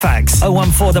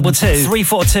01422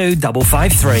 342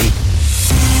 553.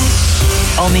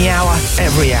 On the hour,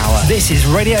 every hour. This is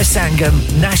Radio Sangam,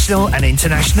 national and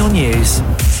international news.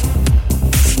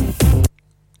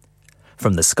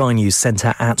 From the Sky News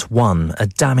Centre at 1, a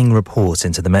damning report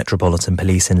into the Metropolitan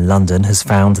Police in London has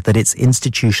found that it's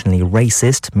institutionally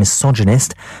racist,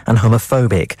 misogynist and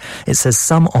homophobic. It says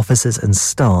some officers and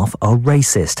staff are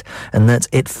racist and that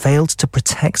it failed to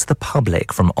protect the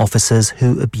public from officers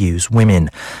who abuse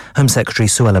women. Home Secretary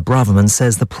Suella Braverman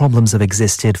says the problems have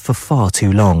existed for far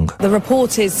too long. The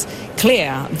report is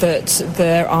clear that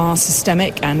there are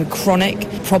systemic and chronic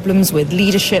problems with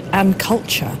leadership and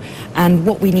culture. And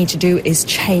what we need to do is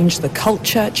change the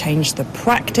culture, change the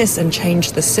practice and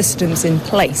change the systems in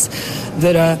place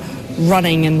that are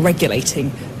running and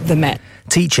regulating the Met.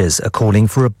 Teachers are calling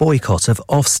for a boycott of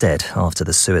Ofsted after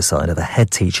the suicide of a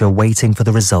head teacher waiting for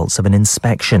the results of an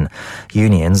inspection.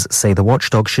 Unions say the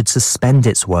watchdog should suspend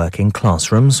its work in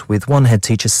classrooms, with one head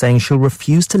teacher saying she'll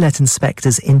refuse to let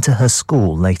inspectors into her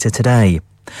school later today.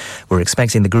 We're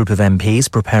expecting the group of MPs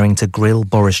preparing to grill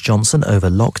Boris Johnson over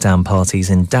lockdown parties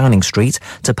in Downing Street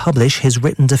to publish his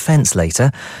written defence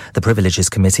later. The Privileges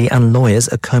Committee and lawyers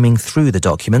are combing through the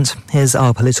document. Here's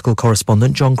our political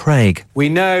correspondent, John Craig. We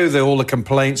know that all the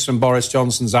complaints from Boris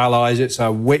Johnson's allies, it's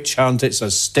a witch hunt, it's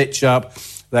a stitch-up.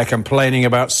 They're complaining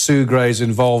about Sue Gray's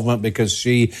involvement because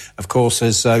she, of course,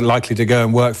 is likely to go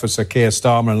and work for Sir Keir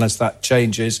Starmer unless that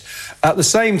changes. At the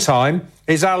same time,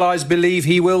 his allies believe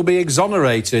he will be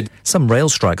exonerated. Some rail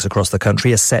strikes across the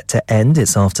country are set to end.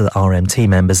 It's after the RMT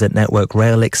members at Network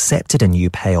Rail accepted a new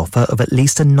pay offer of at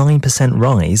least a 9%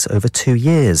 rise over 2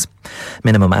 years.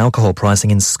 Minimum alcohol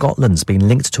pricing in Scotland's been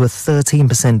linked to a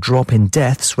 13% drop in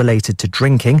deaths related to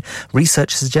drinking.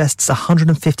 Research suggests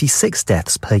 156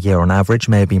 deaths per year on average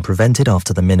may have been prevented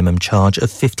after the minimum charge of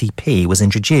 50p was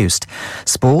introduced.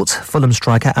 Sport, Fulham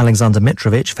striker Alexander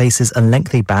Mitrovic faces a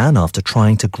lengthy ban after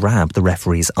trying to grab the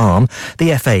referee's arm.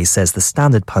 The FA says the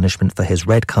standard punishment for his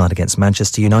red card against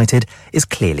Manchester United is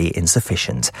clearly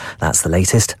insufficient. That's the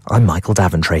latest. I'm Michael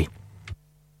Daventry.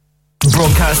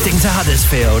 Broadcasting to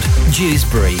Huddersfield,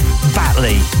 Dewsbury,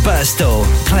 Batley, Birstall,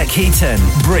 Cleckheaton,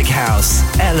 Brickhouse,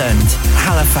 Elland,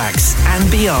 Halifax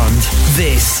and beyond.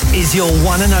 This is your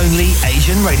one and only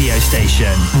Asian radio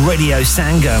station. Radio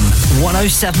Sangam,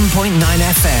 107.9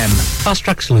 FM. Fast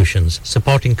Track Solutions,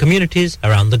 supporting communities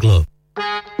around the globe.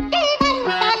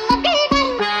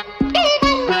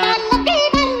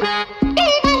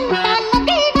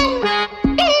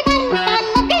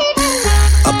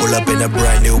 Pull up in a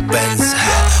brand new Benz.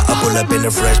 I pull up in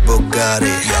a fresh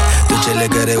Bugatti. Do chill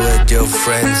get it with your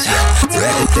friends.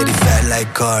 Red 30 fat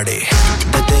like Cardi.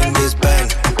 The thing is bang,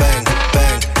 bang,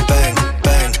 bang, bang,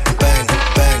 bang, bang,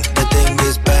 bang. The thing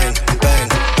is bang, bang,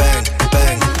 bang,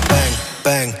 bang, bang,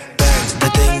 bang, bang. The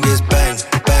thing is bang,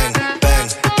 bang, bang,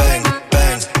 bang,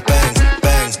 bang, bang,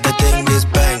 bang. The thing is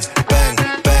bang, bang,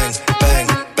 bang, bang,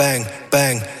 bang,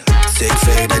 bang. Sick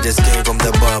fade, I just came from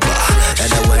the barber.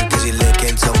 And I went cause you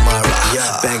licking tomorrow.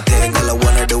 Bang thing, all I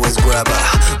wanna do is grab her.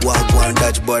 Walk one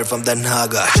Dutch boy from Den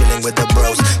Haga. Chilling with the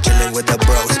bros, chilling with the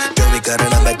bros. Joey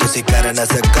karana main tusi karana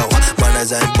sakau.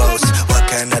 Manas and boss, what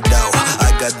can I do? I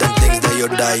got them things that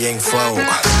you're dying for.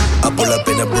 I pull up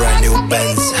in a brand new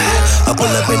Benz. I pull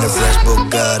up in a fresh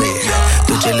Bugatti.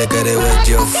 Tu chill get it with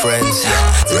your friends.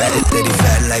 Red 30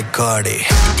 fat like Cardi.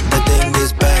 The thing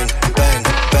is bang, bang,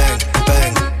 bang,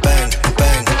 bang, bang,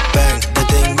 bang, bang. The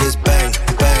thing is bang,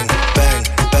 bang, bang,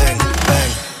 bang, bang,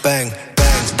 bang,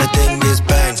 bang. The thing is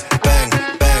bang, bang,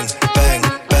 bang, bang,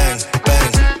 bang, bang,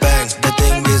 bang. The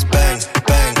thing is bang,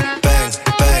 bang, bang,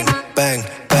 bang, bang,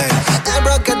 bang.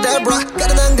 Abracadabra,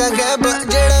 kardanga gaba,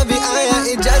 jada bhi aaya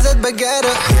ijazat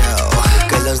bagera. Yo,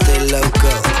 cause I'm still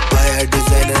loco. Buy a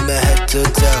designer my head to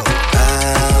toe.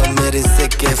 Meri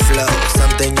sick flow,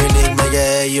 something unique, my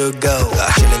yeah, you go.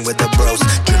 Chilling with the bros,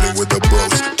 chilling with the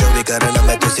bros. Joey karana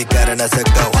main tusi karana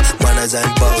sakau. Manas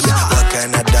and boss, what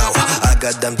can I do? I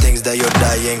got them things that you're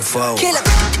dying for.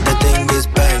 The thing is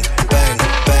bang, bang,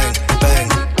 bang, bang,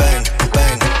 bang,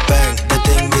 bang, bang. The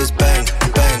thing is bang,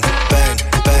 bang, bang,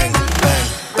 bang, bang,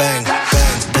 bang,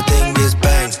 bang. The thing is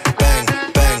bang, bang,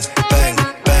 bang, bang,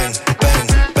 bang, bang,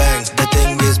 bang. The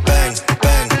thing is bang,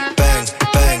 bang, bang,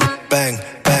 bang, bang,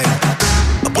 bang.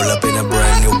 I pull up in a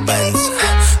brand new Benz.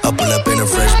 I pull up in a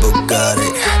fresh Bugatti.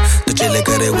 Tu chill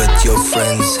get it with your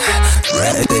friends.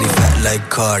 Red 30 fat like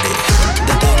Cardi.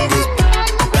 The thing is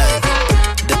bang.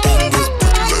 The thing is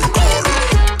like Cardi.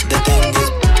 The thing is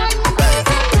bang.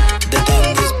 The thing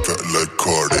is fat like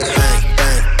Cardi. Bang,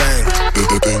 bang, bang.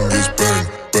 The thing is bang,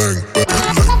 bang, bang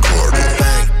like Cardi.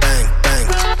 Bang, bang, bang.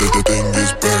 The thing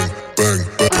is bang, bang,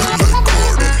 bang like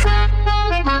Cardi.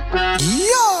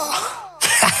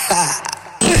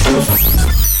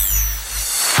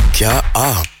 क्या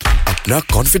आप अपना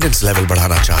confidence level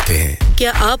बढ़ाना चाहते हैं?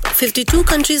 क्या आप 52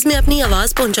 countries में अपनी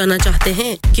आवाज पहुंचाना चाहते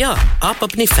हैं? क्या आप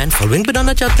अपनी फैन फॉलोइंग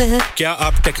बनाना चाहते हैं? क्या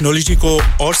आप टेक्नोलॉजी को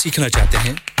और सीखना चाहते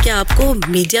हैं? क्या आपको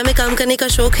मीडिया में काम करने का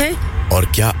शौक है? और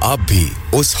क्या आप भी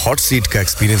उस हॉट सीट का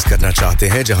एक्सपीरियंस करना चाहते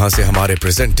हैं जहां से हमारे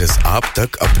प्रेजेंटर्स आप तक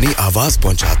अपनी आवाज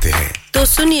पहुंचाते हैं? तो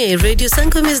सुनिए, Radio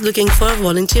Sangam is looking for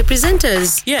volunteer presenters.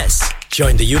 Yes,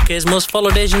 join the UK's most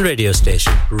followed Asian radio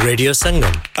station, Radio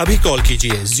Sangam. अभी कॉल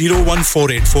कीजिए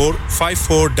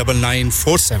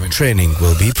 01484549947. Training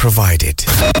will be provided.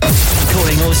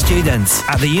 Calling all students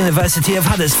at the University of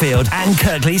Huddersfield and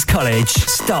Kirklees College.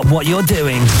 Stop what you're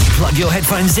doing, plug your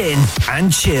headphones in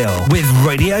and chill with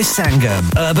Radio Sangam.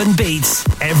 Urban beats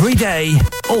every day,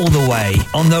 all the way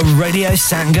on the Radio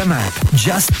Sangam app.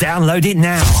 Just download it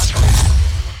now.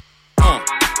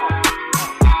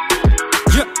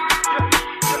 Yeah.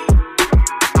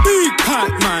 Big Pac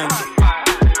Man.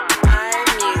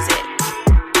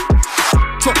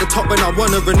 Drop the top when I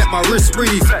wanna and let my wrist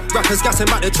breathe. Rappers gassing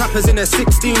back the trappers in their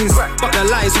 16s. But the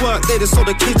lies work, they just saw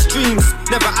the kids' dreams.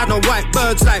 Never had no white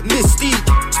birds like Mystique.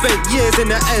 Spent years in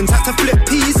the ends, had to flip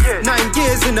peas. 9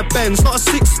 years in the Benz, not a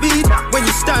 6-speed. When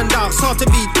you stand out, it's hard to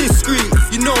be discreet.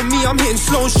 You know me, I'm hitting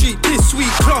Sloane Street this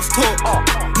week. Cloth talk.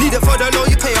 Need it for the low,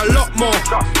 you pay a lot more.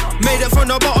 Made it from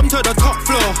the bottom to the top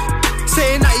floor.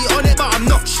 Saying that he on it, but I'm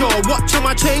not sure. Watch on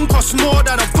my chain costs more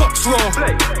than a box raw.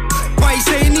 Why you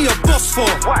saying he a boss for?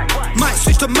 Might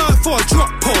switch the Merc for a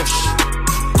drop push.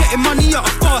 Getting money at a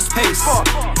fast pace.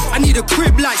 I need a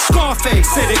crib like Scarface.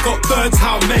 Say they got birds,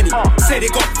 how many? Say they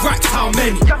got racks, how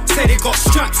many? Say they got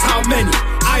straps, how many?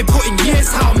 I put in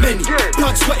years, how many?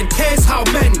 Blood, sweat and tears, how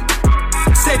many?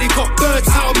 Say they got birds,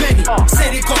 how many? Say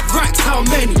they got racks, how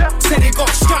many? Say they got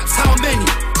straps, how many?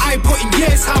 I put in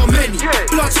years, how many?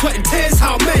 Blood, sweat and tears,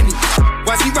 how many?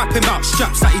 Why's he rapping about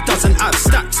straps that he doesn't have?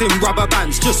 Stacks in rubber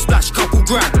bands, just splash couple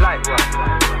grand.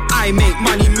 I make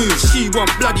money move, she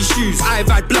want bloody shoes, I've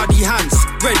had bloody hands.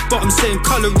 Red bottom same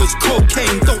colour as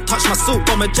cocaine. Don't touch my silk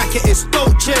bomber jacket, it's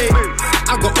Dolce.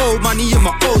 I got old money in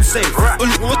my old safe.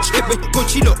 Watch it with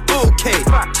Gucci look okay.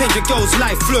 Change a girl's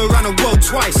life, flew around the world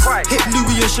twice. Hit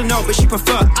Louis and Chanel, but she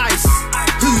prefer ice.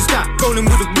 Who's that? Rolling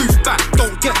with the roof back.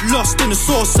 Don't get lost in the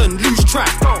sauce and lose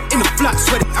track. In the flats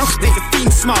where the elf make the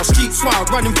fiend smile. Streets wild,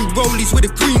 running through rollies with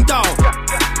a green dial.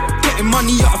 Getting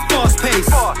money at a fast pace.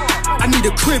 I need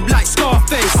a crib like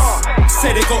Scarface.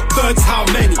 Say they got birds, how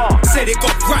many? Say they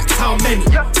got racks, how many?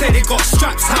 Say they got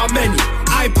straps, how many?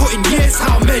 I put in years,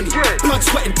 how many? Blood,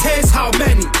 sweat and tears, how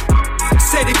many?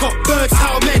 Say they got birds,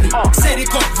 how many? Say they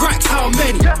got racks, how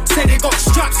many? Say they got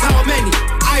straps, how many?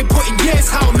 I put in years,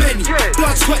 how many?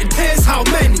 Blood, sweat and tears, how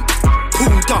many?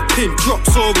 Pulled up in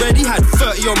drops already. Had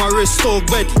 30 on my wrist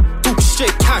already. Book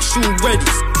straight cash already.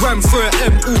 Ran for an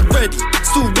M already.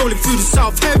 Still rolling through the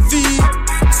south heavy.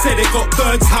 Say they got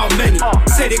birds, how many?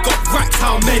 Say they got racks,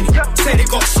 how many? Say they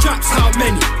got straps, how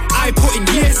many? I put in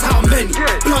years, how many?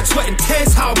 Blood, sweat and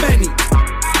tears, how many?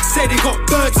 Say they got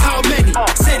birds, how many?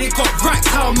 Say they got racks,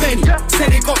 how many? Say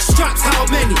they got straps, how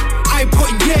many? I put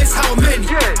in years, how many?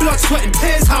 Blood, sweat and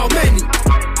tears, how many?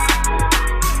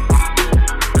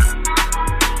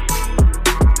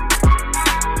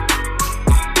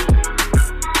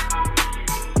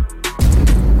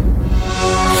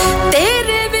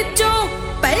 तेरे विचों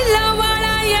पहला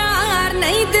वाला यार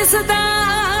नहीं दिसदा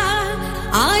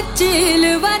आंचल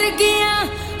वर्गियां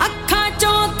अखां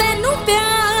चों तैनू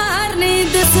प्यार नहीं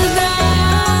दिसदा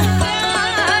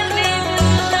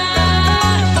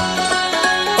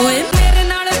ओए मेरे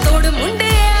नाल तोड़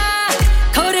मुंडिया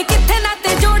खौरे किथे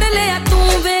नाते जोड़ लिया तू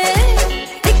वे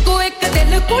इक्को एक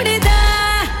दिल कुड़ी दा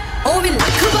ओ भी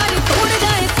लख वारी तोड़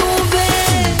जाए तू वे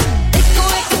इक्को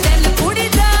एक दिल कुड़ी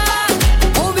दा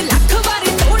ओ भी लख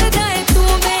वारी तोड़ जाए तू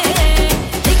वे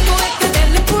इक्को एक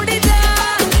दिल कुड़ी दा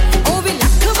ओ भी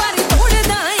लख वारी तोड़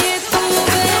जाए तू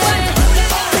वे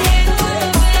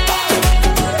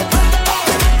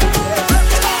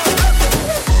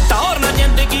तौर ना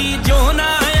जिंदगी जो ना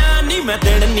आया नी मैं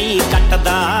दिल नी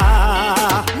कटदा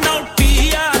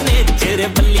नौटिया ने तेरे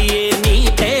बल्लिए नी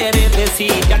तेरे देसी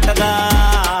कटदा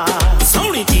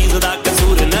सोहनी चीज दा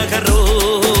कसूर न करो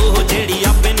जेड़ी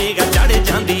आपे नेगा चढ़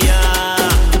जांदिया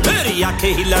मेरी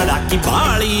आंखें ही लड़ाकी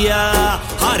बालिया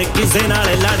हर किसे नाल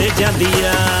लड़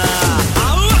जांदिया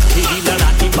आओ आंखें ही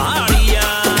लड़ाकी बालिया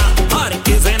हर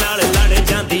किसे नाल लड़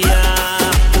जांदिया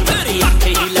मेरी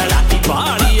आंखें ही लड़ाकी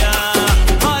बालिया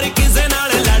हर किसे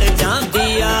नाल लड़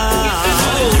जांदिया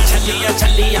छल्लियां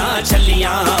छल्लियां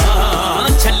छल्लियां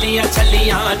छल्लियां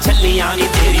छल्लियां छल्लियां नी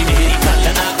तेरी मेरी गल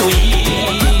ना कोई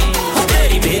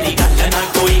तेरी मेरी गल ना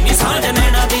कोई नी साँझ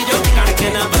नैना दी जो कणके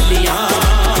ना बल्लियां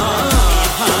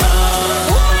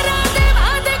उमरा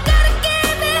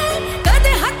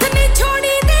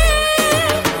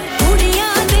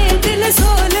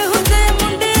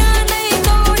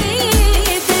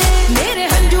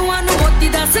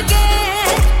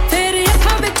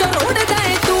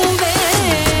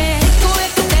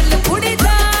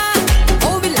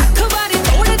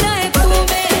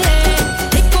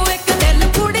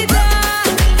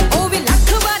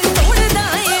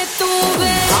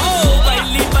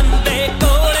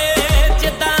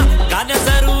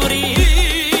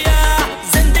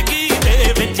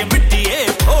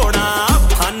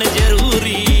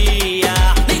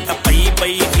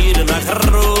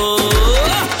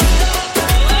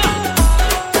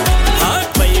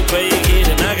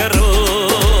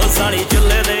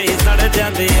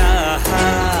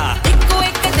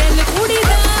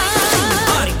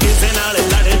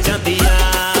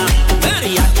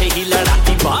ही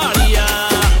लड़ाती बाड़िया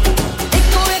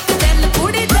इको एक दिल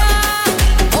कुड़ी दा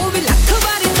ओ भी लख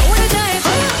बारी तोड़ जाए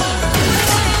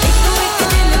इको एक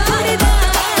दिल कुड़ी दा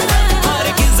हर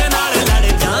किसे नाल लड़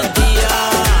जांदिया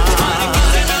हर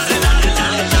किसे नाल लड़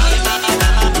जांदिया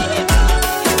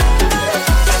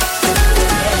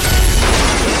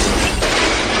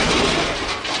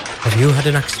Have you had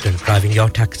an accident driving your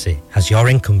taxi? Has your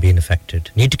income been affected?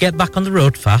 Need to get back on the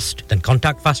road fast? Then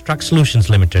contact Fast Track Solutions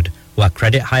Limited, who are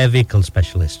credit hire vehicle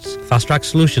specialists. Fast Track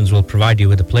Solutions will provide you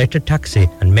with a plated taxi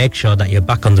and make sure that you're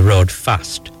back on the road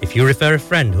fast. If you refer a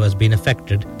friend who has been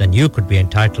affected, then you could be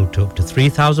entitled to up to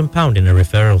 £3,000 in a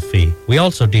referral fee. We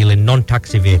also deal in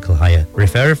non-taxi vehicle hire.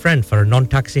 Refer a friend for a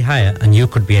non-taxi hire and you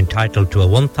could be entitled to a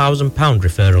 £1,000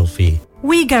 referral fee.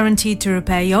 We guarantee to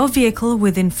repair your vehicle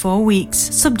within 4 weeks,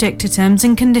 subject to terms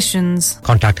and conditions.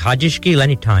 Contact Haji Shkil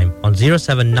anytime on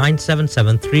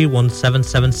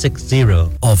 07977317760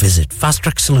 or visit Fast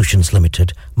Track Solutions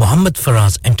Limited, Mohammed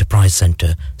Faraz Enterprise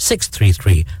Centre,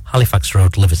 633 Halifax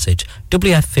Road, Liversedge,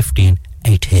 WF15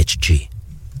 8HG.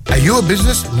 Are you a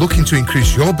business looking to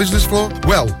increase your business flow?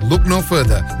 Well, look no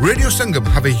further. Radio Sangam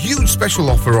have a huge special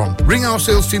offer on. Ring our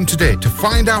sales team today to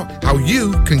find out how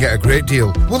you can get a great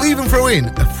deal. We'll even throw in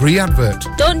a free advert.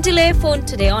 Don't delay, phone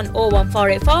today on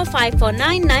 01484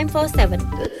 549 947.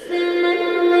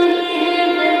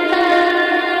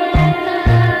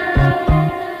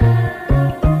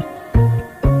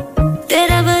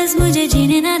 तेरा बस मुझे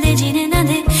जीने ना दे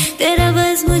तेरा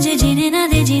बस मुझे जीने ना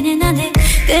दे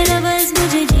तेरा बस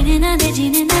मुझे जीने ना दे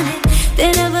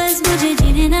तेरा बस मुझे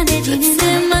जीने ना दे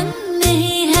मन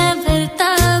नहीं है भरता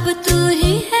अब तू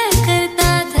ही है करता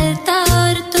धरता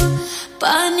और तू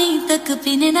पानी तक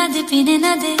पीने ना दे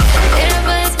तेरा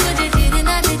बस मुझे जीने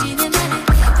ना दे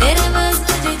तेरा बस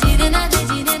मुझे जीने ना दे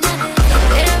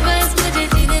तेरा बस मुझे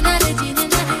जीने ना दे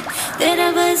तेरा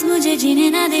बस मुझे जीने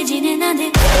ना दे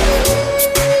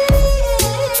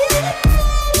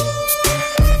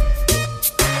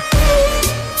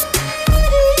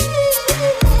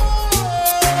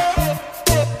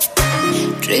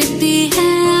ट्रिपी है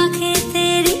आंखें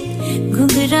तेरी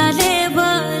घुंघराले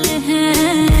बाल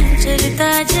हैं चलता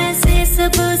जैसे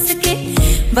सब उसके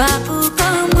बापू का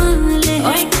माल है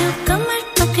और जो कमर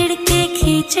पकड़ के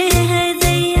खींचे है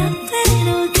दैया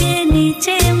पैरों के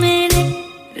नीचे मेरे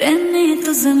रहने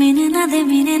तो जमीन ना दे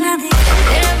तेरा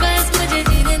बस मुझे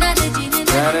जीने ना दे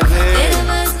तेरा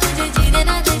बस मुझे जीने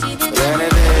ना दे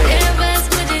तेरा बस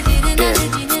मुझे जीने ना दे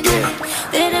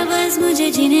तेरा बस मुझे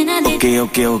जीने ना दे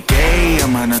ओके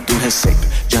अमाना तू है सिक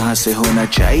जहां से होना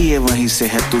चाहिए वहीं से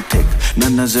है तू थिक न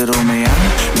नजरों में आ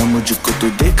न मुझको तू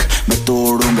दिख मैं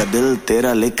तोड़ूंगा दिल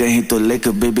तेरा ले कहीं तो लिख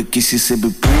बेबी किसी से भी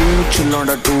पूछ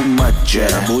लौंडा तू मच है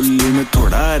बोली में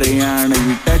थोड़ा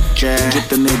हरियाणवी टच है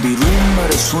जितने भी रूमर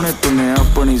सुने तूने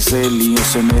अपनी सहेलियों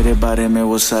से मेरे बारे में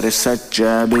वो सारे सच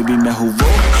है बेबी मैं हूँ वो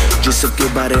जिसके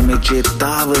बारे में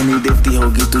चेतावनी देती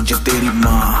होगी तुझे तेरी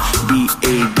माँ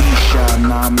BAD शाह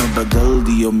नाम बदल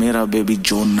दियो मेरा बेबी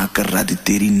जो ना कर रहा दी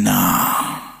तेरी ना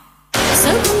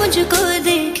सब मुझको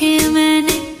देखे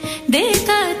मैंने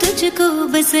देखा तुझको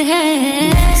बस है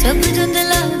सब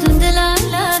धुंधला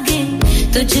लागे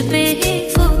तुझ पे ही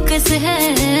फोकस है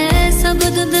सब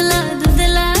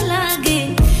धुंधला लागे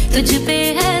तुझ पे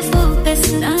है फोकस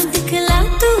ना दिखला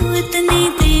तू इतनी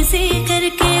तेजी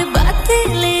करके बातें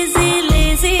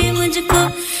लेजी मुझको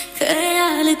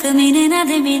ख्याल कमीने ना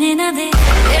दे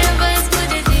तेरा बस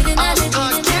मुझे जीने ना दे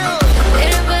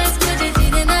तेरा बस मुझे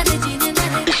जीने ना दे तेरा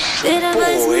बस मुझे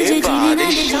जीने ना दे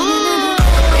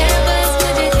तेरा बस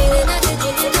मुझे जीने ना दे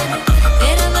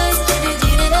तेरा बस मुझे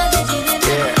जीने ना दे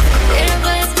तेरा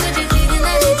बस मुझे जीने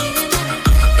ना दे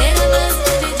तेरा बस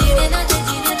मुझे जीने ना दे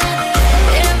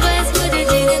तेरा बस मुझे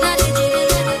जीने ना दे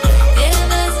तेरा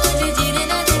बस मुझे जीने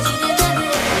ना दे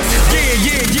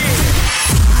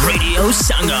Yeah. Radio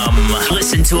Sangam.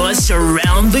 Listen to us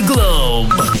around the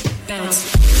globe.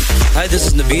 Hi, this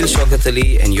is Nabeel Shaukat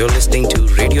Ali and you're listening to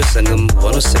Radio Sangam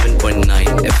 107.9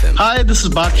 FM. Hi, this is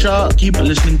Baksha. Keep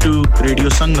listening to Radio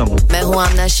Sangam. मैं हूँ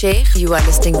आमना Sheikh. You are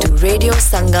listening to Radio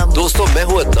Sangam. दोस्तों मैं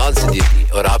हूँ अदनान सिद्दीकी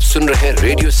और आप सुन रहे हैं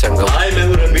radio संगम. Hi, मैं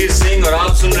हूँ रणबीर सिंह और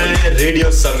आप सुन रहे हैं रेडियो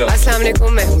संगम. अस्सलाम वालेकुम.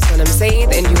 मैं हूँ सनम Saeed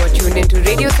and you are tuned into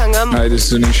Radio Sangam. Hi, this is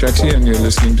Sunil Shetty and you're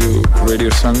listening to Radio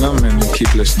Sangam and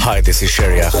keep listening. Hi, this is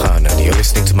Sharia Khan and you're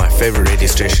listening to my favorite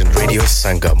radio station Radio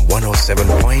Sangam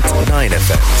 107.9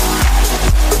 FM.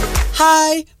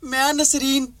 हाय मैं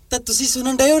नसरीन ਤੇ ਤੁਸੀਂ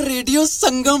ਸੁਣਨ ਰਹੇ ਹੋ radio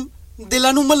ਸੰਗਮ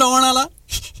ਦਿਲਾਂ ਨੂੰ ਮਲਾਉਣ ਵਾਲਾ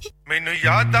ਮੈਨੂੰ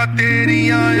ਯਾਦਾਂ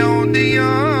ਤੇਰੀਆਂ ਆਉਂਦੀਆਂ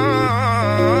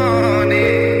ਨੇ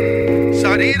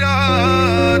ਸਾਰੀ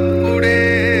ਰਾਤ ਕੁੜੇ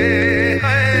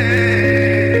ਹੈ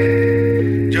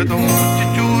ਜਦੋਂ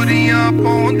ਚੂਰੀਆਂ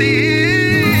ਪਾਉਂਦੀ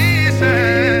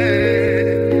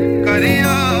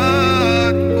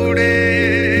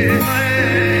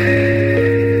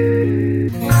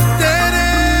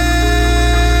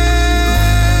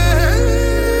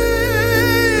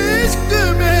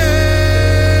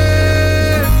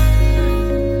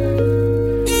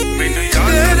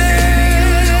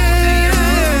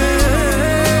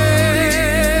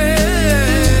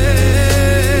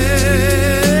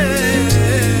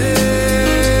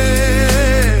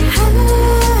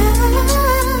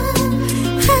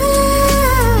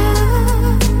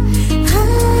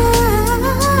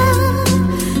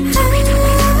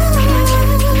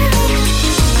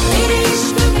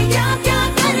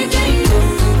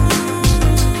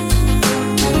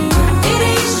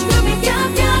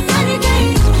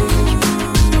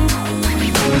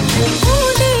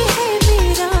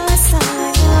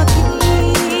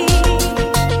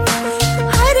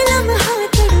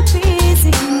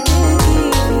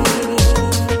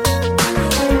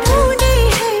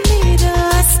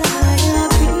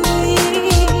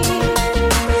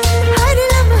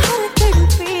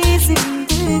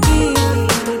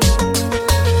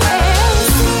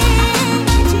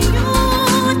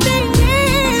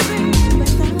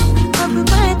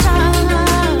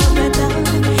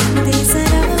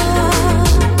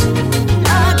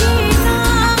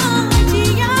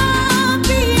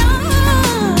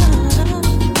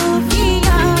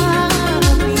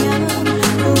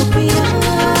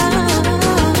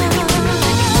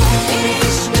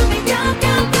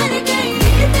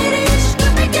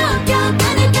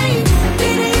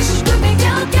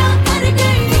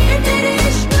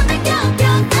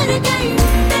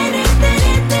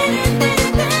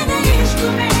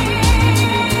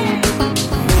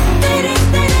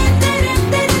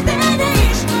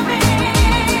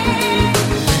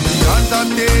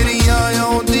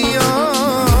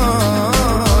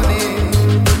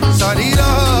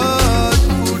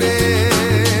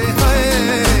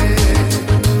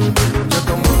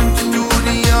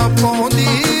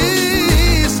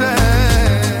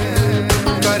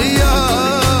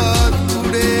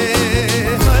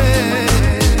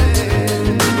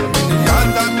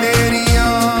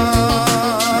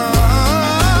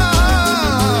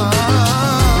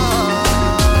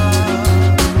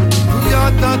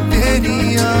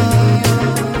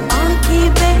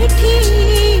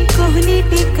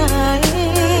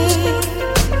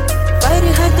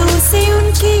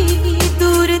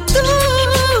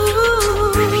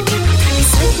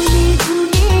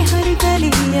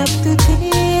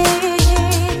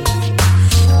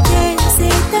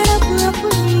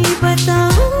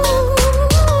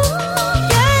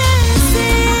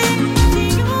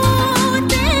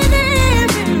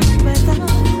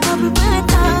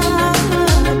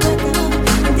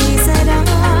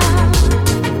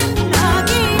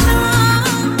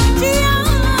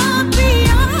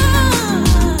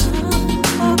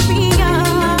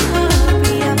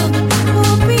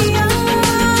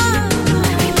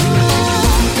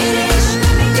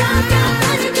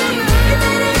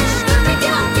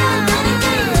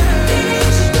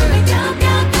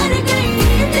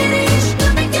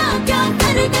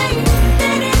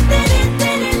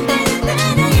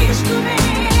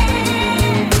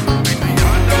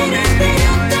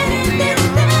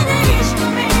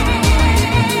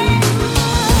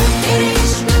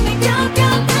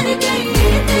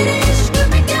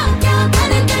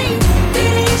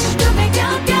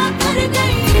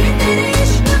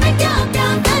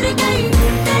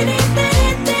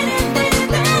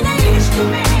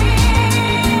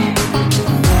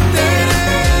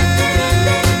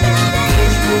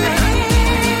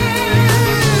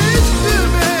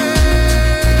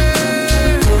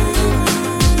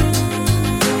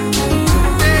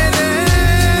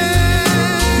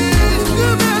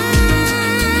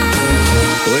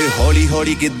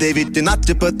ਹੌਲੀ ਗਿੱਧੇ ਵਿੱਚ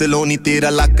ਨੱਚ ਪਤਲੋਨੀ ਤੇਰਾ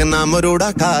ਲੱਕ ਨਾ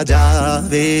ਮਰੋੜਾ ਖਾ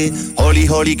ਜਾਵੇ ਹੌਲੀ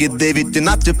ਹੌਲੀ ਗਿੱਧੇ ਵਿੱਚ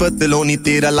ਨੱਚ ਪਤਲੋਨੀ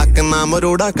ਤੇਰਾ ਲੱਕ ਨਾ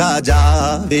ਮਰੋੜਾ ਖਾ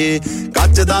ਜਾਵੇ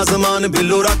ਕੱਚ ਦਾ ਸਮਾਨ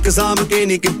ਬਿੱਲੋ ਰੱਖ ਸਾਂਭ ਕੇ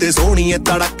ਨੀ ਕਿਤੇ ਸੋਹਣੀਏ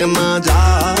ਤੜਕ ਨਾ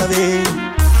ਜਾਵੇ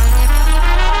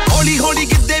ਹੌਲੀ ਹੌਲੀ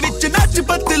ਗਿੱਧੇ ਵਿੱਚ ਨੱਚ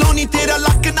ਪਤਲੋਨੀ ਤੇਰਾ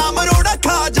ਲੱਕ ਨਾ ਮਰੋੜਾ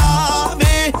ਖਾ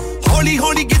ਜਾਵੇ ਹੌਲੀ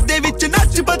ਹੌਲੀ ਗਿੱਧੇ ਵਿੱਚ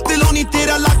ਨੱਚ ਪਤਲੋਨੀ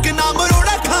ਤੇਰਾ ਲੱਕ ਨਾ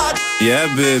ਮਰੋੜਾ ਖਾ Yeah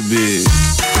baby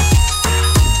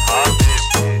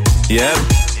Yeah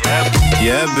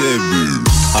Yeah baby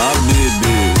Ah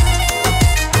baby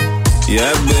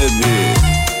Yeah baby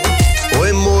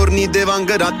ਓਏ ਮੋਰਨੀ ਦੇ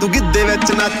ਵਾਂਗ ਰਾਤੂ ਗਿੱਧੇ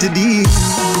ਵਿੱਚ ਨੱਚਦੀ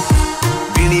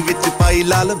ਪੀਣੀ ਵਿੱਚ ਪਾਈ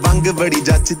ਲਾਲ ਵੰਗ ਬੜੀ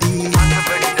ਜੱਚਦੀ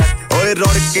ਓਏ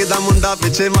ਰੋੜਕੇ ਦਾ ਮੁੰਡਾ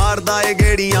ਪਿੱਛੇ ਮਾਰਦਾ ਏ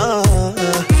ਗੇੜੀਆਂ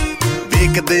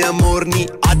ਵੇਖਦੇ ਆ ਮੋਰਨੀ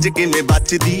ਅੱਜ ਕਿਵੇਂ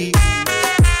ਬਚਦੀ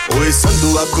ਓਏ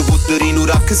ਸੰਧੂਆ ਕਬੂਤਰੀ ਨੂੰ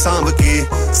ਰੱਖ ਸਾਂਭ ਕੇ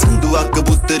ਸੰਧੂਆ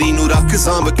ਕਬੂਤਰੀ ਨੂੰ ਰੱਖ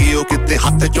ਸਾਂਭ ਕੇ ਉਹ ਕਿਤੇ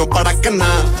ਹੱਥ ਚੋਂ ਪੜਕ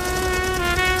ਨਾ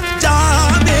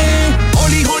ਜਾਵੇ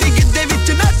ਹੌਲੀ ਹੌਲੀ ਗਿੱਧੇ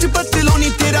ਵਿੱਚ ਨੱਚ ਪਤਲੋਨੀ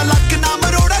ਤੇਰਾ ਲੱਕ ਨਾ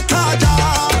ਮਰੋੜਾ ਖਾ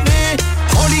ਜਾਵੇ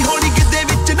ਹੌਲੀ ਹੌਲੀ ਗਿੱਧੇ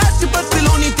ਵਿੱਚ ਨੱਚ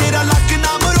ਪਤਲੋਨੀ ਤੇਰਾ ਲੱਕ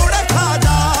ਨਾ ਮਰੋੜਾ ਖਾ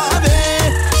ਜਾਵੇ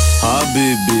Ah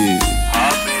baby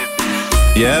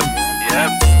Yeah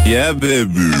Yeah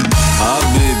baby Ah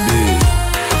baby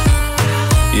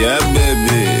Yeah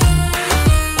baby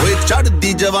ਓਏ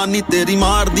ਚੜਦੀ ਜਵਾਨੀ ਤੇਰੀ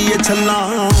ਮਾਰਦੀ ਏ ਛੱਲਾਂ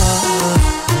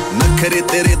ਨਖਰੇ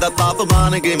ਤੇਰੇ ਦਾ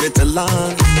ਤਾਪਮਾਨ ਕਿਵੇਂ ਚੱਲਾਂ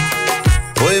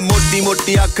ਓਏ ਮੋਟੀ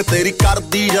ਮੋਟੀ ਅੱਖ ਤੇਰੀ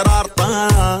ਕਰਦੀ ਜਰਾਰਤਾਂ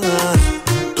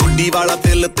ਟੁੱਡੀ ਵਾਲਾ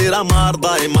ਦਿਲ ਤੇਰਾ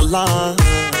ਮਾਰਦਾ ਏ ਮੱਲਾ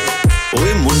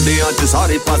ਓਏ ਮੁੰਡਿਆਂ 'ਚ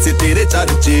ਸਾਰੇ ਪਾਸੇ ਤੇਰੇ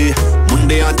ਚਰਚੇ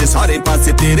ਮੁੰਡਿਆਂ 'ਚ ਸਾਰੇ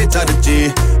ਪਾਸੇ ਤੇਰੇ ਚਰਚੇ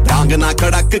ਡਾਂਗ ਨਾ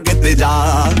ਖੜਕ ਕਿਤੇ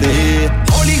ਜਾਵੇ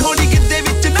ਹੌਲੀ ਹੌਲੀ ਗਿੱਧੇ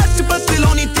ਵਿੱਚ ਨੱਚ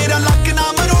ਪਤਲੋਨੀ ਤੇਰਾ ਲੱਕ ਨਾ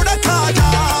ਮਰੋੜਾ ਖਾ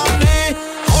ਜਾਵੇ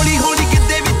ਹੌਲੀ ਹੌਲੀ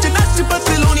ਗਿੱਧੇ ਵਿੱਚ ਨੱਚ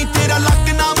ਪਤਲੋਨੀ ਤੇਰਾ ਲੱਕ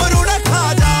ਨਾ ਮਰੋੜਾ ਖਾ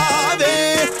ਜਾਵੇ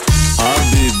Ah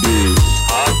baby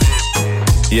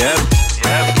Yeah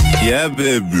Yeah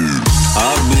baby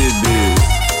Ah baby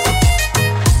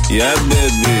Yeah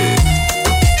baby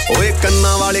ਓਏ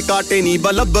ਕੰਨਾਂ ਵਾਲੇ ਕਾਟੇ ਨੀ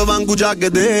ਬਲਬ ਵਾਂਗੂ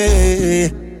ਜਗਦੇ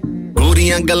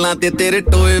ਗੋਰੀਆਂ ਗੱਲਾਂ ਤੇ ਤੇਰੇ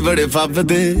ਟੋਏ ਬੜੇ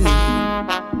ਫੱਬਦੇ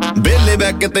ਬੇਲੇ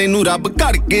ਬੈ ਕੇ ਤੈਨੂੰ ਰੱਬ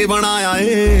ਘੜ ਕੇ ਬਣਾਇਆ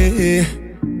ਏ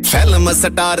ਫਿਲਮ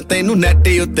ਸਟਾਰ ਤੈਨੂੰ ਨੈਟ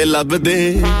ਉੱਤੇ ਲੱਭਦੇ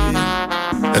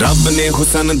ਰੱਬ ਨੇ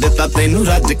ਹੁਸਨ ਦਿੱਤਾ ਤੈਨੂੰ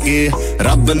ਰੱਜ ਕੇ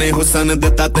ਰੱਬ ਨੇ ਹੁਸਨ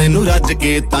ਦਿੱਤਾ ਤੈਨੂੰ ਰੱਜ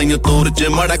ਕੇ ਤਾਈਓ ਤੋਰ 'ਚ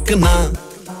ਮੜਕਣਾ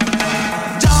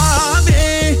ਜਾਵੇ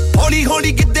ਹੌਲੀ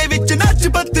ਹੌਲੀ ਗਿੱਧੇ ਵਿੱਚ ਨੱਚ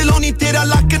ਪਤਲੋਨੀ ਤੇਰਾ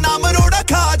ਲੱਕ ਨਾ ਮਰੋੜਾ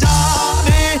ਖਾ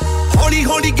ਜਾਵੇ ਹੌਲੀ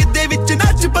ਹੌਲੀ ਗਿੱਧੇ ਵਿੱਚ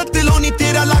ਨੱਚ ਪਤਲੋਨੀ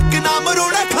ਤੇਰਾ ਲੱਕ ਨਾ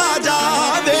ਮਰੋੜਾ ਖਾ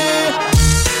ਜਾਵੇ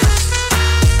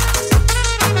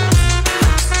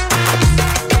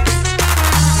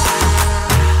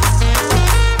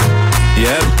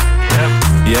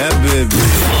Yeah baby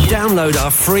Download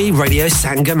our free Radio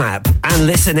Sangam app and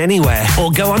listen anywhere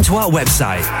or go onto our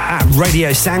website at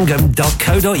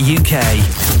radiosangam.co.uk.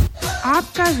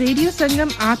 आपका रेडियो संगम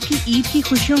आपकी ईद की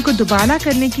खुशियों को दुबारा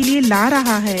करने के लिए ला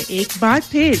रहा है एक बार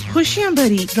फिर खुशियां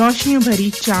भरी रोशनियों भरी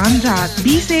चांद रात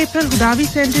 20 अप्रैल गुदावी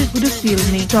सेंटर हुडर्सफील्ड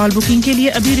में टॉल बुकिंग के लिए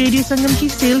अभी रेडियो संगम की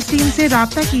सेल्स टीम से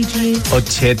राब्ता कीजिए और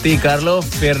छेती कर लो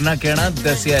फिर ना कहना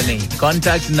दसिया नहीं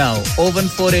कांटेक्ट नाउ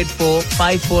 01484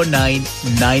 549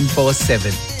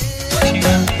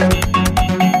 947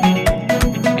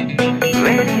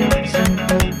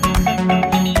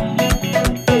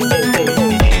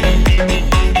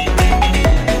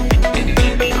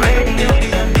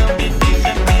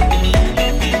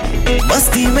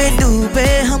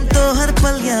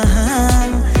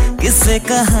 किससे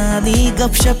कहानी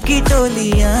गपशप की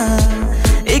टोलियां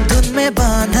एक धुन में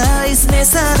बांधा इसने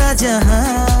सारा जहां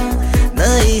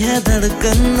नई है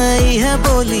धड़कन नई है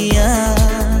बोलियां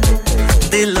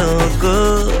दिलों को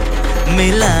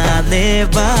मिलाने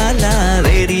वाला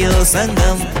रेडियो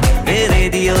संगम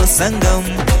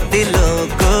दिलों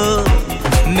को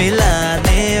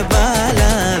मिलाने वाला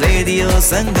रेडियो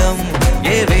संगम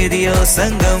ये रेडियो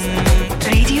संगम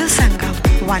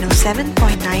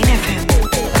 107.9 FM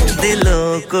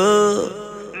दिलों को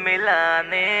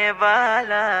मिलाने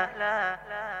वाला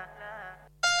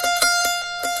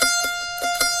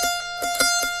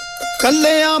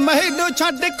ਕੱਲਿਆਂ ਮੈਨੂੰ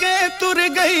ਛੱਡ ਕੇ ਤੁਰ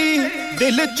ਗਈ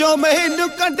ਦਿਲ ਚੋਂ ਮੈਨੂੰ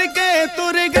ਕੱਢ ਕੇ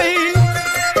ਤੁਰ ਗਈ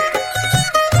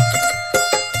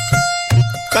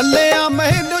ਕੱਲਿਆਂ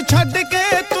ਮੈਨੂੰ ਛੱਡ ਕੇ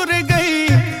ਤੁਰ ਗਈ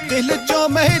ਦਿਲ ਚੋਂ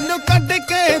ਮੈਨੂੰ ਕੱਢ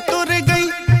ਕੇ ਤੁਰ ਗਈ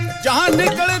ਜਾਨ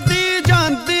ਨਿਕਲਦੀ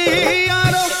ਜਾਂਦੀ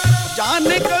ਯਾਰੋ ਜਾਨ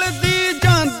ਨਿਕਲਦੀ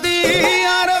ਜਾਂਦੀ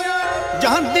ਯਾਰੋ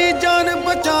ਜਾਂਦੀ ਜਾਨ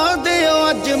ਬਚਾ ਦਿਓ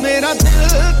ਅੱਜ ਮੇਰਾ ਦਿਲ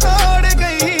ਤੋੜ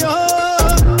ਗਈ ਓ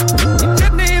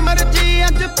ਜਿੰਨੀ ਮਰਜ਼ੀ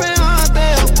ਅੱਜ ਪਿਆ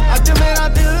ਦਿਓ ਅੱਜ ਮੇਰਾ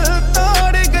ਦਿਲ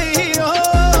ਤੋੜ ਗਈ ਓ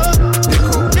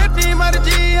ਜਿੰਨੀ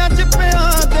ਮਰਜ਼ੀ ਅੱਜ ਪਿਆ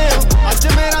ਦਿਓ ਅੱਜ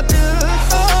ਮੇਰਾ ਦਿਲ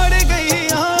ਤੋੜ ਗਈ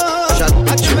ਓ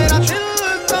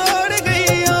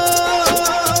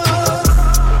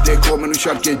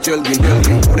के चल गई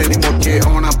पूरे नहीं मुड़ के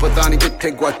आना पता नहीं किथे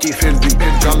गुआची फिरदी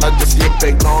चल अज सी पे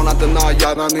गाना ते ना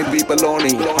यारां ने भी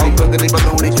बलोनी हम कदे नहीं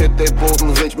बलोनी चेते बोतल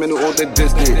विच मैनू ओदे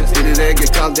दिसदे तेरे रह गए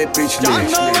कल दे पिछले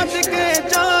जानो वज के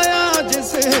जाया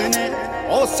जिसने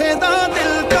ओसे दा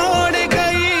दिल तोड़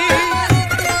गई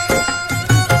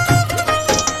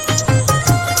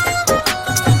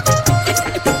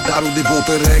दारू दी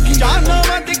बोतल रह गई जानो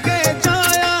वज के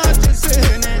जाया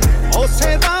जिसने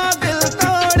ओसे दा दिल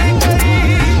तोड़ गई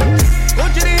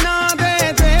गुजरी ना दे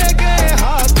दे के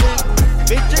हाथ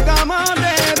विच गामा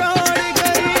दे रोड़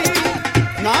गई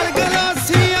नाल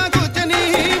गलासियां कुछ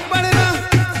नहीं पड़ना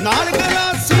नाल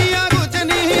गलासियां कुछ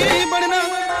नहीं पड़ना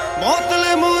बोतल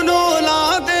मुनो ला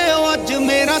दे अज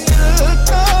मेरा दिल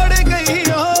तोड़ गई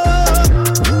हो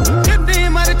जितनी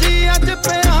मर्जी अज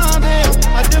पिया दे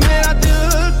अज मेरा दिल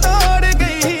तोड़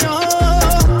गई हो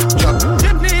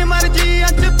जितनी मर्जी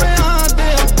अज पिया दे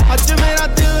अज मेरा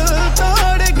दिल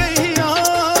तोड़ गई हो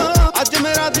अज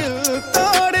मेरा दिल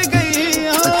तोड़ गई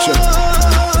हो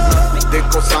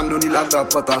देखो सानू नहीं लगदा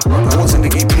पता वो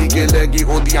जिंदगी पी के लेगी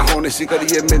ओदियां होने सी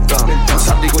करिए मिंता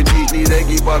साडी कोई चीज नहीं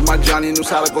रहेगी पर मैं जानी नु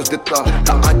सारा कुछ दिता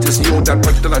आज सी ओदा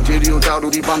पटला जेरी ओदा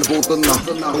रूदी बंद बोतल ना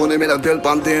ओने मेरा दिल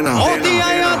बंद देना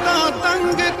ओदियां यादां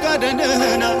तंग करन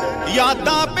ना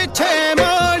यादां पिछे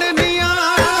मोड़नियां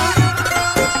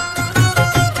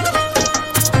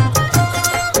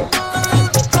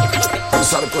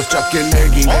सारा कुछ चक के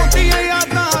लेगी ओदियां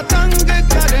यादां तंग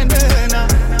करन ना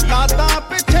यादां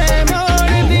पिछे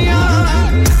मोड़नियां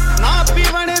ना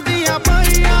पीवण दियां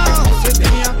पाइयां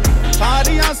उसदियां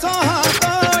सारियां सोहा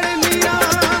तोड़नियां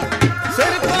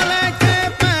सिर को लेके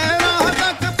पैरां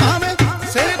तक पावे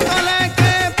सिर को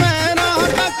लेके पैरां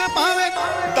तक पावे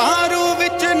दारू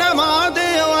विच नवा दे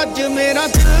अज मेरा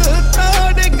दिल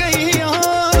तोड़ गई हो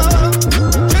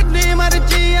जितनी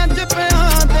मर्जी अज पिया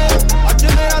दे अज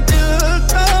मेरा दिल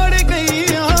तोड़ गई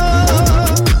हो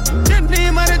जितनी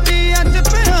मर्जी अज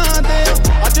पिया दे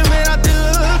अज मेरा दिल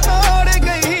तोड़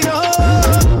गई हो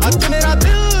अज मेरा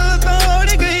दिल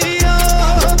तोड़ गई हो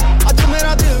अज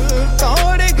मेरा दिल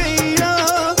तोड़ गई हो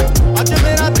अज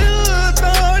मेरा दिल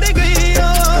तोड़ गई हो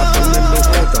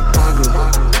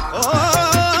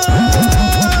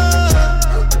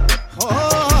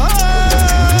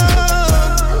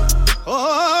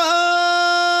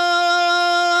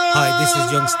Hi, this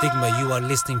is Young Stigma. You are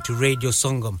listening to Radio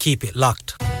Sangam. Keep it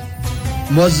locked.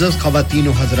 मुअज़्ज़ज़ ख़वातीन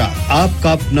व हज़रात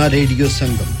आपका अपना रेडियो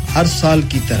संगम हर साल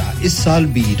की तरह इस साल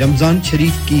भी रमजान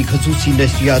शरीफ की ख़ुसूसी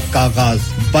नशरियात का आगाज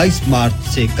 22 मार्च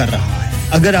से कर रहा है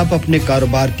अगर आप अपने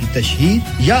कारोबार की तशहीर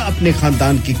या अपने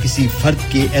खानदान के किसी फर्द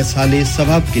के एहसाले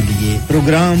सवाब के लिए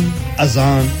प्रोग्राम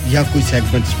अजान या कोई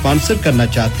सेगमेंट स्पॉन्सर करना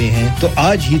चाहते हैं तो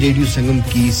आज ही रेडियो संगम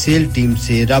की सेल टीम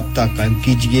से राब्ता कायम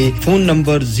कीजिए फोन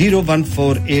नंबर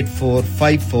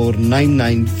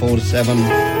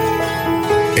 01484549947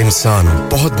 इंसान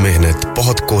बहुत मेहनत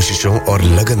बहुत कोशिशों और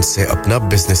लगन से अपना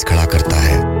बिजनेस खड़ा करता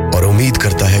है और उम्मीद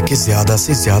करता है कि ज्यादा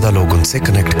से ज्यादा लोग उनसे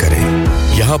कनेक्ट करें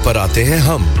यहाँ पर आते हैं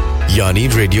हम यानी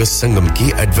रेडियो संगम की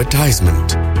एडवर्टाइजमेंट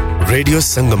रेडियो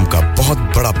संगम का बहुत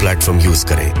बड़ा प्लेटफॉर्म यूज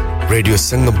करें रेडियो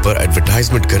संगम पर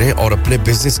एडवर्टाइजमेंट करें और अपने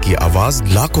बिजनेस की आवाज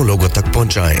लाखों लोगों तक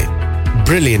पहुंचाएं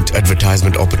Brilliant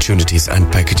advertisement opportunities and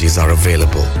packages are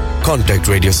available. Contact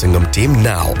Radio Sangam team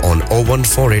now on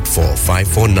 01484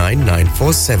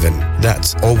 549947. That's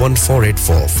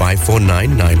 01484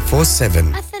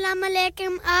 549947. Assalamu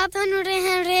alaikum. आप सुन रहे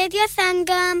हैं रेडियो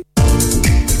संगम.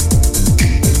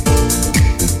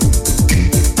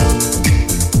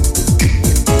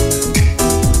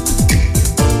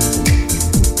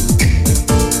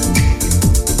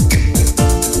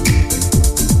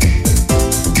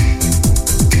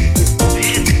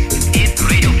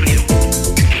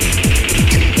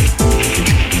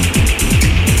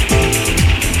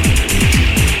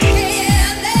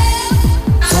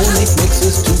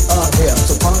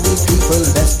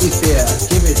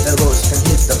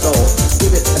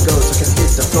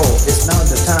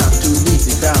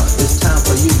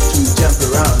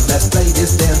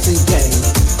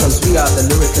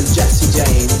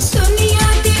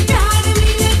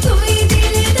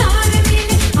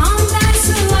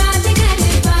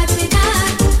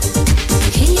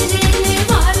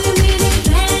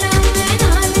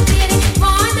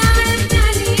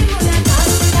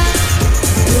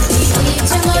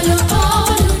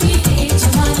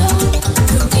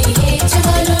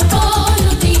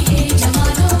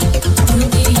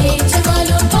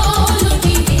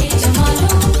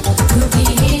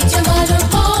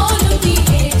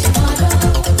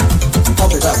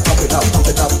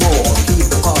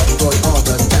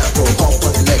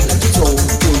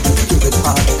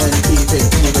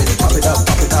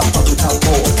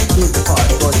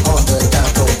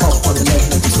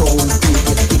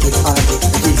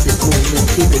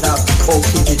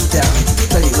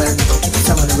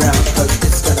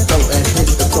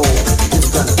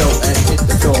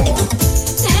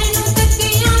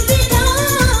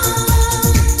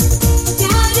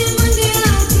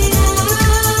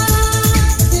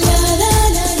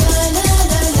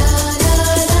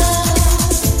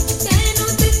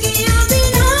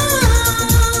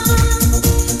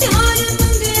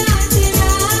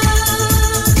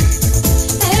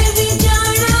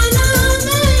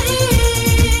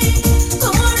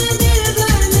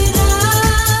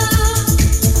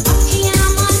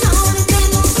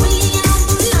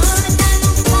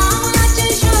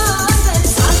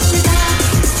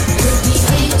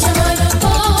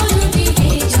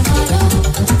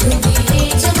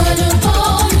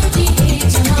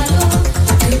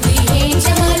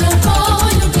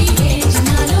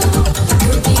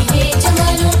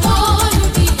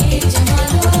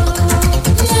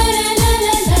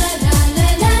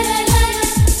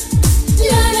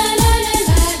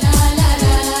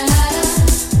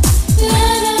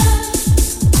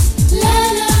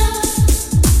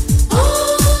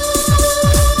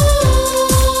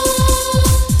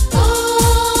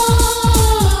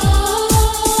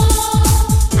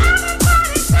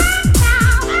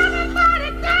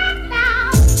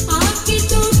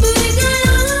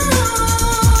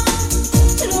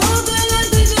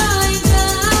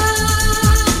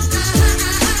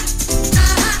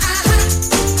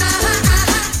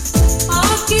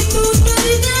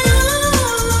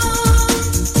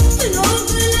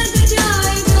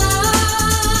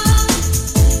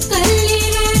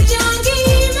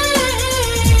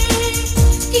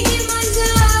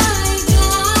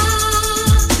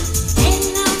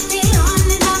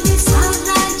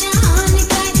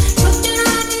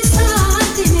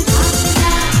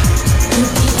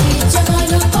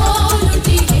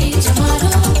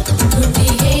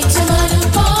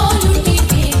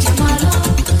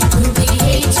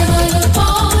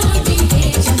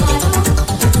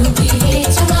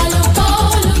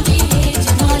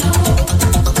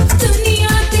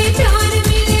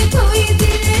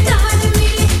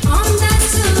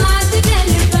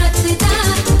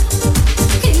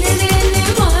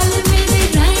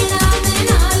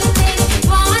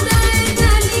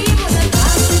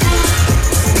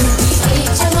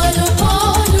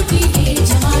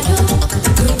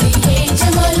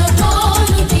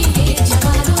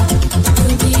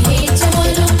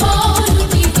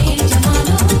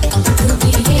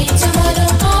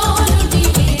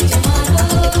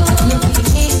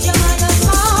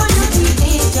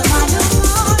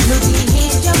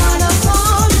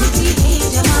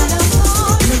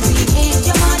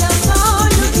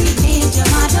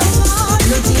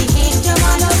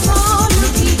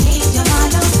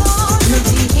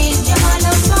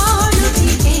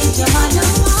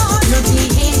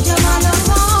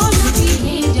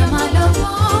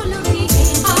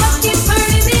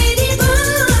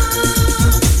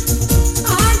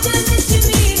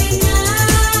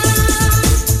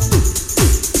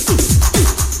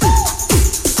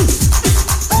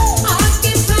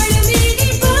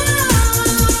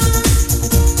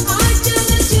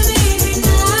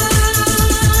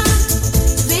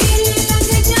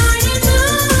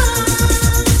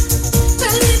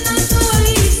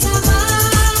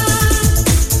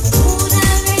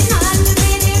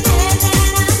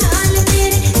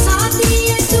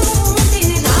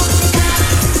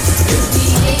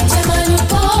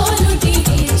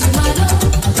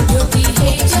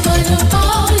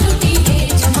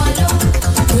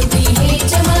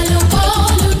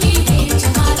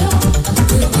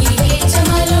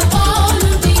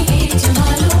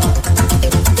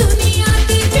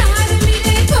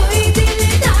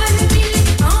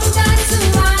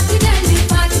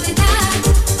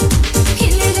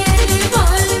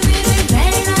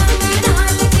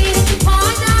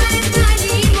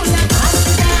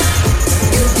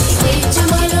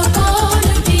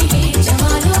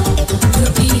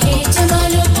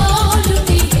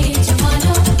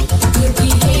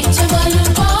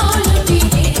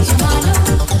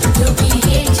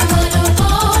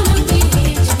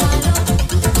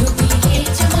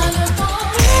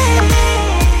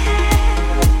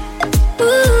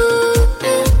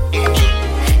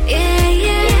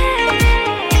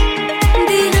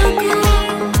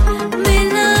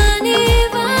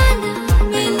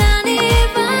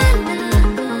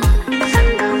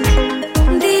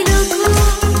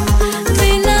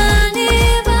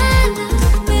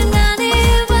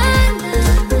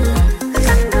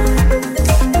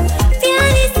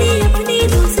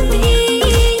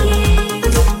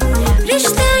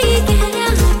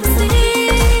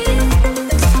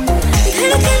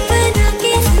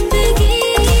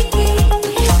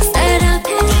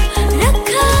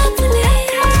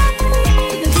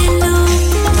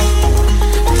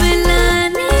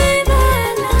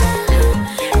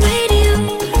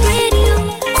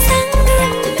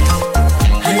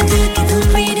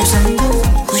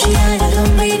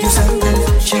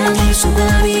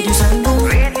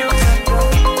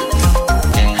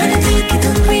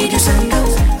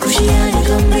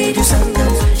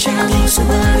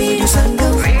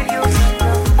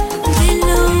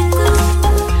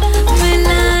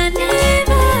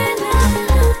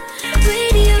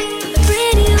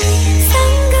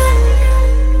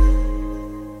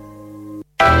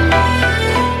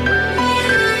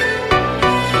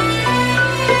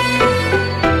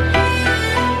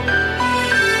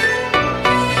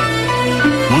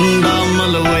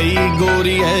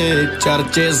 ਬਲੀਏ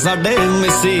ਚਰਚੇ ਸਾਡੇ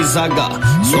ਮਿਸੀ ਸਾਗਾ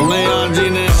ਸੁਣਿਆ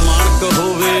ਜਿਹਨੇ ਮਾਣਕ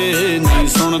ਹੋਵੇ ਨਹੀਂ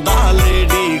ਸੁਣਦਾ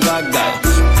ਲੇਡੀ ਗਾਗਾ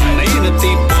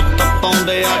ਮਿਹਨਤੀ ਪੁੱਤ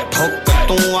ਪਾਉਂਦੇ ਆ ਠੁੱਕ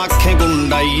ਤੂੰ ਆਖੇ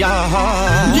ਗੁੰਡਾਈਆ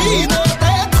ਜੀ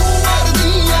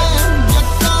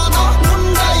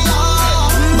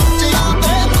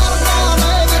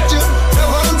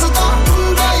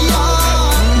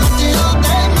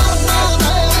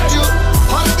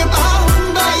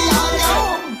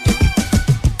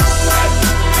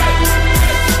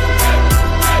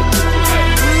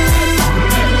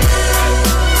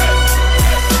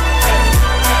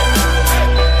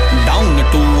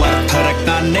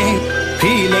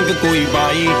ਫੀਲਿੰਗ ਕੋਈ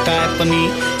ਬਾਈ ਟਾਈਪ ਨੀ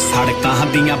ਸੜਕਾਂ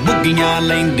ਦੀਆਂ ਬੁੱਗੀਆਂ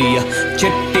ਲੈਂਦੀ ਆ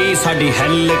ਚਿੱਟੀ ਸਾਡੀ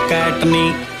ਹੈਲ ਕੈਟ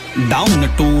ਨੀ ਡਾਊਨ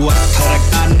ਟੂ ਅਰਥ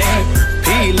ਰਕਾਨੇ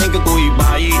ਫੀਲਿੰਗ ਕੋਈ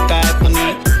ਬਾਈ ਟਾਈਪ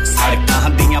ਨੀ ਸੜਕਾਂ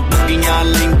ਦੀਆਂ ਬੁੱਗੀਆਂ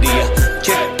ਲੈਂਦੀ ਆ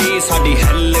ਚਿੱਟੀ ਸਾਡੀ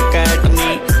ਹੈਲ ਕੈਟ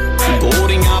ਨੀ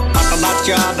ਗੋਰੀਆਂ ਪਟਦਾ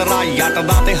ਚਾਦਰਾ ਜੱਟ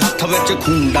ਦਾ ਤੇ ਹੱਥ ਵਿੱਚ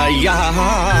ਖੁੰਡਾਈਆ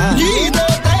ਜੀ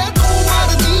ਦੇ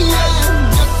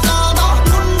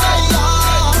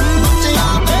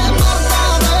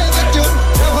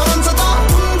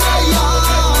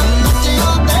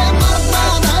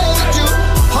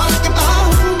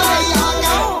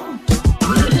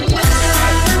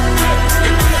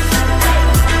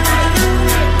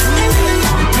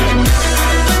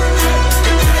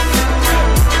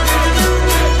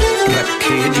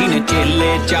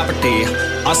ਚਾਪਟੇ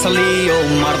ਅਸਲੀ ਉਹ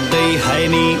ਮਰਦੇ ਹੀ ਹੈ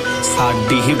ਨੀ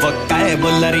ਸਾਡੀ ਹੀ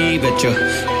ਵੋਕੈਬਲਰੀ ਵਿੱਚ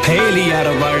ਫੇਲੀਅਰ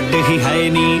ਵਰਡ ਹੀ ਹੈ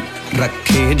ਨੀ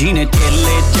ਰੱਖੇ ਜਿਹਨੇ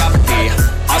ਚੇਲੇ ਚਾਪਟੇ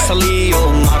ਅਸਲੀ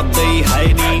ਉਹ ਮਰਦੇ ਹੀ ਹੈ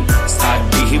ਨੀ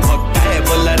ਸਾਡੀ ਹੀ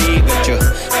ਵੋਕੈਬਲਰੀ ਵਿੱਚ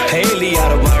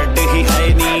ਫੇਲੀਅਰ ਵਰਡ ਹੀ ਹੈ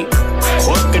ਨੀ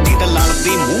ਖੁਰਕਦੀ ਤੇ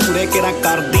ਲੜਦੀ ਮੂਹਰੇ ਕਿਹੜਾ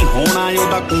ਕਰਦੀ ਹੋਣਾ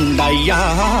ਉਹਦਾ ਕੁੰਡਾਈਆ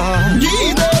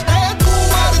ਜੀ ਦੇ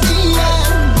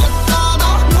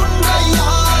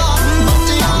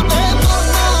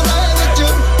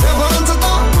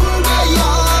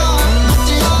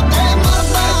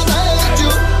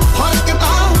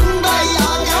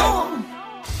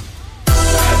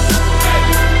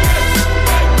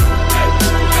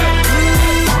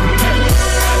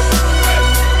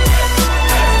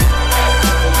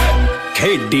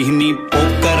ਖੇਡੀ ਨੀ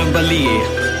ਪੋਕਰ ਬਲੀਏ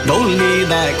ਡੋਲੀ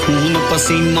ਦਾ ਖੂਨ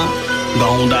ਪਸੀਨਾ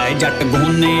ਗਾਉਂਦਾ ਜੱਟ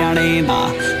ਗੋਨਿਆਣੇ ਦਾ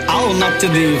ਆਓ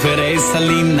ਨੱਚਦੀ ਫਿਰੇ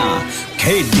ਸਲੀਨਾ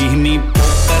ਖੇਡੀ ਨੀ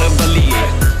ਪੋਕਰ ਬਲੀਏ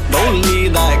ਡੋਲੀ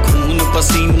ਦਾ ਖੂਨ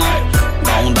ਪਸੀਨਾ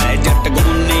ਗਾਉਂਦਾ ਜੱਟ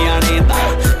ਗੋਨਿਆਣੇ ਦਾ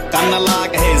ਕੰਨ ਲਾ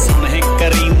ਕੇ ਸੁਣੇ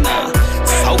ਕਰੀਨਾ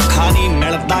ਸੌਖਾ ਨਹੀਂ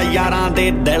ਮਿਲਦਾ ਯਾਰਾਂ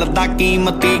ਦੇ ਦਿਲ ਦਾ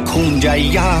ਕੀਮਤੀ ਖੂਨ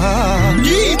ਜਾਈਆ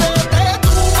ਜੀ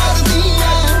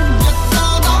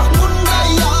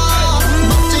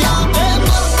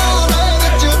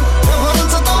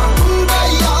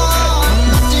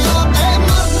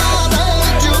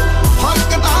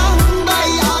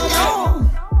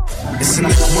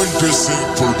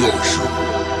Production.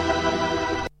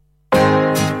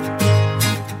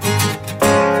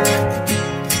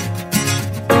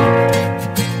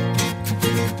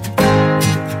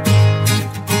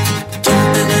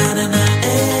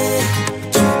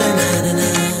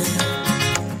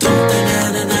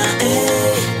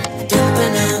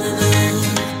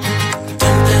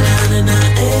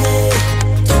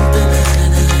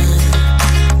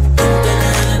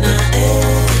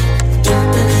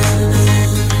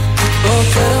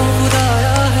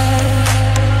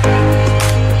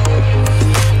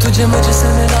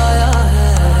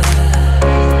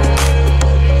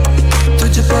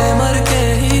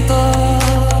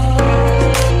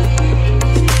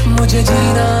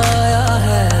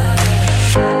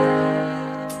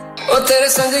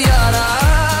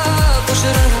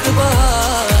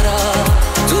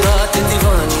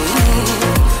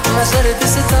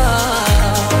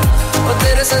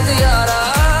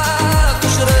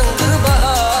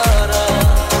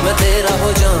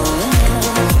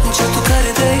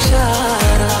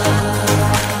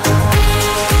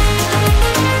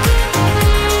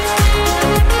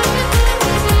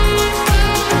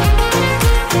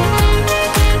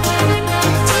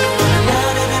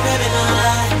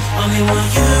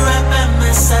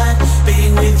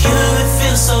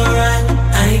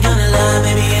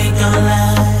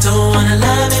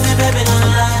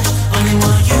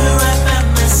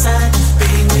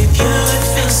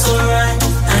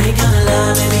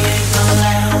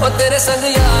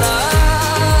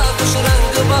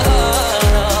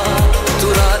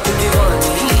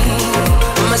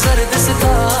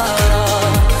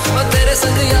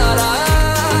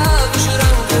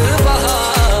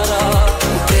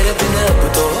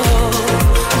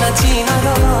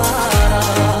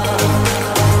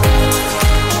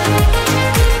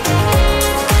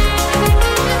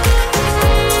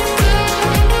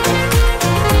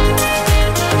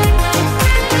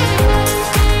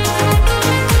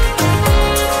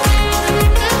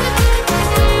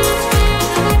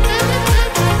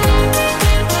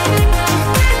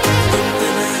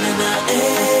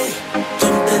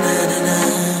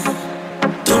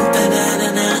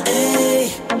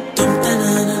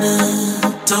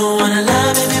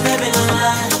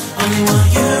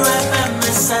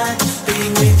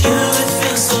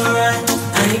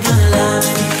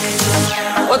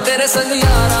 तेरे संग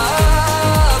यारा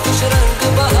कुछ रंग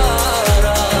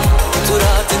बहारा तू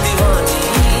रात दीवानी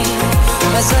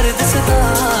मैं सर्द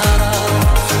सितारा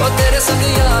ओ तेरे संग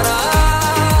यारा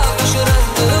कुछ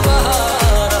रंग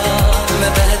बहारा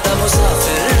मैं बहता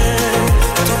मुसाफिर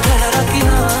तू ठहरा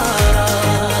किनारा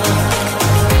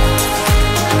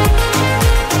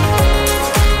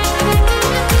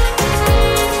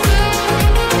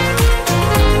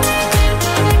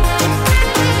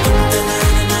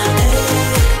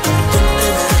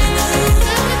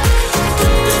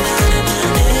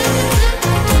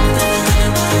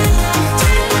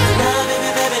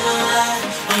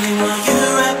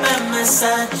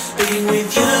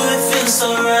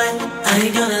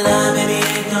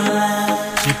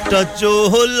चिट्टा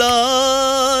चोला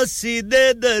सीधे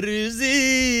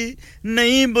दर्जी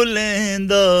नहीं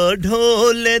बुलेंदा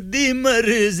ढोले दी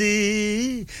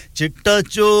मर्जी चिट्टा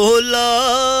चोला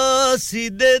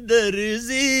सीधे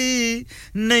दर्जी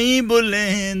नहीं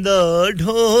बुलेंदा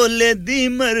ढोले दी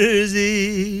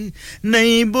मर्जी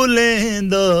नहीं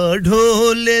बुलेंदा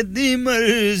ढोले दी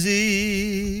मर्जी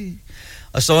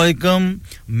अस्सलाम वालेकुम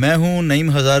मैं हूं नईम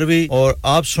हजारवी और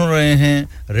आप सुन रहे हैं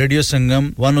रेडियो संगम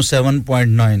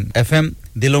 107.9 एफएम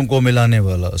दिलों को मिलाने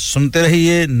वाला सुनते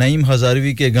रहिए नईम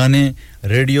हजारवी के गाने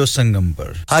रेडियो संगम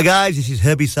पर Hi guys, this is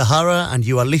Herbie Sahara and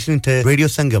you are listening to Radio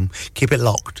Sangam. Keep it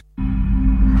locked.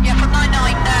 Yeah, from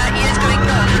 99 years going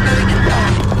north.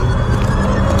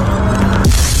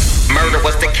 Murder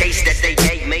was the case that they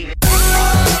gave me.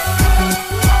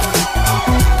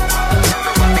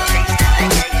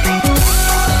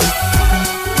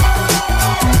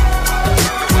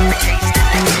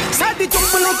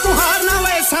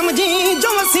 ਸਮਝੀ ਜੋ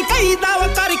ਅਸੀਂ ਕਈ ਦਾਵਾ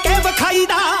ਕਰਕੇ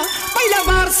ਵਿਖਾਈਦਾ ਪਹਿਲਾ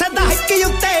ਵਾਰ ਸਦਾ ਹੱਕ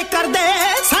ਉੱਤੇ ਕਰਦੇ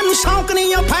ਸਾਨੂੰ ਸ਼ੌਂਕ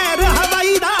ਨਹੀਂ ਆ ਫੈਰ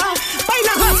ਹਵਾਈ ਦਾ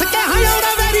ਪਹਿਲਾ ਹੱਸ ਕੇ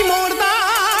ਹਾਇਓਰਾ ਵੈਰੀ ਮੋੜਦਾ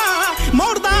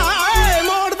ਮੋੜਦਾ ਏ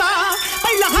ਮੋੜਦਾ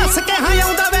ਪਹਿਲਾ ਹੱਸ ਕੇ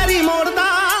ਹਾਇਓਦਾ ਵੈਰੀ ਮੋੜਦਾ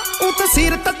ਉਹ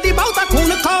ਤਸੀਰ ਤੱਤੀ ਬਹੁਤਾ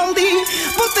ਖੂਨ ਖੋਲਦੀ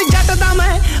ਪੁੱਤ ਜੱਟ ਦਾ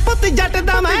ਮੈਂ ਪੁੱਤ ਜੱਟ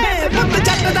ਦਾ ਮੈਂ ਪੁੱਤ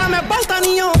ਜੱਟ ਦਾ ਮੈਂ ਬਹੁਤਾ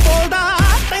ਨਹੀਂ ਉਹ ਬੋਲਦਾ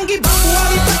ਟੰਗੀ ਬਾਪੂ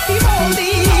ਵਾਲੀ ਪੱਤੀ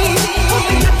ਬੋਲਦੀ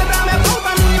ਪੁੱਤ ਜੱਟ ਦਾ ਮੈਂ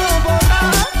ਬਹੁਤਾ ਨਹੀਂ ਉਹ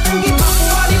ਬੋਲਦਾ ਟੰਗੀ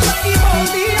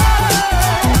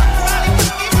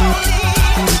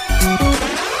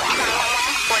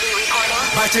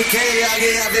Che आगे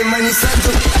आवे मनी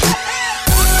संतो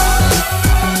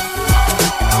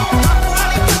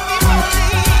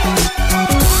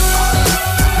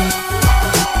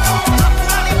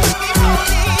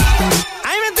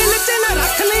ਐਵੇਂ ਦਿਲ 'ਚ ਨਾ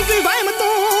ਰੱਖ ਲਈ ਕੋਈ ਵਹਿਮ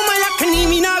ਤੂੰ ਮੈਂ ਅੱਖ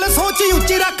ਨੀਵੀਂ ਨਾਲ ਸੋਚ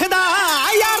ਉੱਚੀ ਰੱਖਦਾ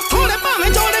ਯਾਰ ਥੋੜੇ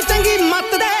ਭਾਵੇਂ ਜੋੜੇ ਚੰਗੀ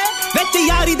ਮੱਤ ਦੇ ਵਿੱਚ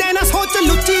ਯਾਰੀ ਦੇ ਨਾ ਸੋਚ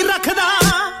ਲੁੱਚੀ ਰੱਖਦਾ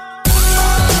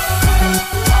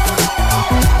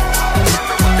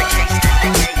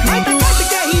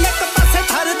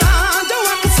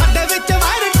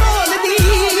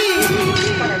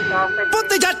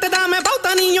ਪੁੱਤ ਜੱਟ ਦਾ ਮੈਂ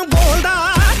ਬਹੁਤਾ ਨਹੀਂ ਓ ਬੋਲਦਾ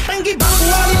ਟੰਗੀ ਬਾਪੂ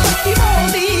ਵਾਲੀ ਪੱਕੀ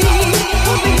ਬੋਲਦੀ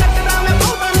ਪੁੱਤ ਜੱਟ ਦਾ ਮੈਂ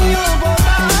ਬਹੁਤਾ ਨਹੀਂ ਓ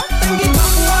ਬੋਲਦਾ ਟੰਗੀ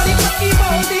ਬਾਪੂ ਵਾਲੀ ਪੱਕੀ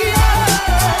ਬੋਲਦੀ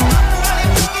ਬਾਪੂ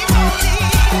ਵਾਲੀ ਪੱਕੀ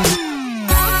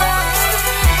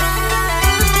ਬੋਲਦੀ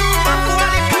ਬਾਪੂ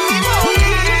ਵਾਲੀ ਪੱਕੀ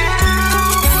ਬੋਲਦੀ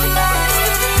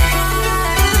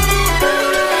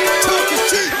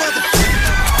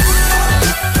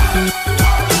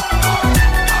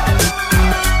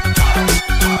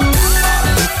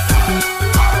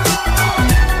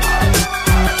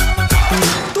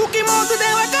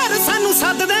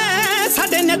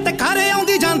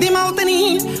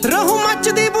ਰਹੂ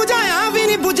ਮੱਚਦੀ ਬੁਝਾਇਆ ਵੀ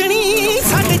ਨਹੀਂ ਬੁਝਣੀ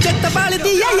ਸਾਡੇ ਚਿੱਤ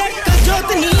ਬਲਦੀ ਐ ਇੱਕ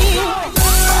ਜੋਤ ਨੀ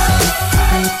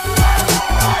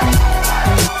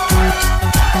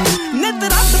ਨਿਤ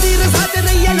ਰੱਬ ਦੀ ਰਜ਼ਾ ਤੇ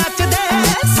ਰਹੀਏ ਨੱਚਦੇ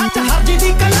ਸੱਚ ਹਾਜੀ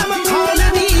ਦੀ ਕਲਮ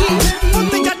ਖੋਲਦੀ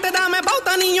ਪੁੱਤ ਜੱਟ ਦਾ ਮੈਂ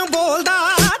ਬਹੁਤਾ ਨਹੀਂ ਓ ਬੋਲਦਾ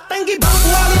ਟੰਗੀ ਬਾਪੂ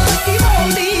ਵਾਲੀ ਪੱਕੀ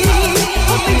ਬੋਲਦੀ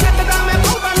ਪੁੱਤ ਜੱਟ ਦਾ ਮੈਂ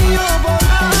ਬਹੁਤਾ ਨਹੀਂ ਓ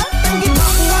ਬੋਲਦਾ ਟੰਗੀ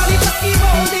ਬਾਪੂ ਵਾਲੀ ਪੱਕੀ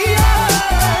ਬੋਲਦੀ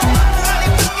ਬਾਪੂ ਵਾਲੀ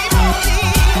ਪੱਕੀ ਬੋਲਦੀ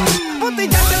ਪੁੱਤ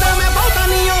ਜੱਟ ਦਾ ਮੈਂ ਬਹੁਤਾ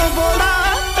ਨਹੀਂ ਓ ਬੋਲਦਾ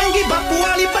ਟੰਗੀ ਬਾਪੂ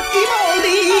ਵਾਲੀ ਪੱਕੀ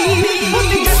ਬੋਲਦੀ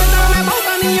ਪੁੱਤ ਜੱਟ ਦਾ ਮੈਂ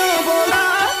ਬਹੁਤਾ ਨਹੀਂ ਓ ਬੋਲਦਾ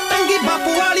ਟੰਗੀ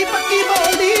ਬਾਪੂ ਵਾਲੀ ਪੱਕੀ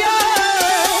ਬੋਲਦੀ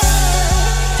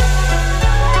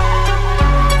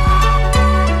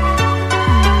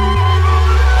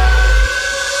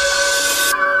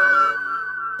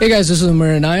Hey guys, this is Umar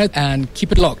Inayat and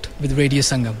keep it locked with Radio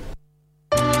Sangam.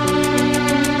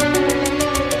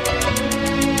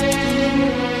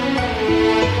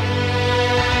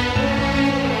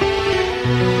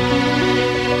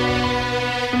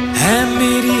 है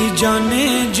मेरी जाने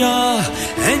जा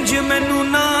इंज मैनू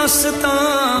ना सता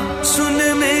सुन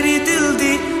मेरी दिल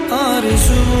दी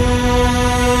आरज़ू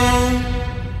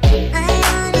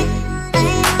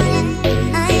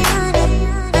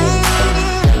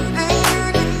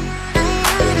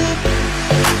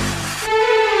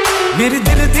मेरे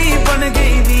दिल दी बन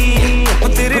गई नी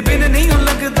तेरे तेरे बिन नहीं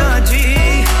लगदा जी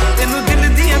तेनू दिल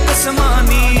दियां कसमां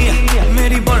नी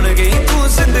मेरी बन गई तू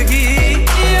जिंदगी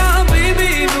या बेबी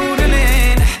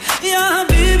नूरलैन या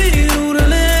बेबी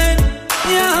नूरलैन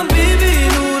या बेबी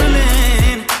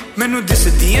नूरलैन मैनू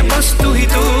दिसदी है बस तू ही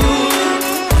तू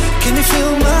Can you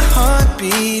feel my heart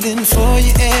beating for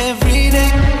you every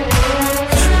day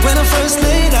When I first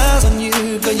laid eyes on you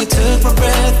girl you took my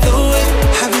breath away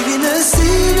حبيبي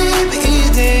نسيني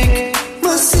بإيدك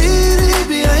مسيري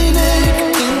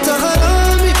بعينيك انت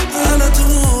غرامي على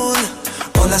طول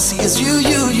All I see is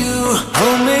you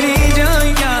Oh मेरी जान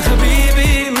या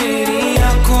हबीबी मेरी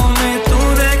आँखों में तू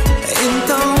देख انت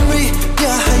عمري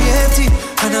يا حياتي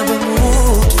أنا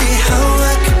بموت في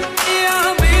هواك يا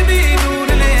حبيبي نور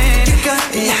العين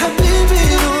يا حبيبي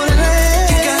نور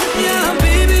العين يا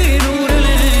حبيبي نور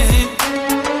العين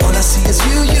All I see is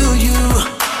you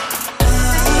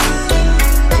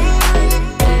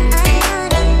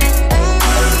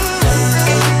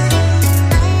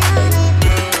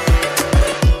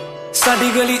साडी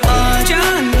गली आ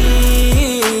जानी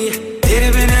तेरे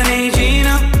बिना नहीं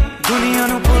जीना दुनिया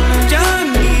नु भूल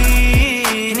जानी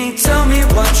Tell me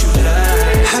what you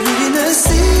like حبيبي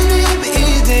نسيني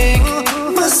بإيدك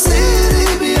مسيري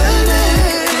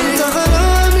بعينيك انت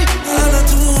غرامي على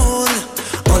طول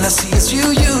All I see is you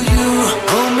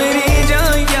Oh मेरी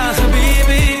जान या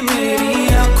हबीबी मेरी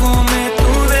आँखों में तू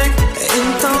देख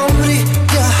انت عمري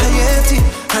يا حياتي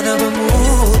أنا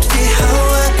بموت في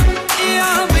هواك يا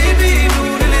حبيبي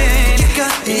نور العين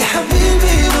يا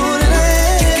حبيبي نور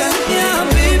العين يا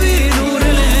حبيبي نور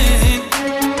العين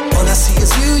All I see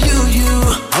is you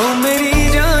Oh मेरी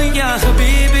जान या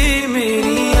हबीबी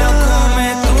मेरी आँखों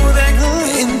में तू देख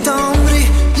انت عمري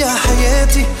يا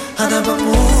حياتي أنا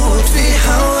بموت في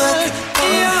هواك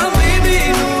يا حبيبي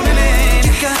نور العين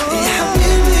يا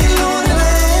حبيبي نور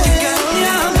العين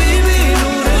يا حبيبي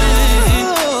نور العين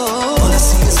All I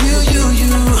see is you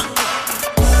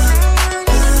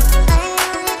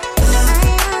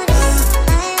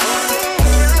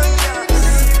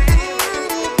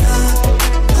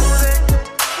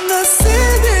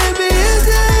نسيني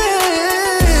بإيديك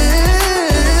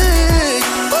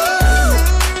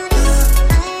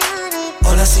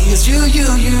All I see is you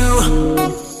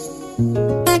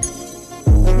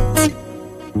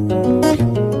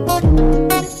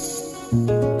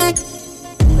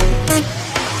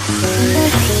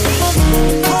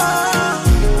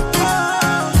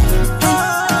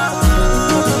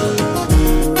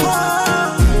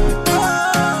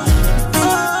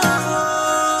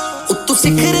ਉੱਤੋਂ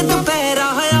ਸਿਖਰ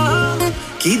ਦੁਪਹਿਰਾ ਹੋਇਆ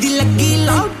ਕਿਹਦੀ ਲੱਗੀ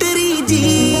ਲਾਟਰੀ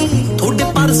ਜੀ ਤੁਹਾਡੇ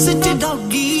ਪਰਸ 'ਚ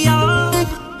ਡੌਗੀ ਆ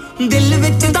ਦਿਲ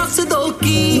ਵਿੱਚ ਦੱਸ ਦੋ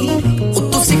ਕੀ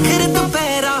ਉੱਤੋਂ ਸਿਖਰ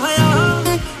ਦੁਪਹਿਰਾ ਹੋਇਆ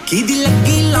ਕਿਹਦੀ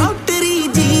ਲੱਗੀ ਲਾਟਰੀ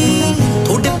ਜੀ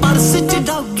ਤੁਹਾਡੇ ਪਰਸ 'ਚ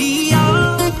ਡੌਗੀ ਆ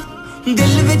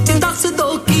ਦਿਲ ਵਿੱਚ ਦੱਸ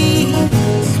ਦੋ ਕੀ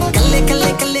ਕੱਲੇ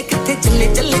ਕੱਲੇ ਕੱਲੇ ਕਿੱਥੇ ਚੱਲੇ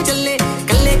ਚੱਲੇ ਚੱਲੇ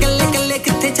ਕੱਲੇ ਕੱਲੇ ਕੱਲੇ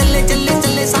ਕਿੱਥੇ ਚੱਲੇ ਚੱਲੇ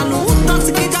ਚੱਲੇ ਸਾਨੂੰ ਦੱਸ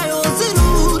ਕੇ ਜਾਇਓ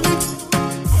ਜ਼ਰੂਰ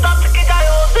ਦੱਸ ਕੇ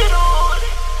ਜਾਇਓ ਜ਼ਰੂਰ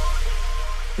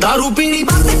दारू पीनी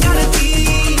बंद करती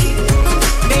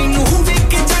तैनू वेख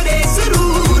के चढ़े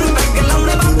सरूर पैग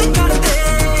लाउणे बंद कर दे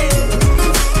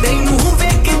तैनू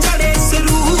वेख के चढ़े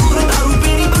सरूर दारू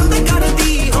पीनी बंद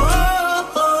करती हो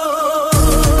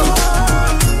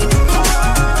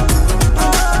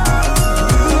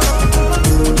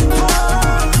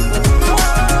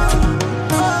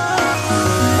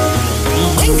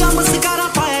महंगा मस्कारा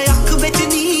पाया अख विच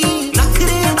नी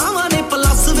नखरे दावां ने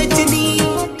प्लस विच नी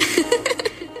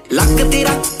ਲੱਕ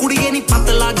ਤੇਰਾ ਕੁੜੀਏ ਨੀ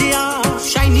ਪਤਲਾ ਜਿਆ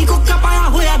ਸ਼ਾਈਨੀ ਕੋਕਾ ਪਾਇਆ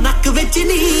ਹੋਇਆ ਨੱਕ ਵਿੱਚ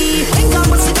ਨੀ ਮਹਿੰਗਾ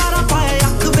ਮਸਕਾਰਾ ਪਾਇਆ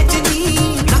ਅੱਖ ਵਿੱਚ ਨੀ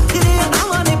ਨਖਰੇ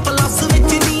ਨਾਵਾਂ ਨੇ ਪਲੱਸ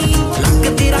ਵਿੱਚ ਨੀ ਲੱਕ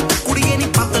ਤੇਰਾ ਕੁੜੀਏ ਨੀ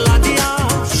ਪਤਲਾ ਜਿਆ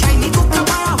ਸ਼ਾਈਨੀ ਕੋਕਾ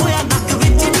ਪਾਇਆ ਹੋਇਆ ਨੱਕ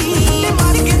ਵਿੱਚ ਨੀ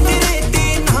ਮਾਰ ਕੇ ਤੇਰੇ ਤੇ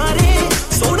ਨਾਰੇ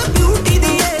ਸੋਹਣ ਬਿਊਟੀ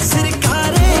ਦੀ ਏ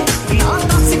ਸਰਕਾਰੇ ਨਾ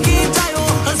ਦੱਸ ਕੇ ਜਾਇਓ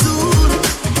ਹਜ਼ੂਰ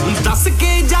ਦੱਸ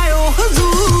ਕੇ ਜਾਇਓ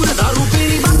ਹਜ਼ੂਰ ਦਾਰੂ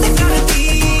ਪੀਣੀ ਬੰਦ ਕਰਤੀ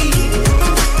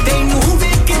ਤੈਨੂੰ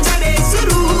ਵੇਖ ਕੇ ਚੜੇ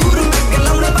ਜ਼ਰੂਰ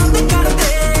ਲਾਉਣੇ ਬੰਦ ਕਰ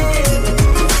ਦੇ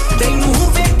ਤੈਨੂੰ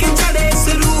ਵੇਖ ਕੇ ਚੜੇ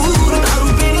ਜ਼ਰੂਰ ਦਾਰੂ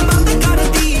ਪੀਣੀ ਬੰਦ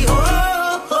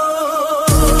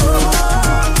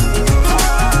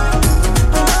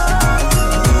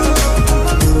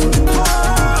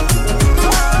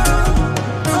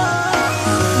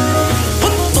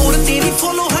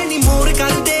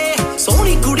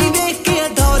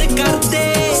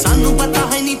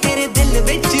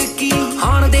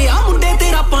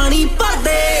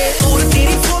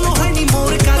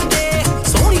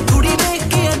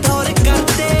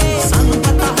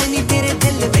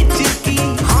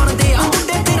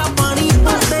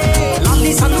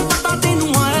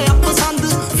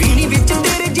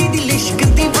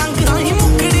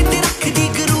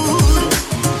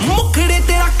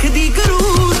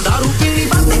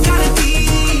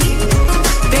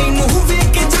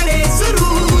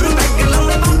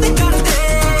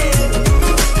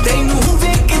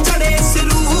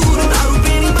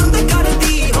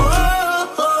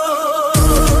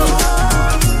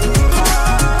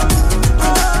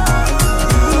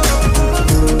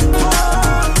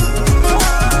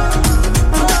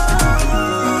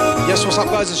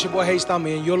it's your boy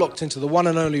H-Dummy and you're locked into the one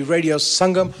and only Radio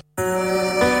Sangam.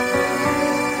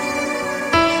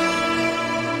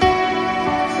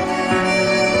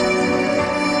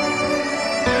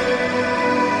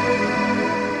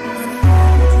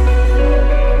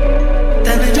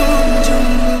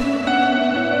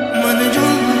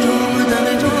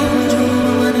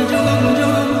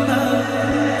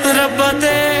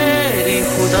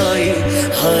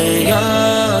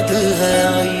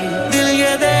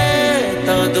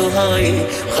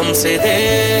 हमसे दे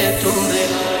तू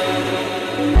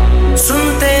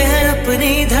सुनते हैं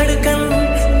अपनी धड़कन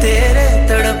तेरे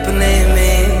तड़पने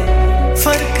में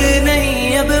फर्क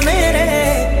नहीं अब मेरे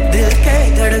दिल के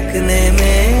धड़कने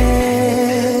में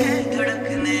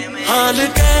हाल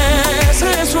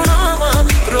कैसे सुनावा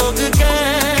रोग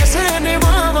कैसे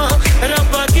निभावा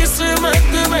रब्बा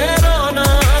किस्मत में रोना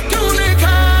क्यों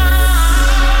लिखा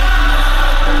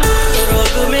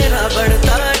रोग मेरा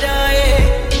बढ़ता जाए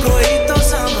कोई तो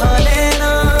संभाले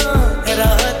ना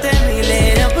राहत मिले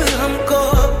अब हमको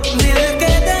दिल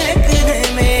के दहकने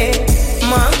में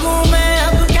मांगू मैं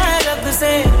अब क्या रब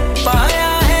से पाया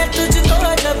है तुझको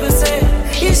जब से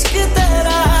इश्क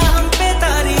तेरा हम पे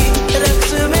तारी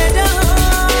रक्स में जा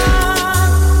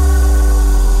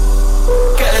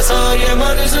कैसा ये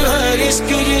मर्ज है इश्क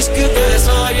इश्क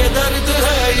कैसा ये दर्द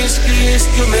है इश्क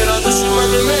इश्क मेरा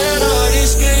दुश्मन मेरा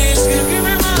इश्क इश्क की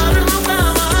बीमार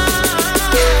मुकामा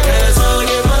कैसा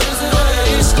ये मर्ज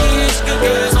है इश्क इश्क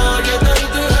कैसा ये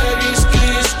दर्द है इश्क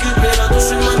इश्क मेरा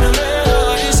दुश्मन मेरा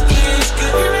इश्क इश्क की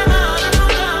बीमार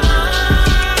मुकामा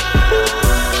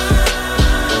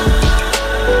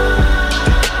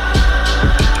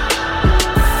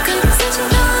कर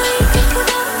सजना एक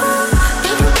खुदा को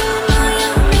तब करमाया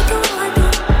मैं तो आदि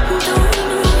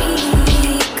दोनों ही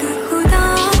एक खुदा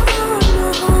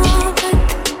मोहब्बत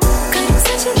कर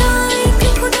सजना एक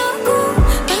खुदा को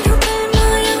तब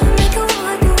करमाया मैं तो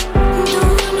आदि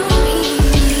दोनों ही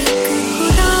एक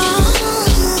खुदा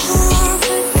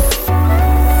मोहब्बत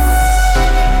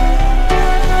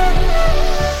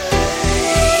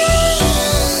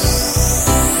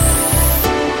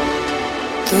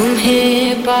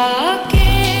तुम्हें पाके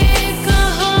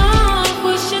कहाँ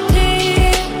खुश थे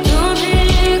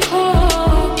तुम्हें खो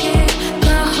के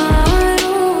कहाँ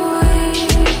रोए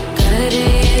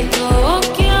करे तो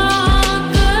क्या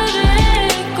करे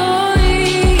कोई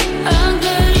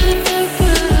अगर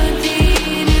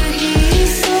तकदीर ही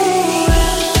सोए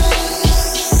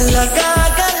लगा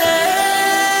गले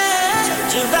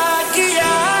जुदा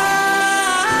किया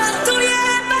तू ये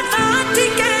बता थी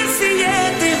कैसी ये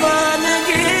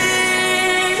दीवानगी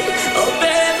ओ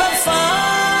बेवफा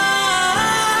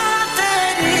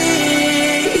तेरी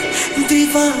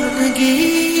दीवानगी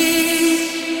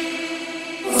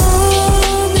ओ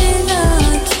मिला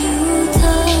क्यों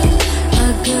था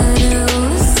अगर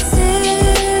उससे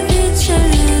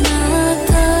बिछड़ना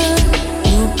था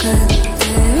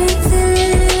मुकद्दर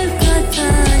दिल का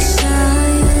था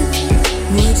शायद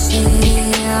मुझे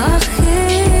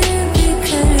आखिर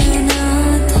बिखरना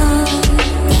था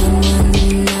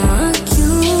तमन्ना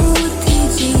क्यों थी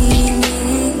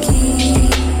जीने की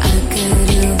अगर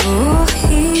वो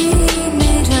ही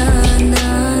मेरा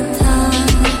ना था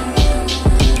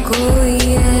कोई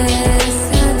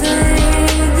ऐसा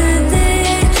दर्द दे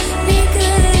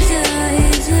निकल जाए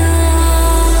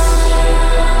जान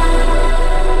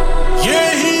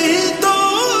यही तो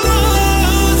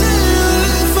राज़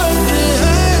उल्फत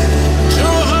है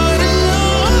जो हर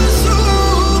आंसू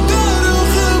का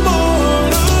रुख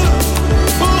मोड़ा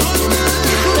बहुत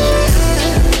खुश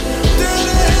है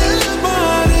तेरे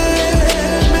बारे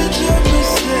में जब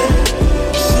से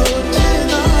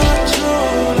सोचना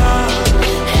छोड़ा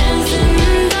है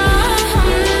जिंदा हम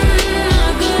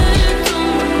अगर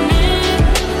तुमने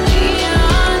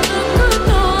याद को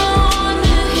तो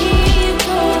नहीं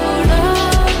तोड़ा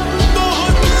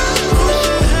बहुत खुश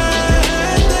है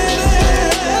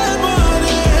तेरे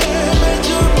बारे में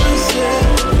जब से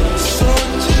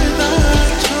सोचना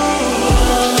छोड़ा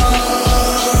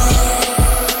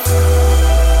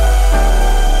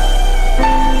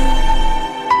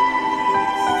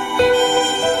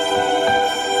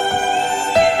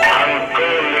हमको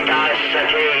मिटा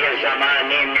सके ये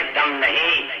जमाने में दम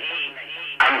नहीं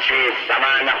हमसे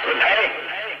जमाना खुद है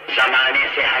जमाने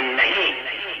से हम नहीं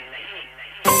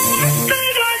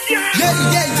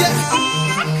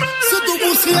Sidhu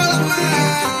Musiala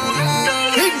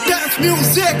Hit dance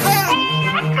music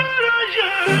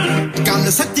ਗੱਲ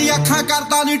ਸੱਚੀ ਅੱਖਾਂ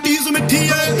ਕਰਦਾ ਨਹੀਂ ਟੀਜ਼ ਮਿੱਠੀ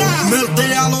ਏ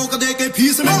ਮਿਲਦੇ ਆ ਲੋਕ ਦੇ ਕੇ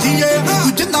ਫੀਸ ਮਿੱਠੀ ਏ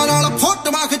ਤੂੰ ਜਿੰਦਾ ਨਾਲ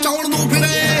ਫੋਟੋਆਂ ਖਿਚਾਉਣ ਨੂੰ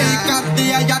ਫਿਰੇ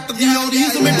ਕਰਦੇ ਆ ਜੱਟ ਦੀ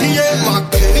ਔਰੀਜ਼ ਮਿੱਠੀ ਏ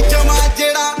ਵਾਕਈ ਜਮਾ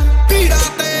ਜਿਹੜਾ ਪੀੜਾ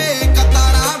ਤੇ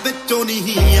ਕਤਾਰਾਂ ਵਿੱਚੋਂ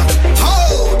ਨਹੀਂ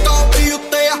ਹੋ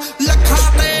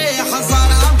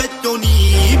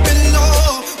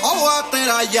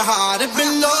तेरा यार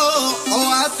बिल्लो ओ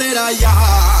आ तेरा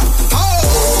यार हो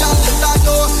चलदा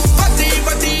जो बड़ी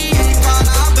बड़ी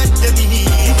काना बचनी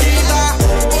जीदा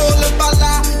बोल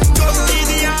बाला चोटी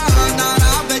दिया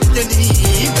नाना बचनी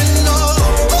बिल्लो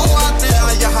ओ आ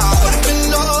तेरा यार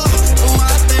बिल्लो ओ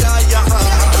आ तेरा यार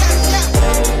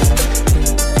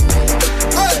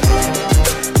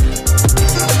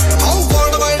आओ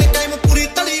वर्ल्ड वाइड टाइम पूरी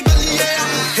तड़ी बल्लीए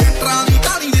हिटरां दी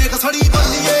ताड़ी देख सड़ी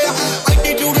बल्लीए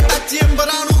एटीट्यूड टच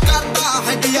अंबरां नु करदा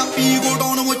है दिया पी गो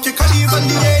डाउन मुझ खड़ी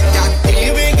बल्लीए जाटे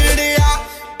विगड़िया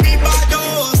पीपा जो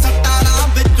सट्टाना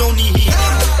विचों नी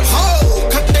हो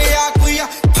खट्टिया कोई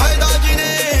फायदा जिने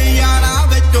यारा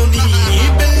विचों नी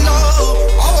बिल्लो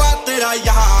ओ आ तेरा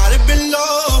यार बिल्लो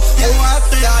ओ आ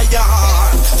तेरा यार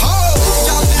हो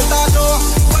चलदा जो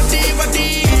बड़ी बड़ी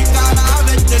काना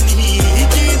विचनी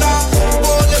जीदा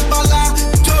बोल बाला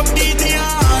चोटी दिया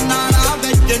नाना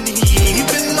विचनी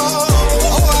बिल्लो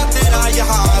ओ आ तेरा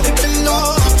यार बिल्लो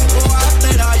ओ आ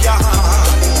तेरा यार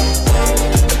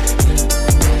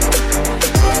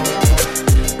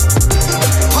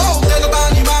हो दिल दा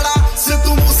नी माड़ा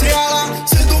सिद्धू मूसेवाला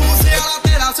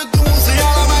तेरा सिद्धू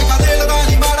मूसेवाला मैं कहा दिल दा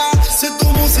नी माड़ा सिद्धू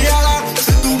मूसेवाला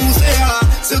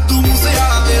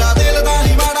तेरा दिल दा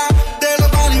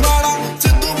नी माड़ा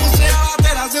सिद्धू मूसेवाला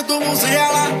तेरा सिद्धू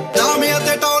मूसेवाला दामे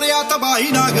ते टोरिया तबाही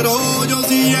ना करो जो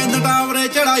सी एंड टावरे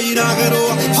चढ़ाई ना करो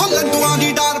हो लंडुआं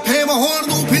दी डर फेम होण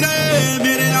नूं फिरे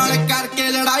मेरे नाल करके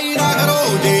लड़ाई ना करो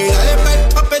जे रे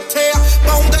बैठ पिछे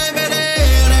पाउंदे मेरे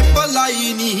रे भलाई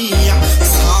नी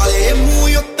साले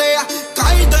मूंह उत्ते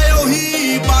कायदे ओही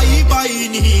बाई बाई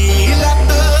नी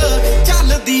लत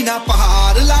चलदी ना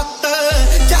पहाड़ लत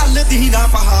चलदी ना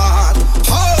पहाड़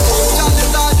हो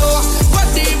चलदा जो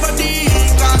बड़ी बड़ी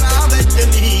काना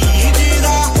विचनी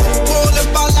जीदा बोल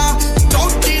बाला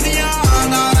चोटी दिया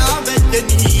नाना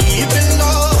विचनी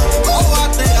बिल्लो ओ आ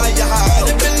तेरा यार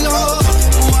बिल्लो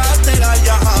ओ आ तेरा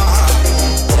यार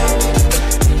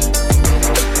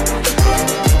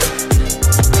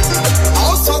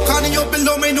आओ सौखा नहीं ओ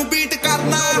बिल्लो मैनू बीट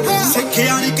करना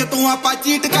सिੱਖਿਆ ਨਹੀਂ ਕਿ ਤੂੰ ਆਪਾਂ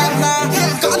ਚੀਟ ਕਰਨਾ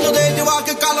ਕੱਲ ਦੇ ਜਵਾਕ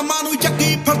ਕਲਮਾਂ ਨੂੰ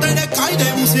ਚੱਕੀ ਫਿਰਦੇ ਨੇ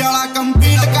ਖਾਈਦੇ ਮੂਸੇ ਵਾਲਾ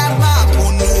ਕੰਪੀਟ ਕਰਨਾ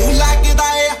ਤੁਹਾਨੂੰ ਲੱਗਦਾ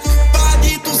ਏ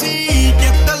ਬਾਜੀ ਤੁਸੀਂ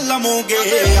ਜਿੱਤ ਲਵੋਗੇ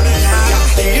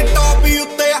ਤੇ ਟੋਪੀ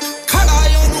ਉੱਤੇ ਖੜਾ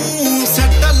ਉਹਨੂੰ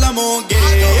ਸੱਟ ਲਵੋਗੇ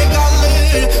ਗੱਲ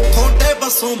ਥੋੜੇ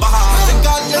ਬਸੋਂ ਬਾਹਰ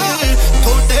ਗੱਲ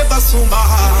ਥੋੜੇ ਬਸੋਂ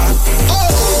ਬਾਹਰ ਓ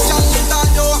ਚੱਲਦਾ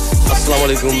ਜੋ अस्सलाम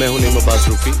वालेकुम मैं हूं नईम अब्बास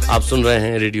रूफी आप सुन रहे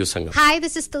हैं radio Sangam Hi,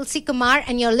 this is Tulsi Kumar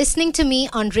and you're listening to me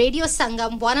on Radio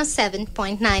Sangam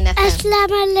 107.9 FM.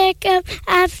 Assalamu alaikum.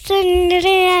 आप सुन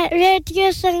रहे हैं radio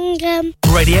Sangam.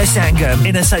 Radio Sangam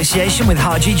in association with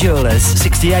Haji Jewellers,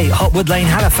 68 Hotwood Lane,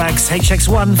 Halifax,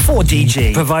 HX1 4DG.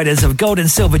 Providers of gold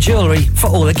and silver jewellery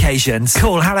for all occasions.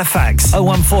 Call Halifax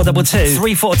 01422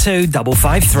 342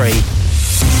 553.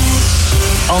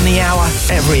 On the hour,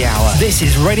 every hour. This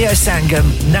is Radio Sangam,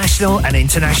 national and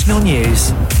international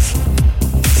news.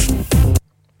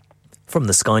 From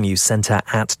the Sky News Centre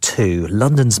at 2,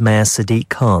 London's Mayor Sadiq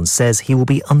Khan says he will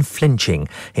be unflinching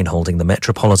in holding the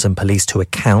Metropolitan Police to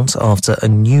account after a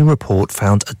new report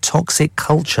found a toxic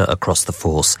culture across the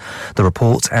force. The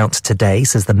report out today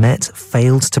says the Met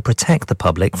failed to protect the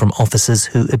public from officers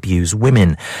who abuse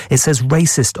women. It says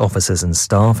racist officers and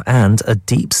staff and a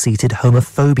deep-seated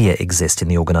homophobia exist in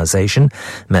the organisation.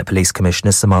 Met Police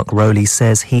Commissioner Sir Mark Rowley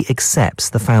says he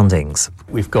accepts the foundings.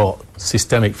 We've got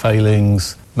systemic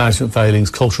failings, management failings,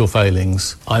 cultural failings.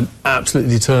 I'm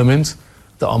absolutely determined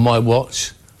that on my watch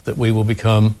that we will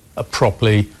become a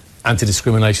properly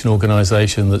anti-discrimination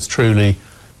organisation that's truly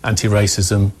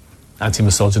anti-racism,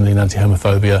 anti-misogyny and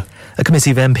anti-homophobia. A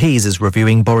committee of MPs is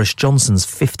reviewing Boris Johnson's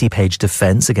 50-page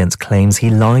defence against claims he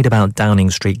lied about Downing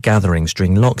Street gatherings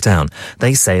during lockdown.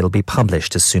 They say it'll be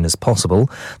published as soon as possible.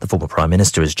 The former Prime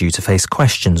Minister is due to face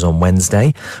questions on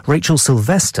Wednesday. Rachel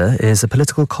Sylvester is a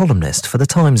political columnist for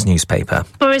the Times newspaper.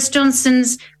 Boris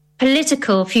Johnson's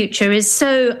political future is so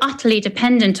utterly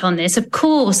dependent on this. Of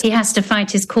course, he has to fight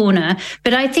his corner,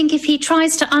 but I think if he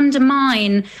tries to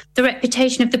undermine the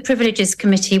reputation of the Privileges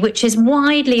Committee, which is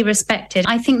widely respected,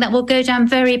 I think that will go down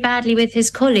very badly with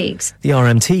his colleagues. The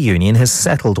RMT union has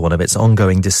settled one of its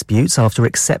ongoing disputes after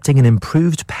accepting an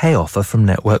improved pay offer from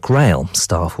Network Rail.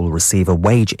 Staff will receive a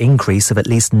wage increase of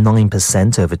at least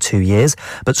 9% over 2 years,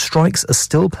 but strikes are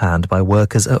still planned by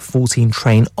workers at 14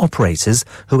 train operators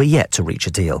who are yet to reach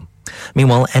a deal.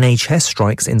 Meanwhile, NHS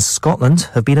strikes in Scotland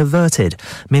have been averted.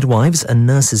 Midwives and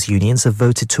nurses' unions have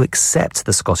voted to accept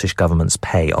the Scottish Government's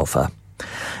pay offer.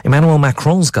 Emmanuel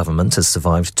Macron's government has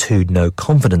survived 2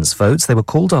 no-confidence votes. They were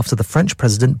called after the French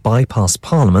president bypassed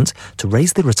parliament to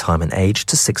raise the retirement age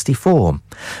to 64.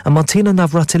 And Martina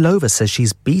Navratilova says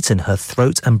she's beaten her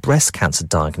throat and breast cancer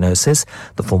diagnosis.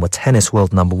 The former tennis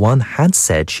world #1 had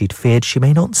said she'd feared she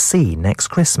may not see next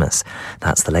Christmas.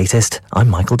 That's the latest. I'm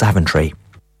Michael Daventry.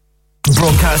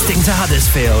 Broadcasting to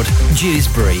Huddersfield,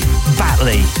 Dewsbury,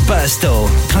 Batley, Birstall,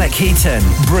 Cleckheaton,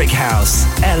 Brickhouse,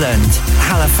 Elland,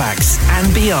 Halifax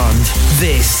and beyond.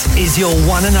 This is your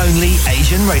one and only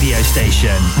Asian radio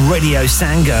station. Radio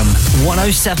Sangam,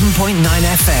 107.9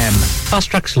 FM.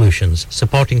 Fast Track Solutions,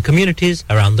 supporting communities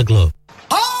around the globe.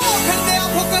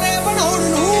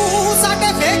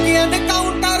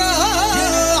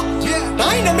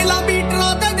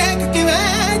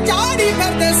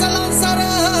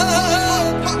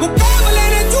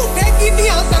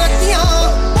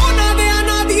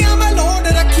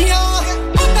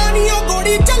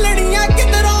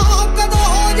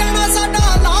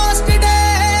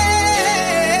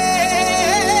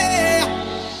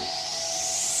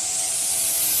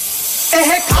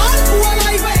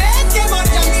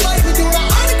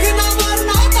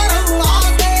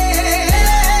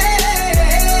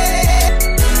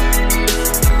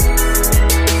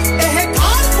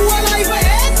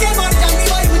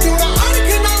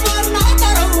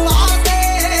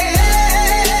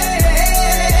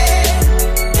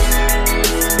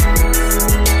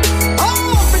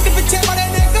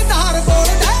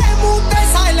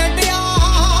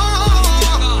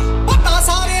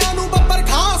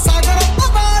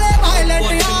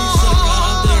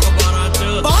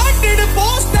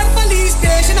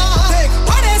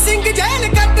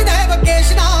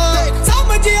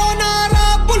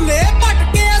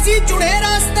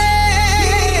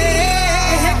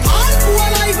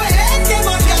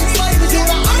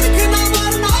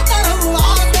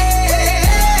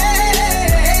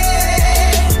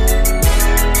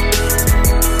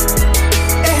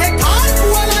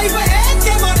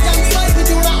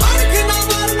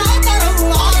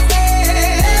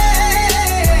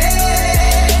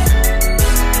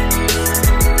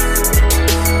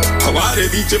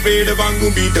 ਚਪੇੜ ਵਾਂਗੂ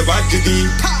beat ਵੱਜਦੀ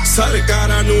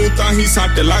ਸਰਕਾਰਾਂ ਨੂੰ ਤਾਂ ਹੀ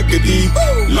ਸੱਟ ਲੱਗਦੀ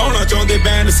ਲਾਉਣਾ ਚਾਹੁੰਦੇ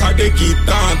ਬੈਨ ਸਾਡੇ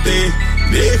ਗੀਤਾਂ ਤੇ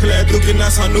ਦੇਖ ਲੈ ਤੂੰ ਕਿੰਨਾ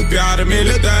ਸਾਨੂੰ ਪਿਆਰ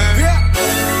ਮਿਲਦਾ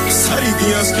ਸਰੀ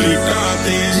ਦੀਆਂ ਸਟਰੀਟਾਂ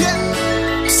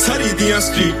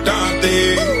ਤੇ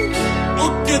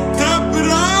ਉਹ ਕਿੱਥੇ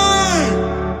ਬਰਾ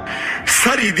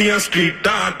ਸਰੀ ਦੀਆਂ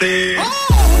ਸਟਰੀਟਾਂ ਤੇ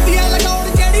ਹੁੰਦੀਆਂ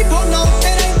ਲਗਾਉਣ ਜਿਹੜੀ ਫੋਨਾਂ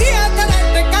ਉੱਤੇ ਰਹਿੰਦੀ ਆ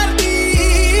ਕਨੈਕਟ ਕਰਦੀ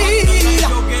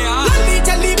ਲੱਲੀ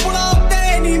ਚੱਲੀ ਪੁਲਾ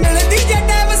ਉੱਤੇ ਨਹੀਂ ਮਿਲਦੀ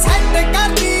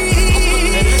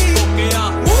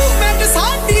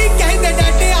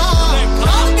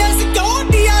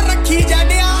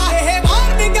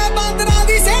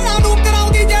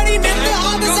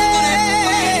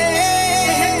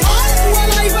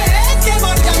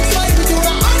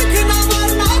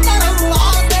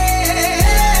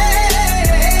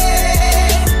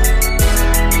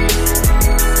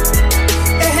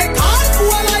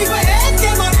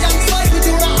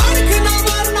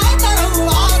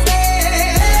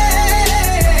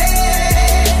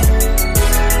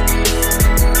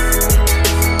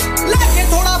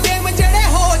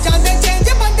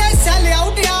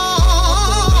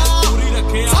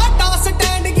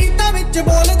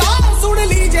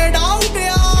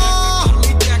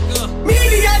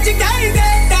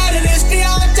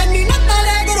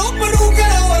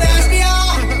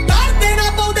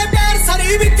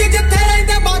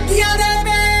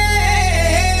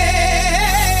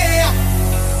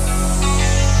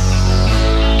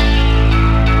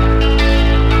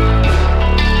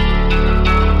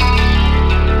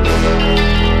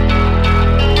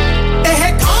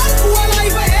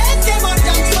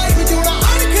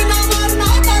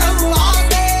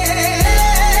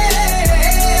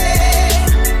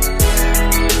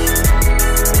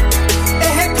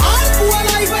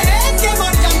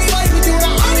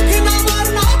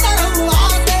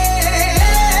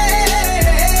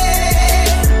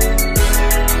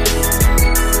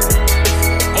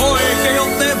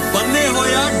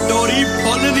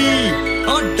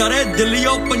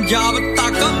ਦਿੱਲੀੋਂ ਪੰਜਾਬ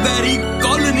ਤੱਕ ਵੈਰੀ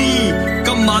ਕਾਲਨੀ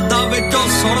ਕਮਾਦਾ ਵਿੱਚੋਂ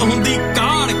ਸੁਣ ਹੁੰਦੀ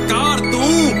ਕਾੜ ਕਾੜ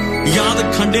ਤੂੰ ਯਾਦ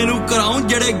ਖੰਡੇ ਨੂੰ ਕਰਾਉਂ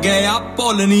ਜਿਹੜੇ ਗਏ ਆ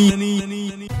ਭੁੱਲਨੀ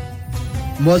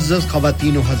मुअज़्ज़ज़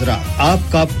ख़वातीन व हज़रात,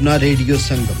 आपका अपना रेडियो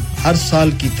संगम हर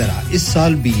साल की तरह इस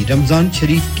साल भी रमजान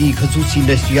शरीफ की ख़ुसूसी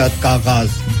नशरियात का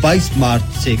आगाज़ 22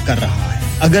 मार्च से कर रहा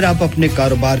है। अगर आप अपने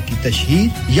कारोबार की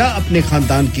तशहीर या अपने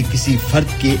खानदान के किसी फर्द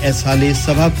के एहसाले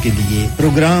सवाब के लिए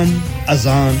प्रोग्राम,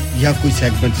 अजान या कोई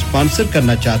सेगमेंट स्पॉन्सर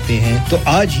करना चाहते हैं तो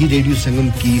आज ही रेडियो संगम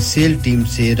की सेल टीम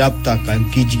से राब्ता कायम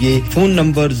कीजिए फोन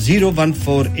नंबर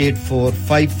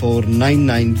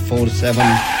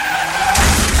 01484549947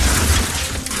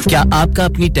 क्या आपका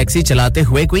अपनी टैक्सी चलाते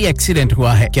हुए कोई एक्सीडेंट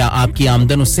हुआ है क्या आपकी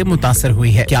आमदन उससे मुतासर हुई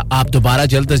है क्या आप दोबारा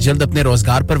जल्द से जल्द अपने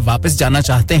रोजगार पर वापस जाना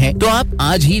चाहते हैं तो आप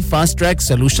आज ही फास्ट ट्रैक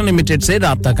सॉल्यूशन लिमिटेड से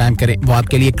राब्ता कायम करें वो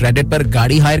आपके लिए क्रेडिट पर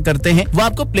गाड़ी हायर करते हैं वो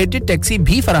आपको प्लेटेड टैक्सी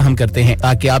भी फराहम करते हैं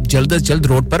ताकि आप जल्द से जल्द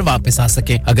रोड पर वापस आ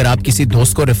सकें अगर आप किसी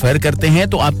दोस्त को रेफर करते हैं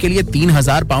तो आपके लिए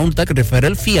 £3000 तक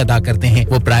रेफरल फी अदा करते हैं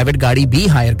वो प्राइवेट गाड़ी भी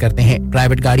हायर करते हैं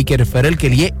प्राइवेट गाड़ी के रेफरल के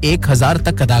लिए 1000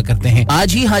 तक अदा करते हैं आज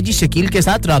ही हाजी शकील के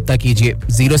साथ राब्ता कीजिए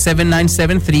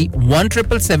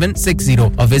 07973177760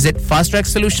 or visit Fast Track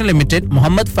Solution Limited,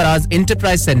 Muhammad Faraz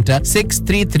Enterprise Center,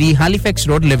 633 Halifax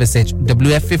Road, Liversedge,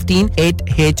 WF15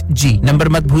 8HG. Number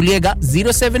mat bhuliega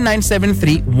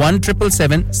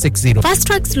 07973177760. Fast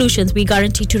Track Solutions, we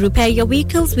guarantee to repair your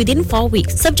vehicles within 4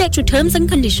 weeks, subject to terms and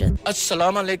conditions.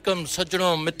 Assalamu alaikum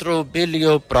sajno mitro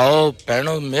beliyo prao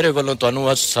bheno mere vallo tanu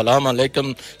assalamu alaikum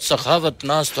sakhawat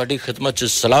nas todi khidmat ch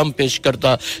salam pesh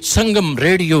karta Sangam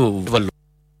Radio vallo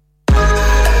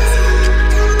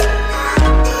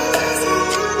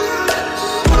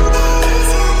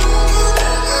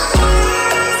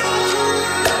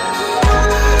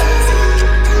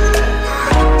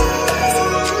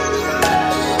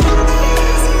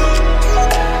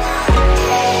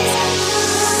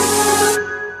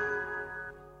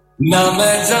ना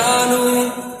मैं जानूं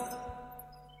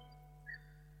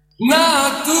ना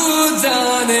तू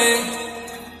जाने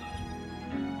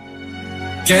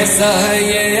कैसा है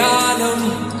ये आलम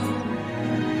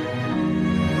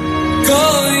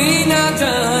कोई ना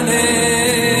जाने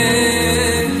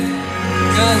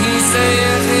कहीं से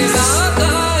ये फिजा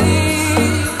आई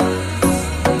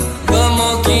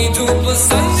गमों की धूप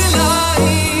संग लाई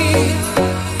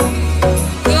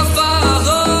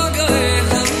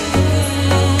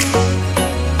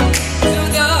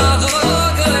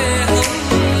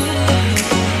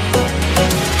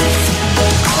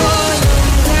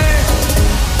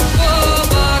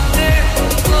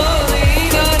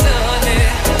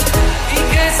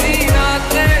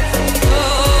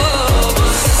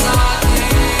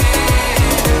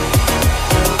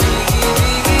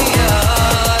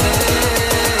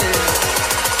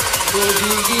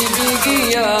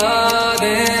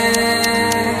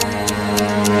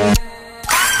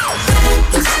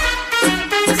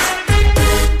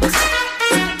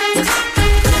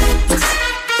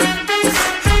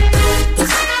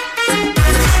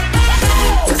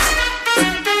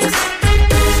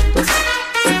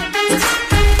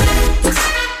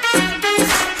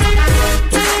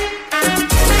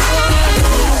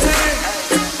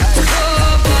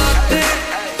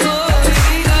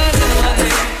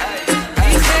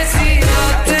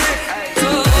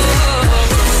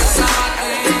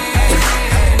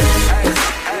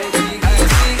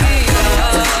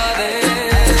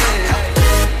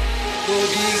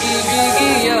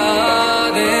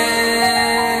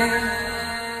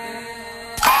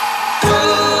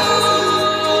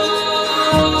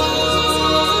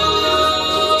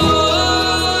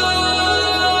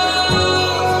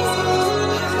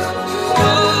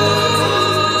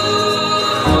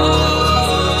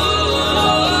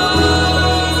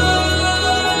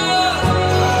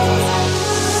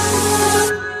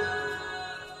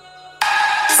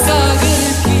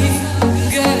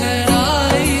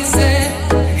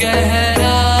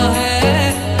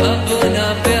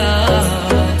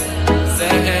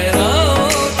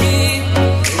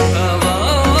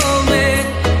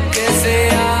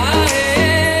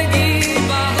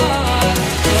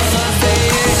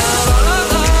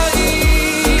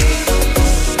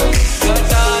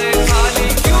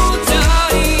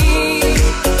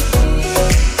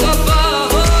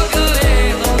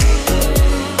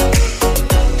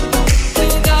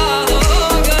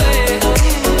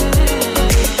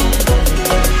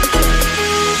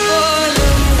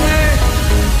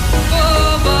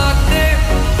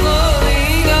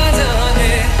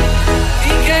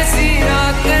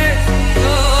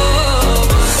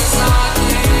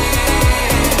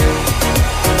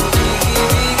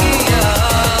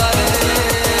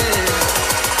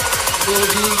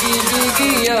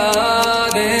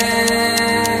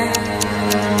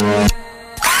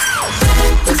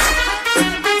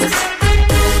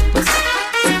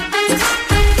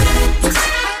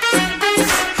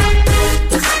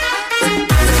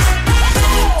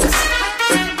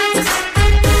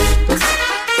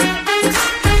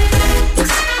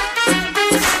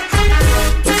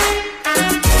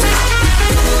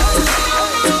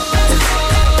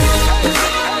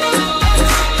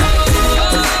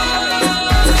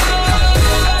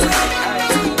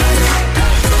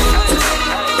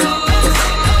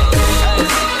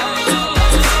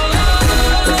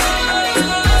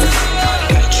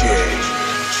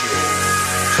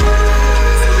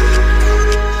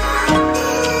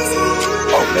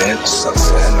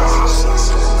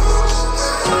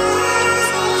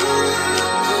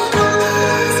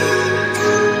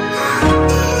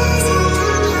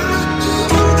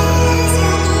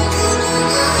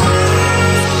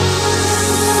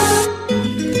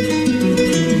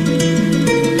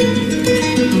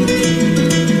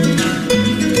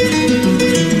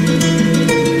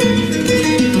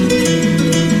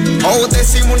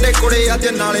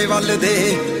ਅੱਜ ਨਾਲੇ ਵੱਲ ਦੇ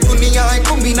ਦੁਨੀਆ ਐ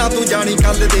ਘੁੰਮੀ ਨਾ ਤੂੰ ਜਾਣੀ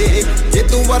ਕੱਲ ਦੇ ਜੇ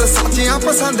ਤੂੰ ਵਰਸਾਚਿਆਂ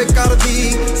ਪਸੰਦ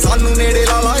ਕਰਦੀ ਸਾਨੂੰ ਨੇੜੇ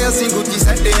ਲਾ ਲਾ ਅਸੀਂ ਗੁੱਚੀ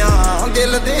ਸੱਟਿਆਂ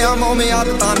ਦਿਲ ਦੇ ਆ ਮੋਮੇ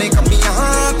ਆਦਤਾਂ ਨੇ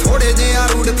ਕੰਮੀਆਂ ਥੋੜੇ ਜਿਹਾ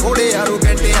ਰੂਡ ਥੋੜੇ ਆਰੂ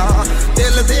ਘੰਟਿਆਂ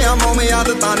ਦਿਲ ਦੇ ਆ ਮੋਮੇ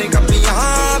ਆਦਤਾਂ ਨੇ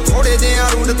ਕੰਮੀਆਂ ਥੋੜੇ ਜਿਹਾ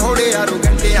ਰੂਡ ਥੋੜੇ ਆਰੂ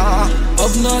ਘੰਟਿਆਂ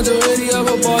अपना जो एरिया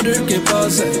वो बॉर्डर के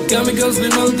पास है केमिकल्स भी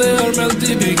मिलते और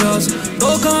मिलती भी घास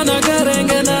धोखा ना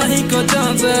करेंगे ना ही को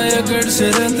चांस है अकड़ से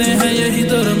रहते हैं यही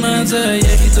तो रोमांस है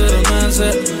यही तो रोमांस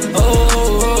है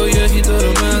ओ यही तो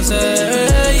रोमांस है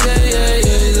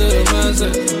यही तो रोमांस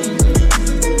है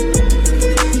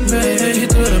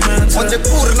ਅੱਜ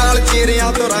ਪੂਰ ਨਾਲ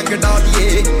ਚਿਹਰਿਆਂ ਤੋਂ ਰੰਗ ਡਾ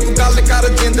ਦਈਏ ਤੂੰ ਗੱਲ ਕਰ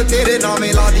ਜਿੰਦ ਤੇਰੇ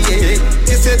ਨਾਵੇਂ ਲਾ ਦਈਏ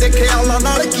ਕਿਸੇ ਦੇ ਖਿਆਲਾਂ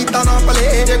ਨਾਲ ਕੀਤਾ ਨਾ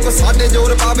ਭਲੇ ਜੇ ਕੋ ਸਾਡੇ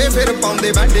ਜ਼ੋਰ ਪਾਵੇ ਫਿਰ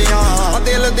ਪਾਉਂਦੇ ਬੈਠਿਆਂ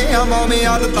ਦਿਲ ਦੇ ਮੌਵੇਂ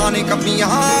ਆਦਤਾਂ ਨੇ ਕੱਪੀਆਂ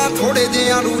ਥੋੜੇ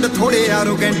ਜਿਹਾ ਰੂਡ ਥੋੜੇ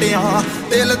ਆਰੋਗੈਂਟਿਆਂ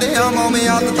ਦਿਲ ਦੇ ਮੌਵੇਂ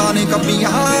ਆਦਤਾਂ ਨੇ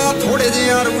ਕੱਪੀਆਂ ਥੋੜੇ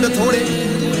ਜਿਹਾ ਰੂਡ ਥੋੜੇ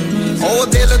ਉਹ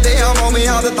ਦਿਲ ਦੇ ਮੌਵੇਂ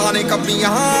ਆਦਤਾਂ ਨੇ ਕੱਪੀਆਂ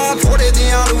ਥੋੜੇ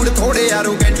ਜਿਹਾ ਰੂਡ ਥੋੜੇ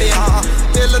ਆਰੋਗੈਂਟਿਆਂ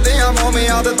ਦਿਲ ਦੇ ਮੌਵੇਂ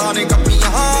ਆਦਤਾਂ ਨੇ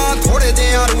ਕੱਪੀਆਂ ਥੋੜੇ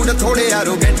ਜਿਹਾ ਰੂਡ ਥੋੜੇ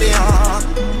ਆਰੋਗੈਂਟਿਆਂ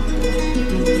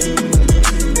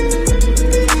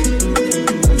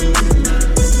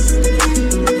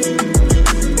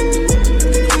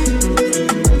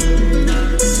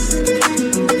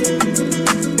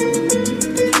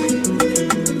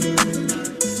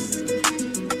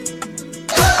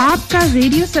आपका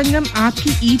रेडियो संगम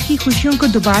आपकी ईद की खुशियों को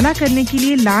दुबारा करने के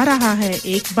लिए ला रहा है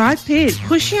एक बार फिर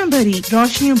खुशियां भरी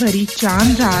रोशनियों भरी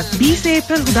चांद रात 20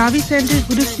 अप्रैल खुदावी सेंटर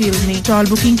हुडर्सफील्ड में टॉल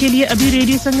बुकिंग के लिए अभी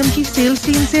रेडियो संगम की सेल्स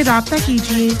टीम से राब्ता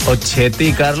कीजिए और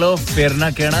छेती कर लो फिर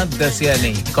ना कहना दसिया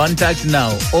नहीं contact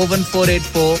now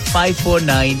 01484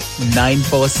 549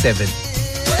 947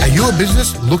 Are you a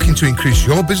business looking to increase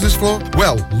your business flow?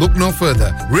 Well, look no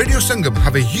further. Radio Sangam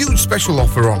have a huge special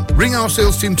offer on. Ring our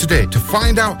sales team today to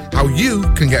find out how you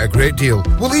can get a great deal.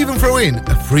 We'll even throw in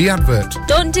a free advert.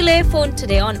 Don't delay, phone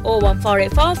today on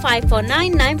 01484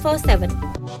 549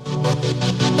 947.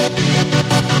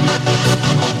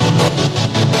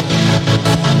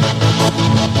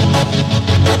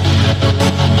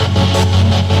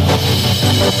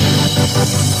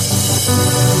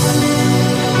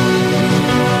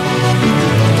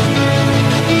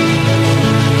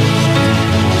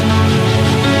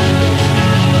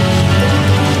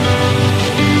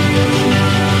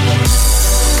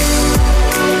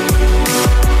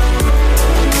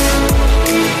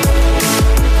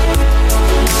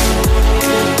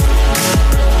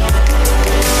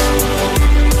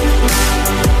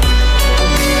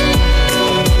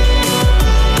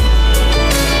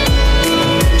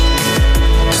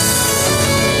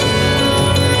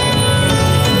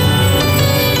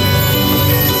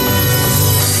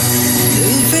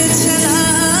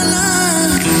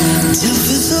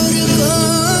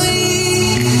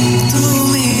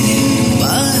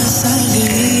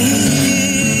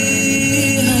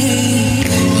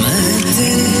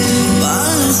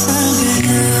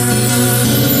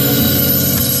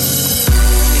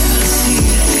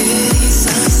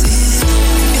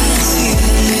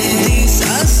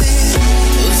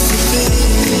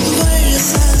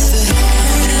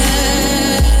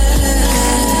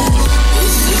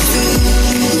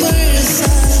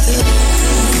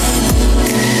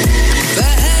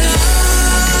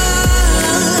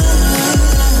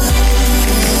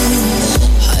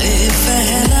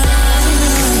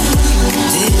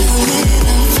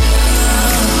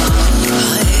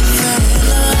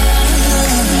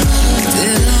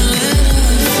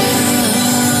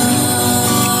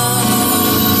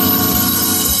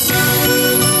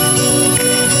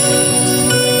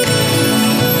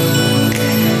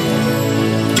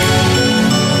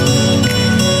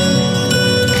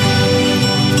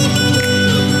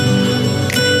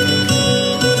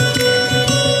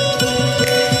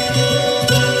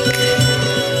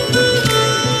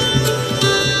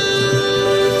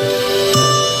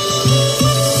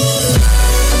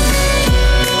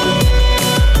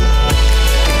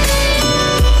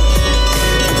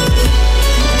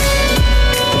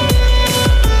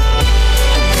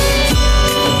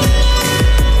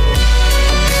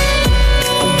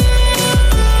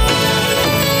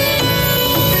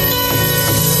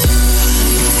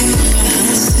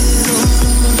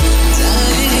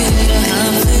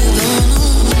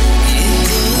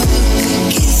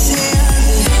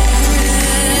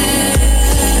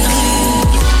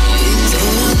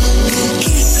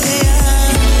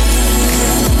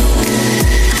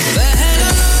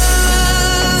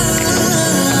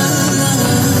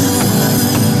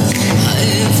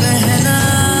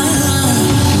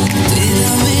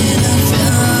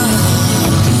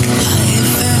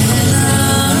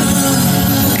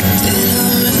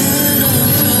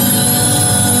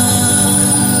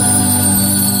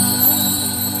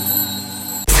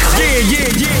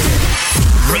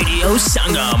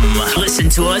 Sangam. Listen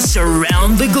to us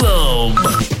around the globe.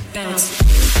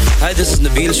 Hi, this is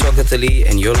Nabil Shaukat Ali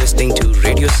and you're listening to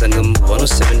Radio Sangam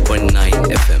 107.9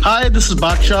 FM. Hi, this is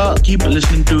Baksha. Keep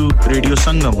listening to Radio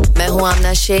Sangam. मैं हूँ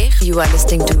आमना Sheikh. You are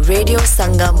listening to Radio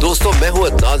Sangam. दोस्तों मैं हूँ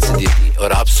अदनान सिद्दीकी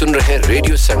और आप सुन रहे हैं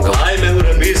radio संगम. Hi, मैं हूँ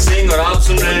रणवीर सिंह और आप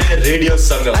सुन रहे हैं रेडियो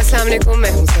संगम. अस्सलाम वालेकुम,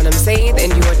 मैं हूँ सनम Saeed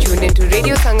and you are tuned into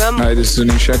Radio Sangam. Hi, this is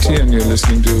Zunin Shakti and you're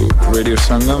listening to Radio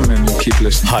Sangam and keep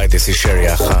listening. Hi, this is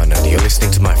Sharia Khan and you're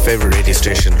listening to my favorite radio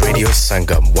station Radio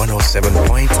Sangam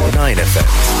 107.9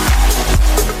 FM.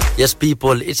 Yes,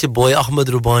 people, it's your boy Ahmed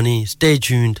Rubani. Stay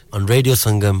tuned on Radio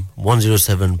Sangam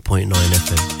 107.9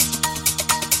 FM.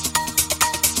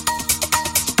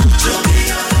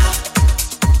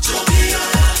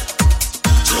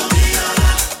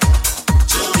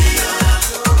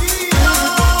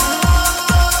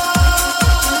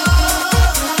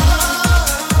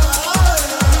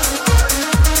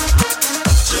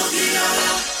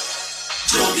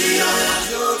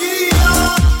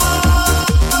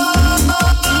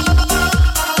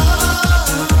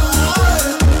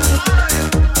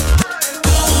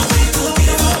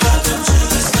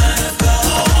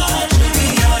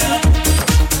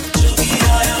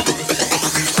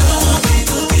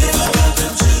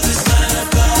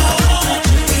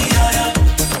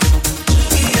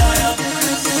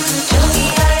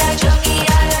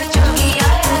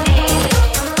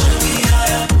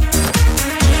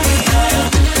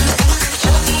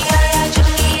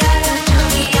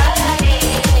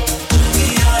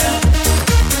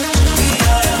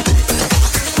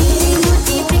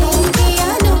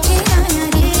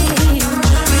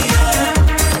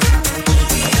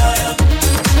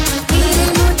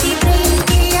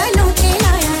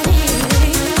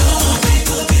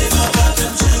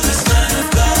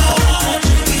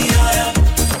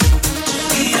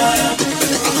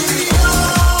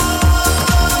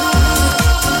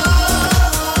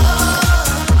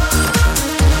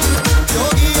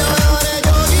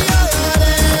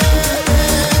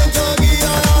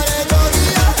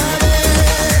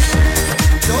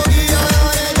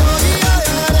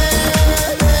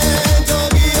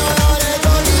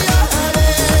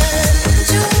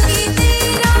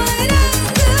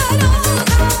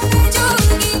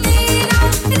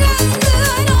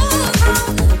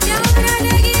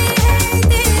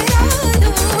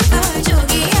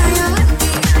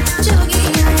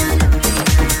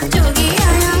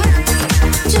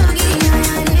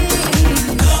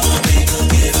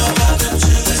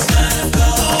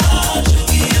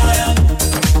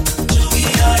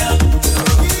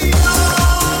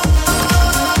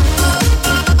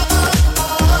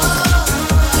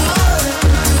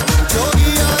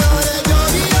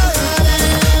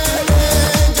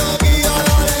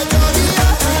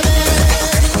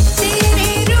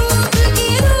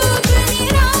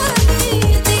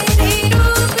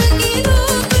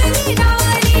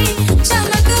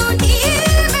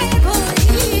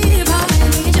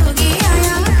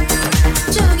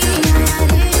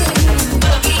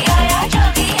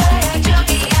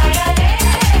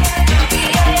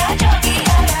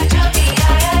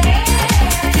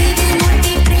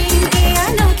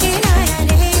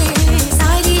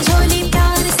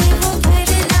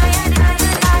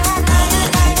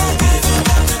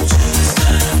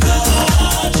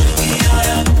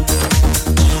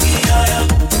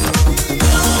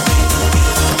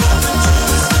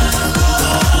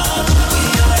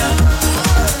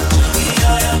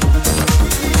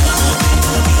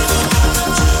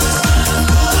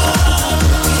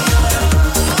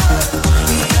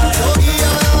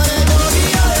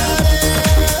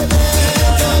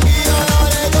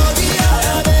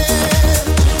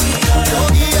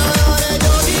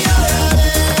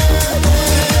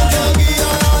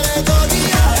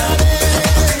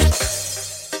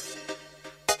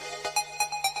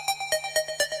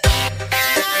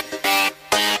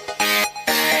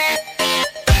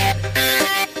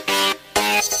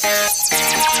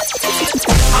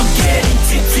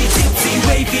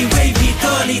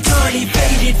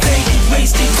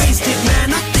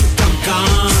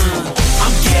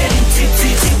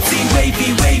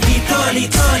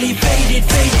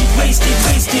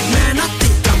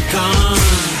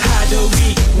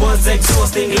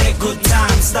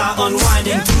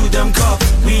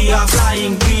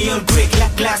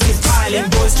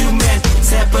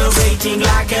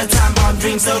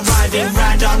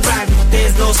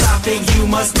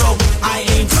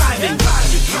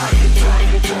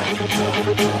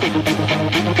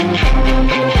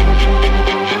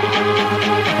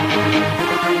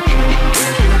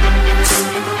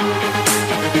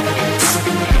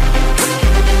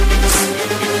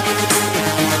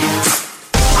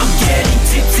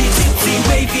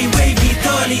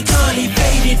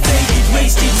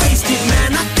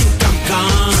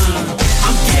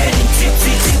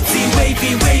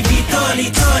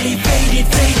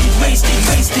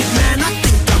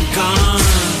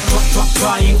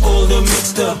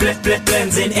 water,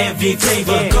 blends in every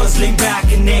flavor. Guzzling back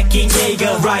and necking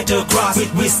Jaeger, right across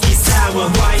with whiskey sour,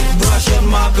 white Russian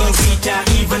margarita,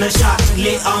 even a shot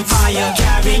lit on fire,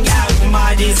 carrying out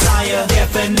my desire.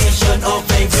 Definition of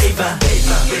a raver.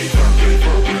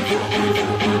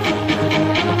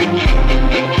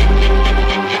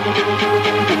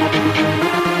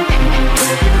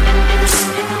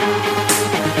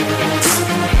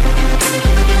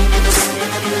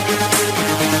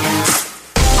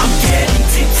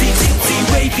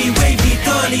 Wavy,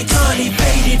 curly,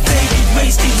 faded,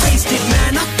 wasted,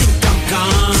 man, I think I'm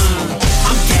gone.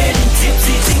 I'm getting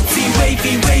tipsy,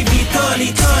 wavy, curly,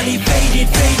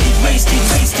 faded,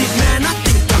 wasted, man, I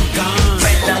think I'm gone.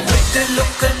 Well, I'm with the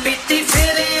look a bit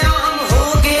तेरे आम हो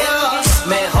गया,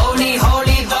 मैं हौली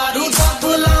दारू का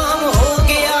गुलाम हो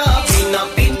गया, बिना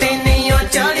पीते नहीं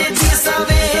चढ़े थी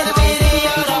सवेर मेरे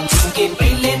यारा, के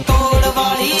पीले तोड़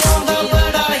वाली आंदा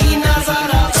बड़ा ही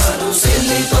नजारा, दारू से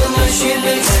ले तो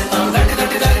नशीले घट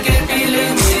करके पी ले,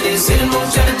 मेरे सिर मुँह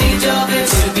चढ़ती जावे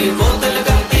फिर भी बोतल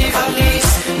करती खाली,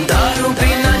 दारू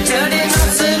पीना चढ़े न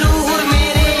जरूर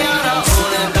मेरे यारा,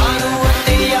 और दारू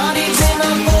अते यारी देना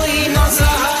कोई न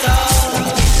सहारा.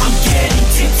 I'm getting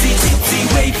tipsy,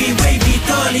 wavy,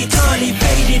 curly,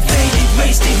 faded,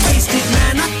 wasted,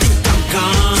 man, I think I'm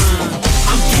gone.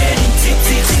 I'm getting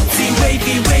tipsy,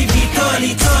 wavy,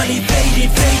 curly,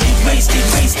 faded,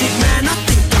 wasted, man, I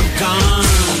think I'm gone.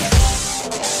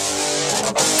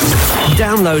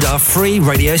 Download our free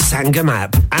Radio Sangam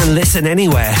app and listen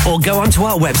anywhere or go onto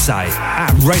our website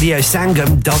at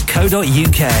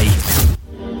radiosangam.co.uk.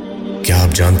 क्या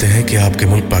आप जानते हैं कि आपके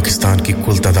मुल्क पाकिस्तान की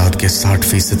कुल तादाद के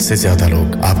 60% से ज्यादा लोग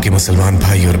आपके मुसलमान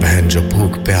भाई और बहन जो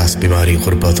भूख, प्यास, बीमारी,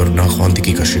 गुर्बत और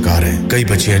नाख्वानदगी का शिकार हैं. कई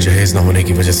बच्चियां जहेज न होने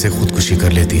की वजह से खुदकुशी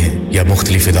कर लेती हैं या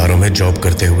मुख्तलिफ इदारों में जॉब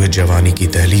करते हुए जवानी की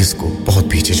दहलीज को बहुत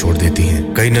पीछे छोड़ देती हैं.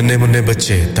 कई नन्हे-मुन्ने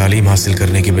बच्चे तालीम हासिल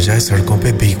करने की बजाय सड़कों पे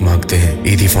भीख मांगते हैं.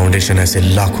 ईदी फाउंडेशन ऐसे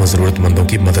लाखों जरूरतमंदों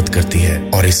की मदद करती है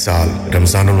और इस साल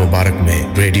रमजानुल मुबारक में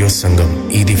रेडियो संगम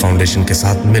ईदी फाउंडेशन के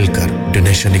साथ मिलकर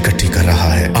डोनेशन इकट्ठी कर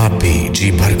रहा है. आप भी जी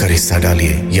भर कर हिस्सा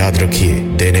डालिए. याद रखिए,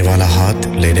 देने वाला हाथ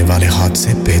लेने वाले हाथ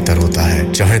से बेहतर होता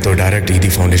है. चाहे तो डायरेक्ट ईदी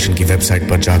फाउंडेशन की वेबसाइट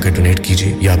पर जाकर डोनेट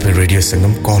कीजिए या फिर रेडियो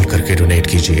संगम कॉल करके डोनेट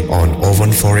कीजिए ऑन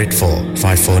 01484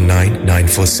 549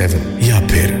 947 या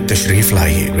फिर तशरीफ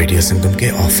लाइए रेडियो संगम के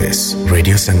office,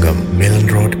 radio Sangam, Milan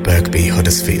road, Birkby,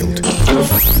 Huddersfield.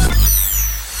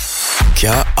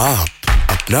 क्या आप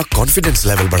अपना कॉन्फिडेंस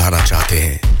लेवल बढ़ाना चाहते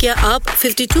हैं? क्या आप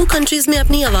 52 कंट्रीज में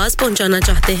अपनी आवाज पहुंचाना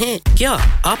चाहते हैं? क्या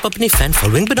आप अपनी फैन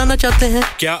फॉलोइंग बढ़ाना चाहते हैं?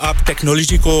 क्या आप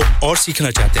टेक्नोलॉजी को और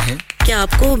सीखना चाहते हैं? क्या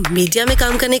आपको मीडिया में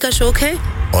काम करने का शौक है?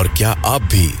 और क्या आप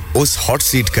भी उस हॉट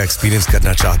सीट का एक्सपीरियंस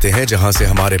करना चाहते हैं जहां से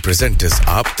हमारे प्रेजेंटर्स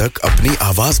आप तक अपनी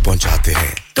आवाज पहुंचाते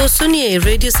हैं? तो सुनिए,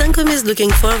 radio Sangam is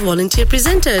looking for volunteer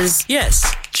presenters. Yes,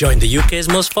 join the UK's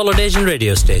most followed Asian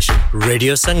radio station,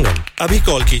 Radio Sangam. अभी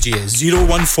कॉल कीजिए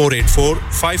 01484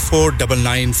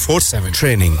 549947.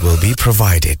 Training will be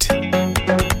provided.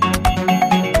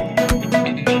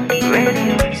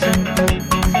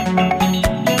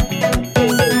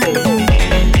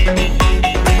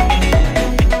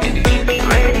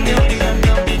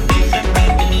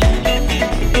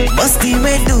 मस्ती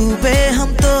में डूबे हम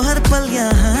तो हर पल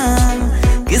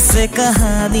यहाँ, किस्से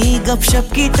कहानी गपशप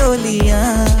की टोलियाँ,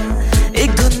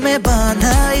 एक धुन में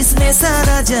बांधा इसने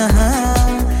सारा जहां,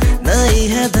 नई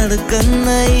है धड़कन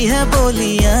नई है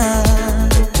बोलियाँ,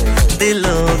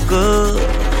 दिलों को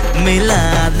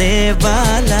मिलाने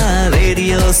वाला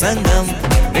रेडियो संगम,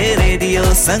 ये रेडियो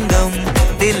संगम,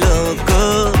 दिलों को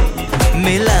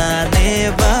मिलाने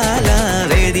वाला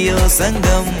रेडियो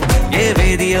संगम, ये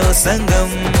रेडियो संगम.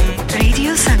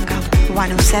 Radio Sangam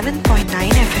 107.9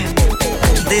 FM.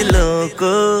 दिलों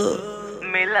को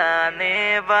मिलाने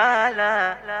वाला.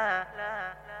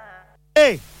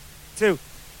 Hey, 2.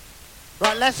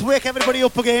 Right, let's wake everybody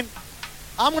up again.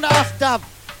 I'm going to ask Dav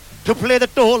to play the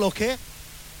toll, okay?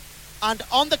 And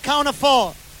on the count of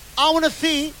 4, I want to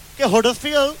see कि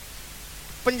Huddersfield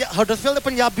ਦੇ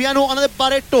ਪੰਜਾਬੀਆਂ ਨੂੰ ਉਹਨਾਂ ਦੇ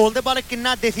ਬਾਰੇ ਢੋਲ ਦੇ ਬਾਰੇ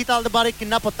ਕਿੰਨਾ ਦੇਸੀ ਤਾਲ ਦੇ ਬਾਰੇ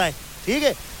ਕਿੰਨਾ ਪਤਾ ਹੈ. ਠੀਕ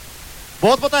ਹੈ,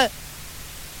 ਬਹੁਤ ਪਤਾ ਹੈ.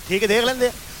 ਠੀਕ ਹੈ, ਦੇਖ ਲੈਂਦੇ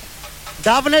ਆ.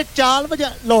 ਡੱਬ ਨੇ ਚਾਲ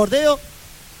ਵਜਾ ਲੋੜਦੇ ਹੋ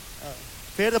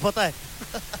ਫੇਰ ਤਾਂ ਪਤਾ ਹੈ.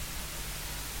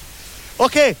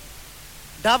 ਓਕੇ,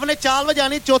 ਡੱਬ ਨੇ ਚਾਲ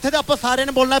ਵਜਾਣੀ, ਚੌਥੇ ਤੇ ਆਪਾਂ ਸਾਰਿਆਂ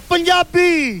ਨੇ ਬੋਲਣਾ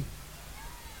ਪੰਜਾਬੀ.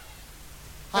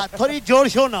 ਹਾਂ, ਥੋੜੀ ਜ਼ੋਰ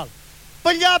ਸ਼ੋਰ ਨਾਲ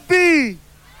ਪੰਜਾਬੀ.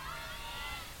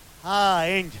 ਹਾਂ,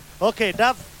 ਇੰਜ. ਓਕੇ,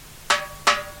 ਡੱਬ.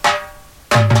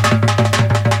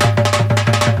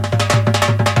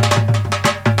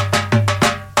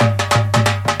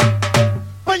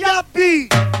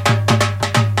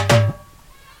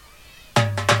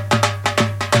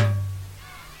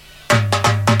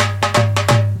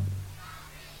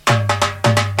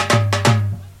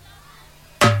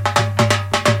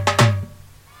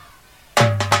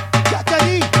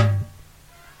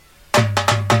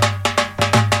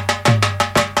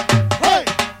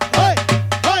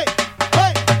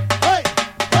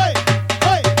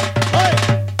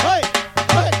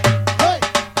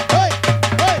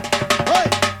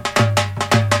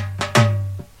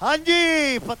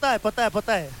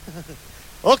 पता है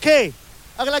Okay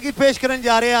अगला गीत पेश करने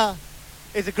जा रहे हैं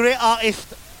is a great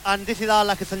artist and this is our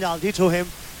like a sanjaldi to him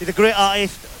he's a great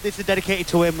artist this is dedicated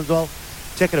to him as well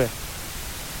check it out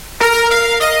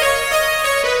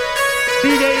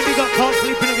DJ Indy got caught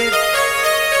sleeping again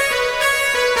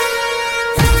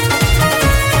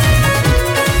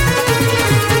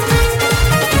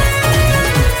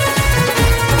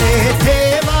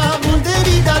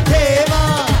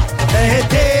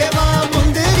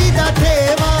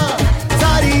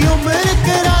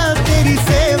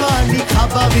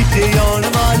ਵਿੱਚ ਆਉਣ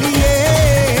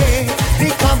ਵਾਲੀਏ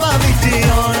ਦਿਖਾਵਾ ਵਿੱਚ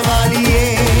ਆਉਣ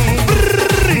ਵਾਲੀਏ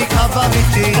ਦਿਖਾਵਾ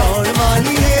ਵਿੱਚ ਆਉਣ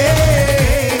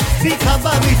ਵਾਲੀਏ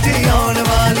ਦਿਖਾਵਾ ਵਿੱਚ ਆਉਣ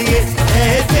ਵਾਲੀਏ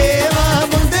ਐ ਦੇਵਾ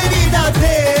ਮੁੰਦਰੀ ਦਾ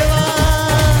ਦੇਵਾ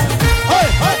ਓਏ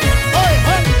ਹੋਏ ਓਏ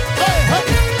ਹੋਏ ਓਏ ਹੋਏ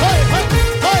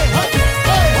ਓਏ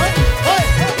ਹੋਏ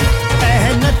ਓਏ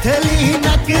ਐ ਨਥਲੀ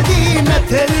ਨੱਕ ਦੀ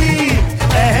ਨਥਲੀ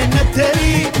ਐ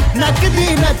ਨਥਲੀ ਨੱਕ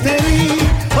ਦੀ ਨਥਲੀ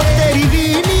ਓ ਤੇਰੀ ਵੀ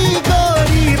ਨੀ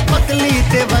पतली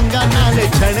ते वंगा नाले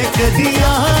छणक दिया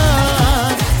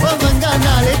ओ वंगा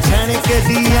नाले छणक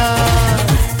दिया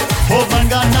ओ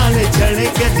वंगा नाले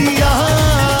छणक दिया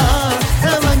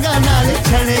ए वंगा नाले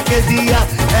छणक दिया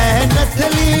ए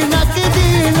नथली नक दी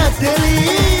नथली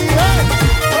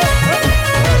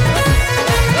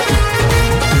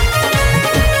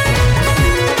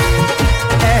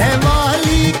ए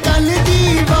वाली कन दी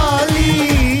वाली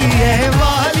ए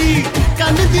वाली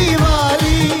कन दी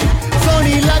वाली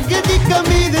लगदी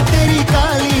कमीज तेरी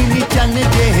काली नी चन्न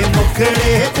जे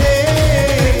मुखड़े ते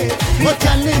वो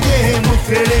चन्न जे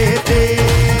मुखड़े ते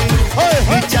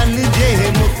ओए चन्न जे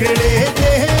मुखड़े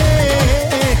ते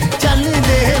चन्न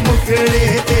जे मुखड़े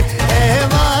ते ए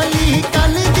वाली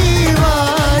कल दी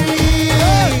वाली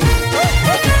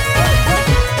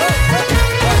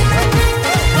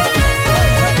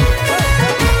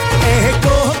ए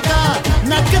कोका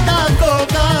नकदा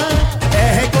कोका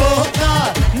ए कोका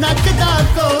नकदा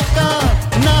कोका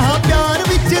ना प्यार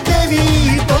विच देवी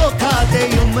धोखा ते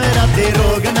उमरा दे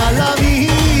रोग ना लावी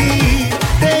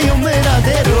ते उमरा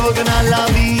दे रोग ना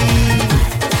लावी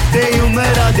ते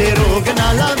उमरा दे रोग ना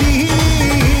लावी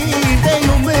ते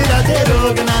उमरा दे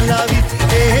रोग ना लावी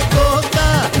ए कोका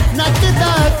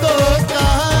नकदा कोका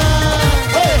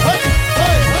ओए होए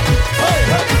ओए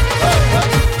होए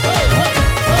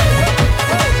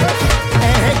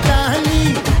ए कहानी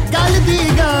गल दी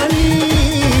गानी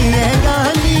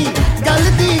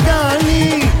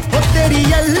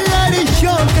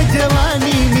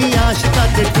जवानी नी आशिका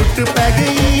ते टूट पै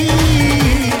गई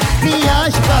नी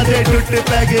आशिका ते टूट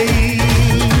पै गई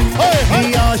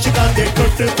नी आशिका ते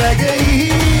टूट पै गई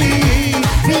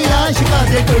नी आशिका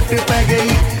ते टूट पै गई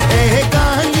ए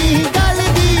कहानी गल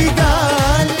दी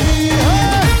गाली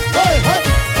ओए होए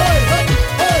ओए होए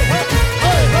ओए होए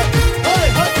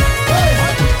ओए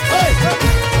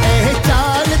ए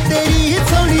चाल तेरी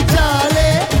सोनी चाले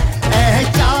ए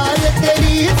चाल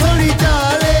तेरी सोनी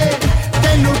चाले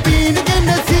तैनू पीन के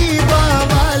नसीबा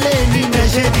वाले नी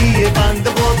नशे दिए बंद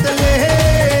बोतले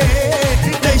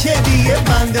नशे दिए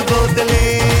बंद बोतले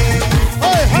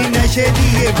नी नशे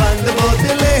दिए बंद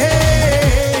बोतले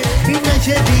नी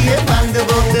नशे दिए बंद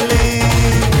बोतले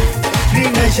नी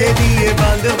नशे दिए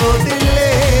बंद बोतले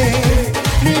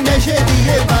नी नशे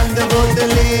दिए बंद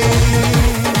बोतले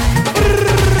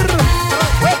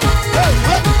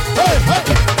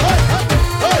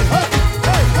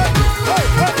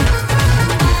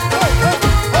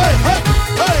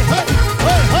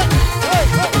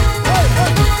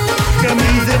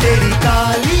कमीज तेरी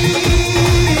काली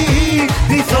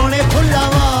नी सोने फुल्ला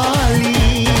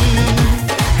वाली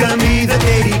कमीज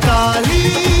तेरी काली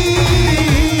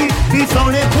नी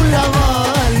सोने फुल्ला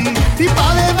वाली नी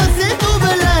पावे वसे तू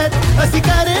बलैत असी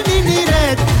करे नी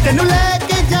रहत तेनू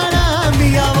लेके जाना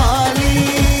मियां वाली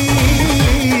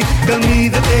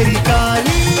कमीज तेरी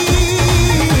काली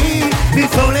नी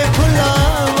सोने फुल्ला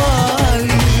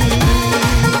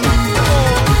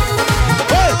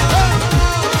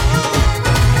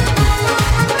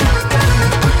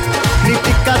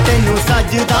तेनू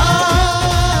सजदा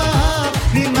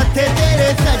नी मथे तेरे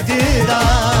सजदा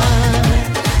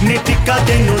नी टिक्का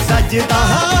तेनू सजदा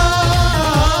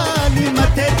नी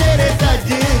मथे तेरे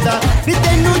सजदा नी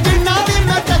तेनू जिन्ना भी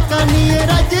मैं तक्का नी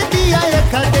रजदी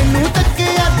अखा तेनू तक्के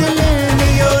दिल नी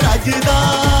ओ रजदा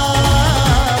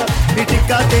नी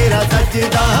टिक्का तेरा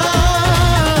सजदा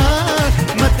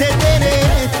मथे तेरे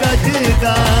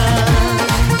सजदा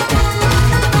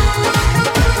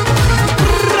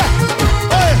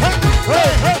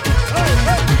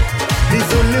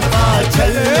जुल्फा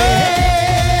चले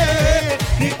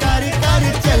नी कर कर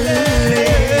चले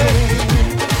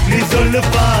नी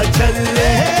जुल्फा चले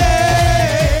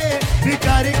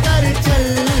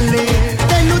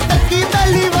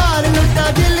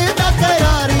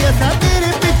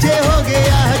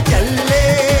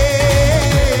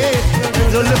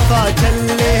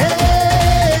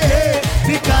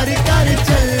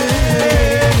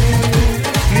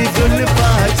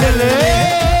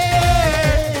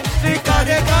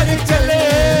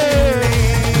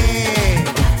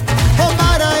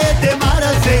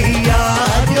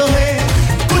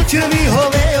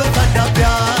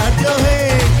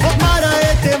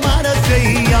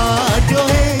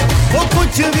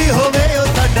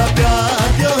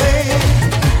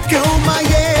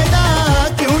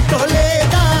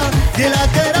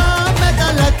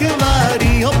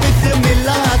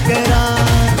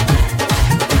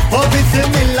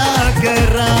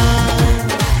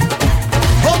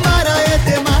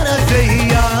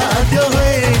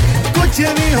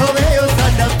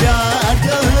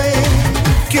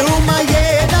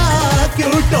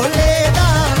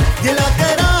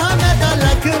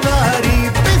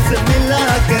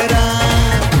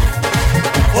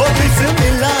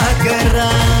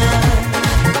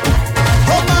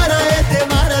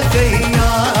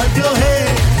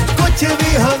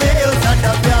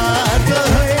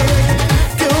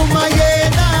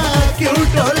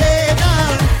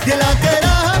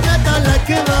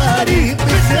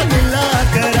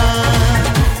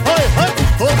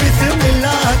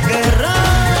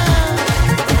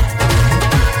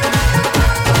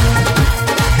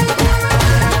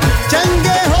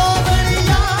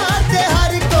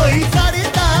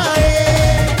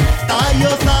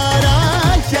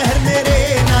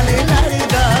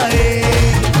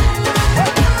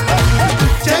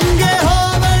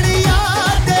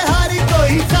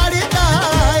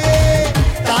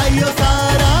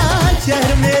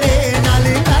शहर मेरे नाल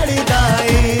लड़दा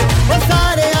ए ओ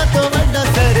सारे तो बड़ा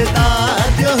सरदार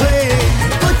जो है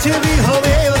कुछ भी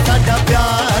होवे ओ साडा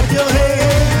प्यार जो है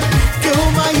क्यों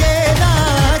मायेगा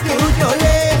क्यों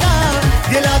टोलेगा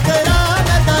दिला करा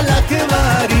मैं ता लख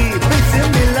वारी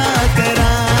बिस्मिल्लाह करा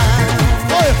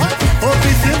ओए ओ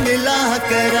बिस्मिल्लाह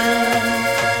करा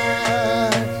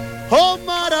हो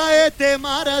मारा ए ते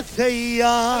मारा सही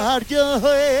यार जो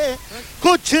है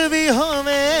कुछ भी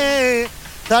होवे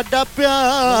साडा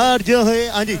प्यार जो है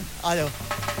हां जी आ जाओ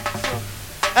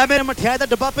ए मेरे मठियाई दा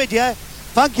डब्बा भेजिया है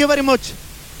thank you very much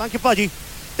thank you भाजी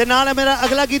ते नाल मेरा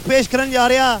अगला गीत पेश करन जा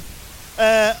रहा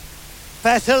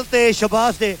फैसल ते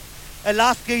शबाज दे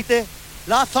लास्ट गीत है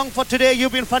last song for today you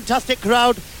been fantastic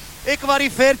crowd एक बारी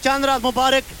फिर चांद रात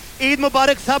मुबारक ईद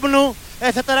मुबारक सब नु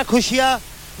ऐसे तरह खुशियां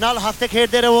नाल हंसते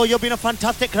खेलते रहो you been a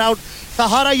fantastic crowd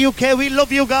Sahara UK we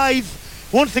love you guys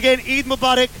once again Eid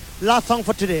Mubarak last song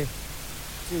for today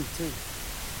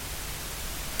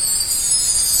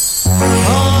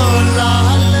oh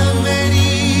laal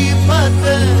meri pat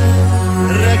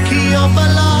rakhiyo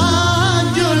bala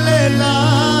jule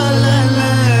laal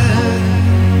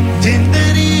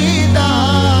jindari da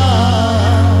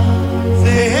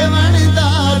sevan da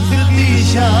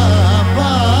siddisha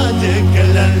baaj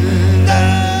kalanda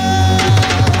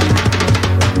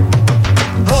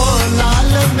oh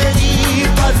laal meri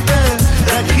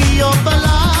रखियो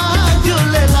बला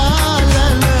झूले लाल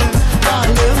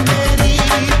लाल मेरी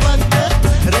पत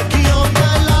रखियो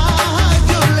बला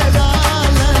झूले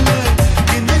लाल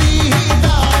जिंदरी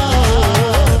दा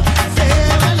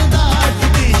seven दा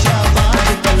दिशा बाज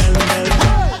कलंदर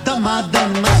दमा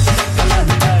दम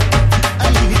कलंदर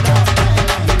अली दा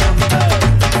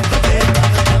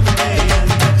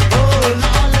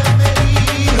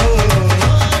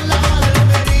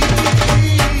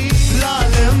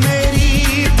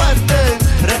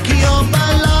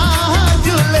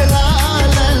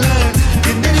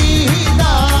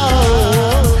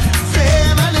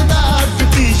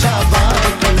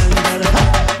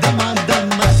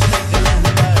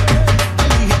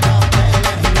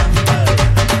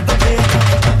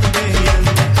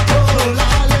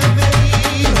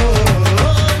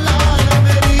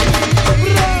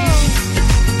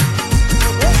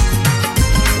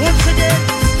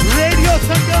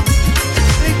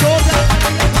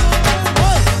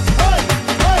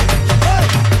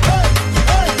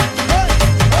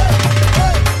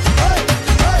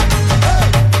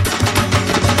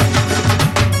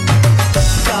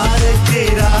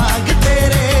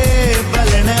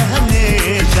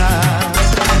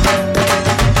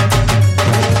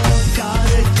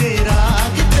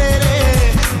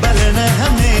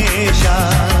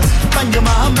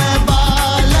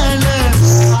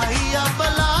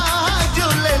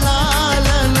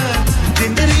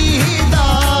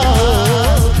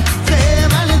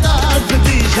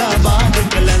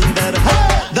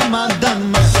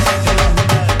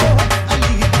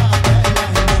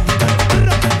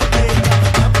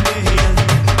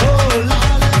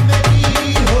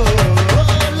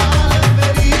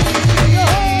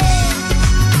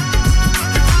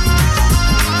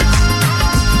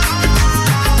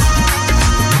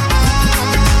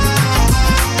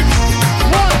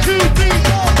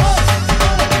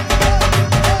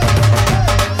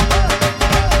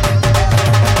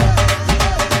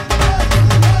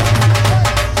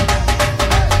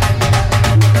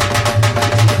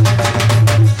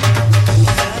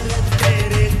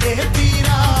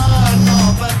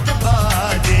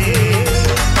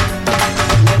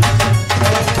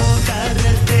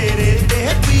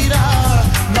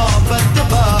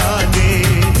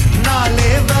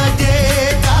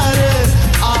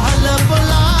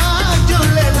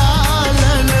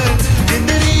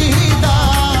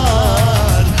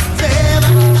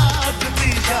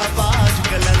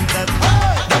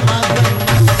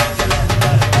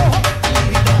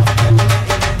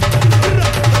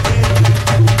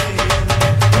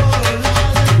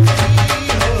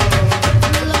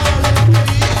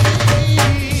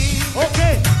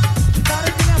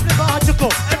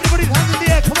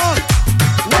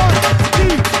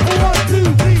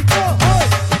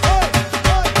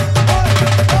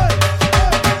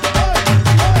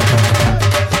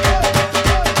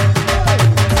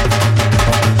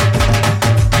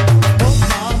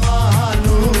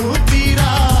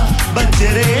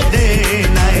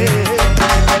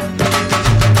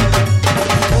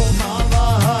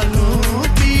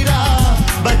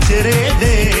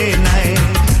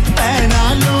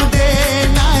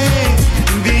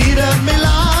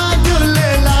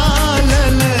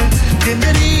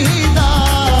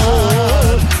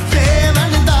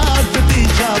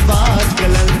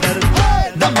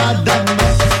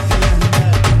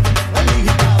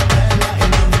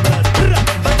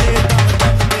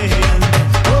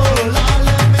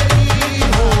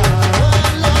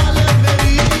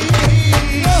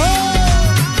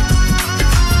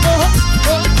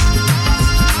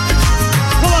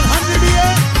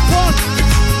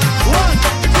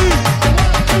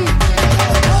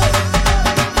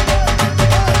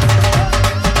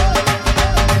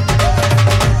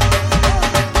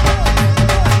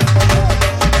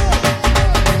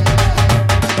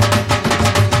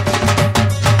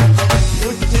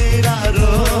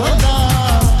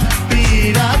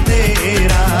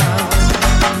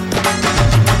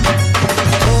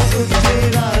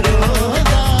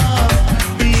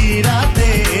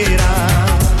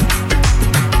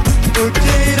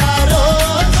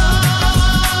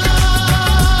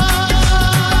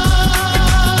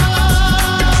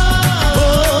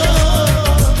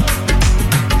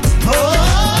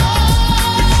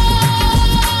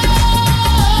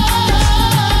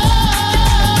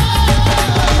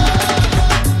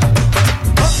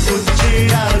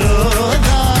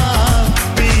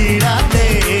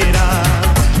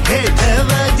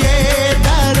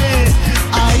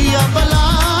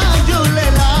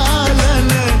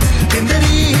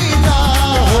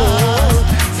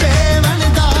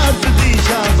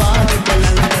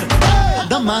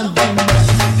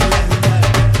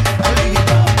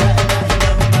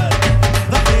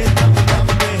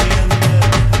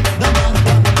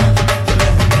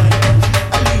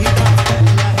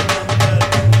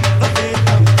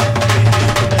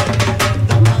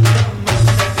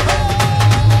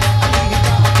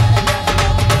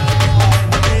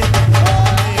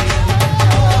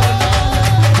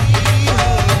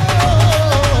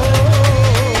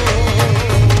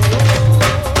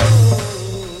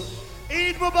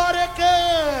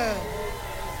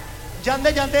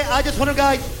I just want to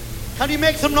guys, can you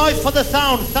make some noise for the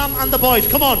sound, Sam and the boys?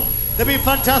 Come on, they'll be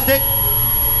fantastic.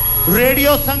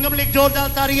 Radio Sangam League Jordal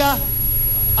Taria,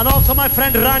 and also my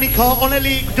friend Rani Kaur, only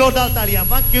League Jordal Taria.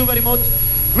 Thank you very much.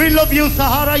 We love you,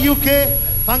 Sahara UK.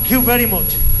 Thank you very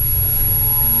much.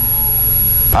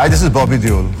 Hi, this is Bobby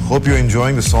Deol. Hope you're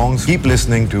enjoying the songs. Keep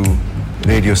listening to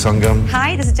Radio Sangam.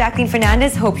 Hi, this is Jacqueline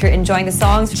Fernandez. Hope you're enjoying the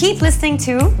songs. Keep listening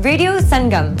to Radio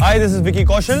Sangam. Hi, this is Vicky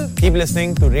Kaushal. Keep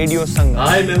listening to Radio Sangam.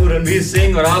 Hi, मैं हूँ रणवीर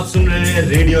सिंह और आप सुन रहे हैं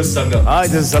Radio Sangam. Hi,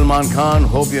 this is Salman Khan.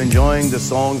 Hope you're enjoying the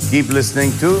songs. Keep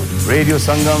listening to Radio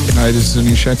Sangam. Hi, this is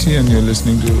Anish Shetty and you're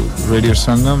listening to Radio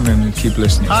Sangam and keep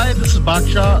listening. Hi, this is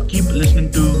Baksha. Keep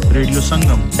listening to Radio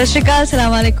Sangam. Sat Shri Akal,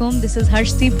 Assalamu Alaikum. This is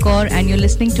Harshdeep Kaur and you're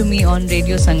listening to me on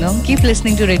Radio Sangam. Keep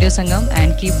listening to Radio Sangam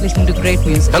and keep listening to great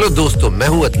music. Hello दोस्तों, मैं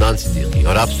हूँ अदनान सिद्दीकी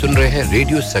और आप सुन रहे हैं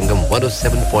radio Sangam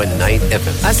 107.9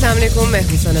 FM. अस्सलाम वालेकुम, मैं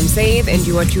हूँ सनम Saeed and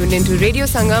you are tuned into Radio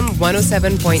Sangam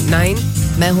 107.9.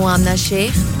 मैं हूँ आमना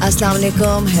शेख. अस्सलाम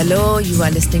वालेकुम. Hello, you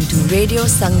are listening to Radio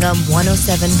Sangam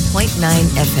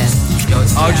 107.9 FM. Yo,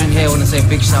 it's Arjun here. I want to say a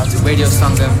big shout out to Radio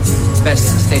Sangam, best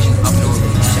station up north.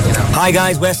 Check it out. Hi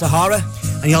guys, we're Sahara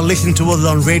and you're listening to us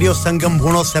on Radio Sangam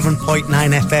 107.9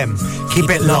 FM. Keep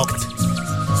it locked.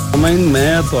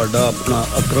 मैं ਤੁਹਾਡਾ ਆਪਣਾ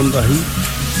ਅਕਰਮ ਰਾਹੀ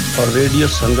ਔਰ radio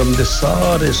ਸੰਗਮ ਦੇ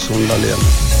ਸਾਰੇ ਸੁਣਨ ਵਾਲਿਆਂ ਨੂੰ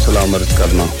ਸਲਾਮ ਅਰਜ਼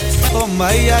ਕਰਨਾ ਓ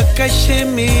ਮਾਇਆ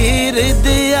ਕਸ਼ਮੀਰ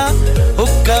ਦਿਆ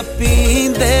ਹੁੱਕਾ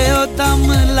ਪੀਂਦੇ ਓ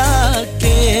ਦਮ ਲਾ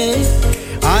ਕੇ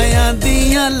ਆਇਆਂ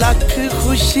ਦੀਆਂ ਲੱਖ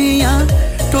ਖੁਸ਼ੀਆਂ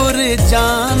ਟੁਰ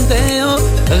ਜਾਂਦੇ ਓ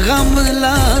ਗਮ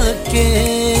ਲਾ ਕੇ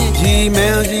जी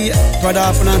मैं जी ਤੁਹਾਡਾ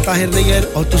ਆਪਣਾ ਤਾਹਿਰ ਨਈਰ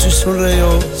ਔਰ ਤੁਸੀਂ ਸੁਣ ਰਹੇ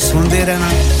ਹੋ ਸੁਣਦੇ ਰਹਿਣਾ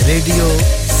radio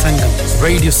Sangam.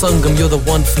 Radio Sangam, you're the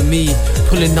one for me.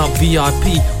 Pulling up VIP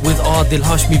with Adil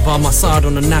Hashmi by my side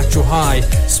on a natural high.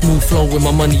 Smooth flow with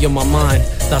my money on my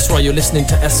mind. That's right, you're listening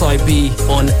to SIB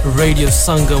on Radio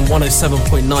Sangam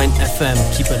 107.9 FM.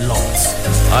 Keep it locked.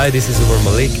 Hi, this is Umar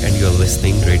Malik and you're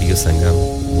listening to Radio Sangam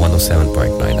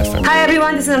 107.9 FM. Hi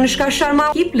everyone, this is Anushka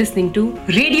Sharma. Keep listening to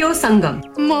Radio Sangam.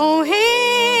 Mohe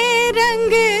rang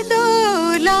do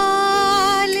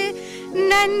laal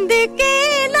nand ke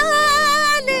लाल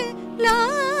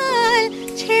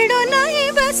छेड़ो नहीं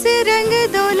बस रंग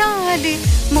दो लाल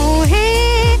मोहे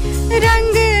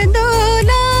रंग दो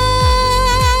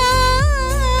लाल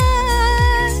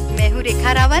मैं हूँ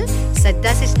रेखा रावल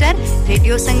सज्जा सिस्टर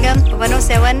रेडियो संगम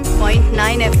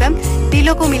 107.9 FM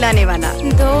दिलों को मिलाने वाला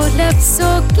दो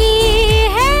लफ्जों की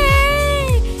है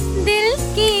दिल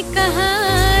की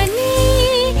कहानी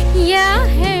या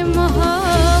है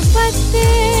मोहब्बत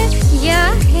या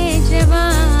है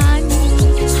जवानी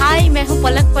हाय मैं हूं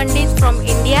पलक पंडित फ्रॉम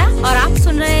इंडिया और आप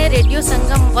सुन रहे हैं रेडियो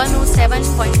संगम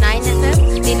 107.9 FM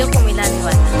दिलों को मिलाने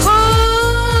वाला हो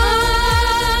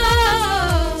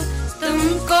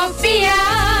तुमको पिया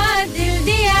दिल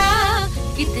दिया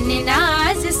कितने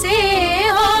नाज से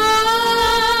हो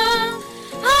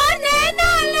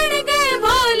नैना लड़ गए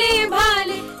भोले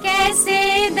भाले कैसे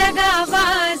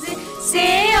दगाबाज से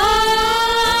हो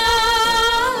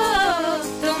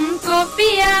तुमको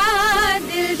पिया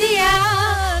दिल दिया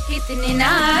कितने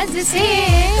नाज से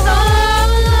हो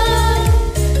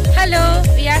hello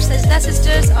we are Sajda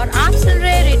sisters और आप सुन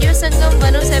रहे हैं रेडियो संगम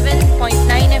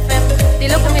 107.9 FM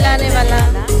दिलों को मिलाने वाला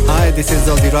Hi, this is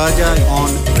Zaldi Raja on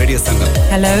Radio Sangam.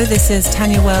 Hello, this is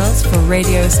Tanya Wells for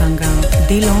Radio Sangam.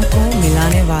 Dilon ko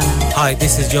milane wala. Hi,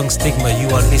 this is Young Stigma. You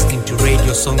are listening to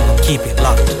Radio Sangam. Keep it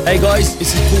locked. Hey guys,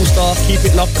 this is Cool Star. Keep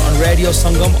it locked on Radio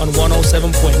Sangam on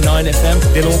 107.9 FM.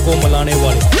 Dilon ko milane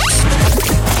wala.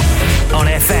 On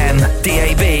FM,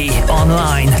 DAB,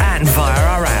 online and via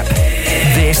our app.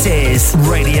 This is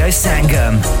Radio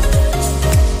Sangam.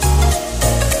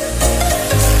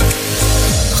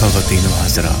 ख़वातीन व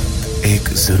हज़रात, एक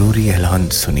ज़रूरी ऐलान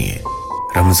सुनिए।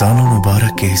 रमज़ान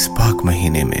मुबारक के इस पाक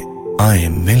महीने में आए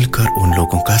मिलकर उन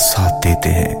लोगों का साथ देते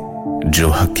हैं जो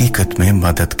हकीकत में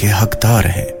मदद के हकदार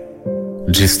हैं।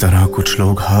 जिस तरह कुछ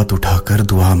लोग हाथ उठाकर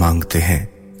दुआ मांगते हैं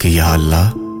कि या अल्लाह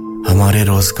हमारे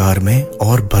रोजगार में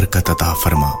और बरकत अता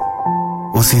फरमा,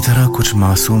 उसी तरह कुछ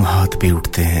मासूम हाथ भी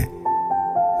उठते हैं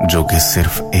जो कि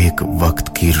सिर्फ एक वक्त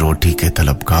की रोटी के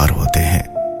तलबगार होते हैं।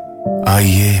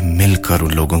 आइए मिलकर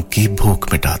उन लोगों की भूख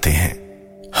मिटाते हैं।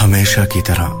 हमेशा की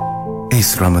तरह इस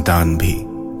रमजान भी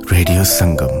रेडियो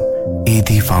संगम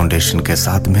ईदी फाउंडेशन के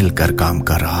साथ मिलकर काम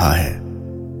कर रहा है।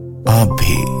 आप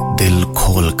भी दिल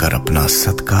खोलकर अपना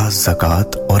सदका, ज़कात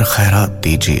और खैरात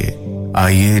दीजिए।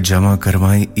 आइए जमा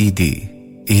करवाएं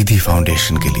ईदी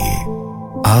फाउंडेशन के लिए।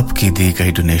 आपकी दी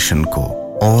गई डोनेशन को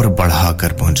और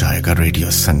बढ़ाकर पहुंचाएगा रेडियो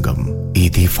संगम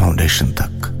ईदी फाउंडेशन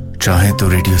तक। चाहे तो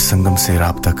रेडियो संगम से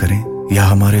राब्ता करें या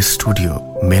हमारे studio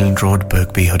Milan road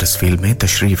Birkby Huddersfield में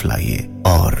तशरीफ लाइए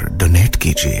और डोनेट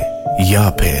कीजिए या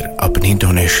फिर अपनी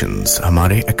डोनेशंस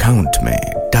हमारे अकाउंट में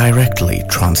डायरेक्टली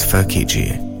ट्रांसफर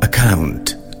कीजिए account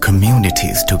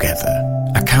Communities Together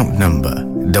account number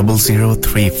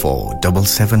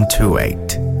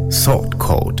 00347728 sort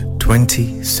code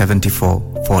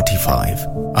 207445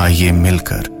 आइए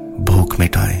मिलकर भूख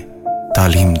मिटाएं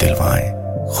तालीम दिलवाएं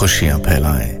खुशियां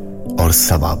फैलाएं और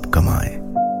सवाब कमाएं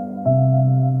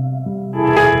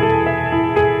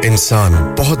इंसान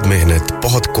बहुत मेहनत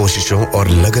बहुत कोशिशों और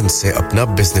लगन से अपना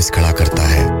बिजनेस खड़ा करता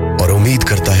है और उम्मीद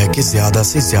करता है कि ज्यादा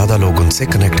से ज्यादा लोग उनसे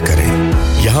कनेक्ट करें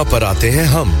यहाँ पर आते हैं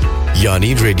हम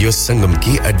यानी रेडियो संगम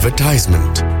की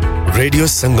एडवर्टाइजमेंट रेडियो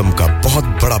संगम का बहुत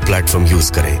बड़ा प्लेटफॉर्म यूज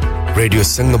करें रेडियो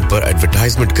संगम पर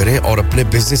एडवर्टाइजमेंट करें और अपने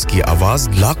बिजनेस की आवाज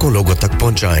लाखों लोगों तक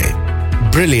पहुंचाएं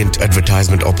Brilliant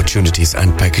advertisement opportunities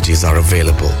and packages are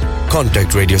available.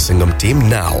 Contact Radio Sangam team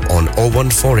now on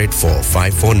 01484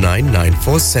 549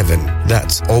 947.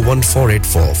 That's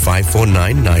 01484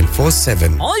 549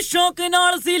 947. ओ शौक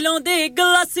नाल सी लाਉਂਦੇ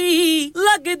ਗਲਾਸੀ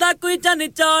ਲੱਗਦਾ ਕੋਈ ਜਨ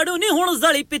ਝਾੜੂ ਨਹੀਂ ਹੁਣ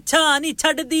ਜ਼ਲੀ ਪਿੱਛਾ ਨਹੀਂ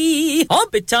ਛੱਡਦੀ ਓ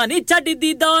ਪਿੱਛਾ ਨਹੀਂ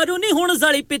ਛੱਡਦੀ दारू ਨਹੀਂ ਹੁਣ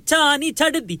ਜ਼ਲੀ ਪਿੱਛਾ ਨਹੀਂ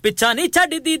ਛੱਡਦੀ ਪਿੱਛਾ ਨਹੀਂ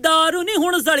ਛੱਡਦੀ दारू ਨਹੀਂ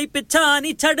ਹੁਣ ਜ਼ਲੀ ਪਿੱਛਾ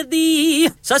ਨਹੀਂ ਛੱਡਦੀ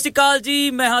ਸਤਿ ਸ਼੍ਰੀ ਅਕਾਲ ਜੀ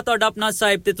ਮੈਂ ਹਾਂ ਤੁਹਾਡਾ ਆਪਣਾ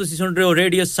ਸਾਹਿਬ ਤੇ ਤੁਸੀਂ ਸੁਣ ਰਹੇ ਹੋ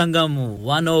ਰੇਡੀਓ ਸੰਗਮ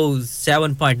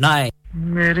 107.9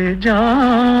 मेरी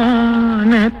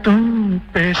जान तुम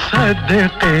पे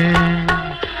सदके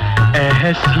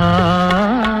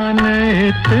एहसान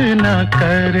इतना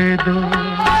कर दो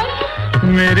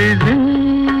मेरी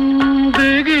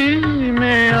जिंदगी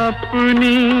में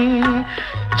अपनी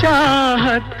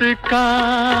चाहत का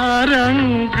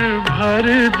रंग भर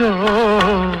दो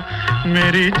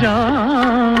मेरी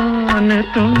जान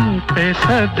तुम पे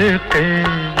सदके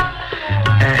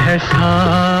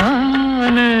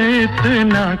एहसान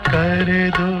इतना कर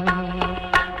दो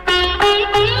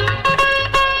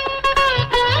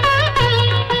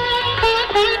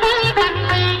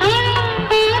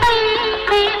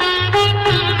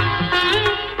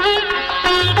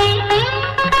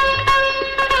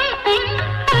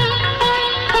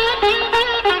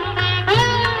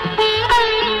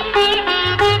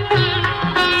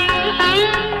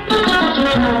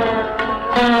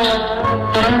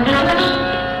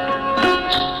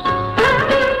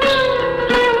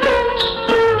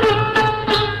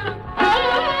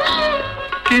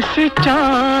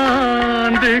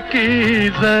चांद की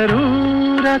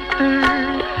जरूरत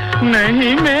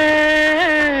नहीं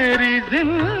मेरी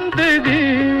जिंदगी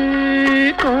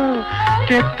को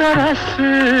कि तरस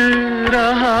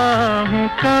रहा हूँ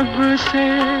कब से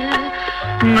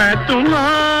मैं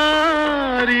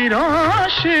तुम्हारी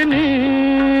रोशनी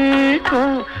को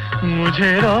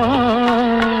मुझे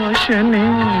रोशनी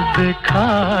दिखा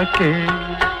के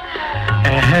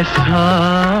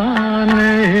एहसान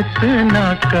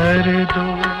इतना कर दो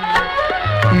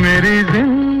मेरी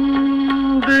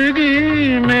जिंदगी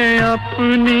में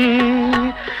अपनी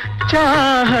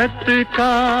चाहत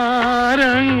का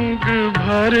रंग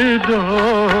भर दो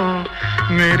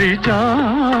मेरी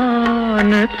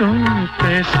जान तुम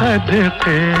पे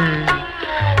सदके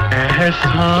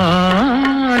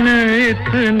एहसान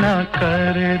इतना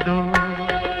कर दो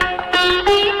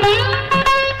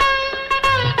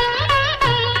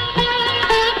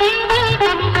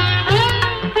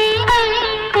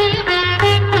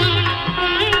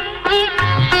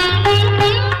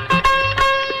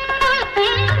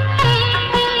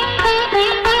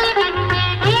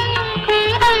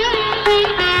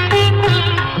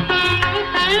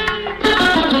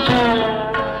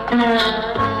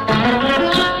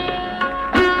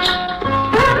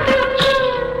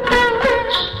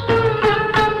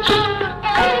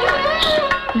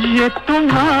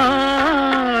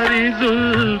तुम्हारी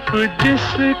जुल्फ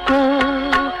जिसको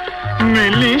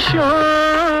मिली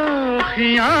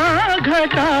शोखियां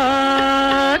घटा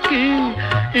की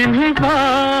इन्हीं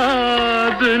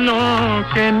बादलों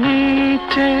के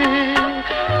नीचे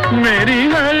मेरी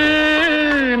हर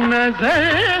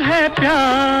नजर है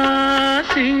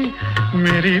प्यासी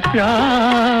मेरी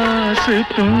प्यास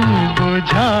तुम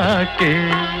बुझा के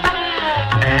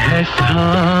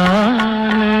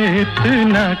एहसान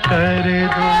इतना कर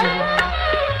दो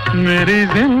मेरी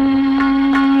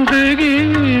जिंदगी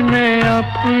में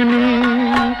अपनी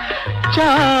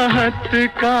चाहत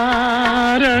का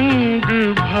रंग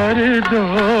भर दो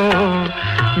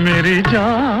मेरी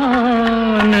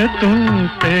जान तुम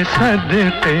पे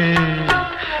सदके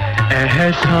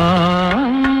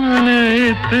एहसान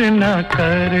इतना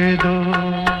कर दो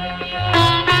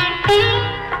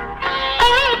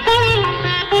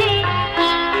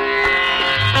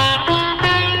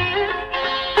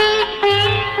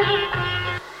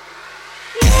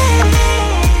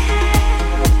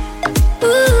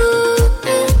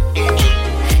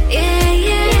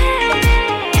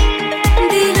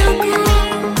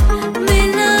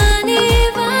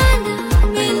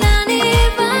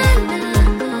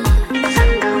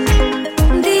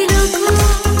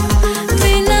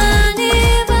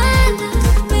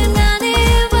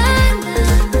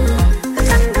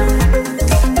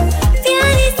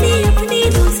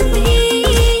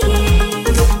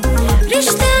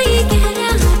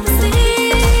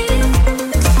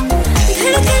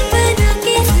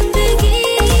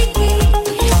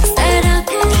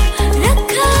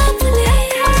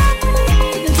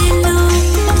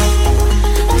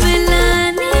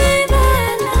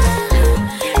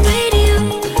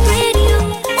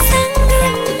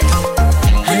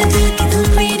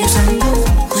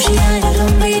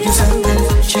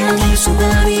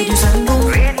सुबह रेडियो संगम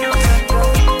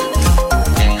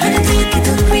हर दिल की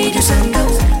धुन रेडियो संगम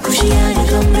खुशियाँ ये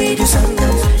गम रेडियो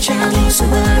संगम शाम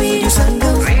सुबह रेडियो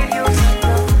संगम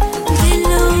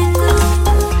दिलों को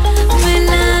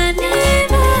मिलाने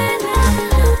वाला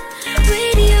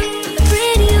radio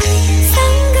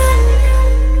Sangam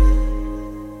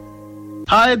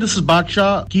Hi, this is Baksha.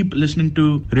 Keep listening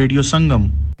to Radio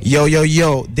Sangam. Yo yo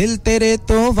yo, dil tere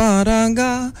to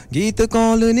varanga, geet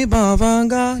kaul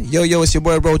nibhavanga. Yo yo, it's your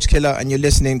boy Roach Killer and you're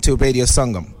listening to Radio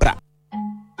Sangam. Bra.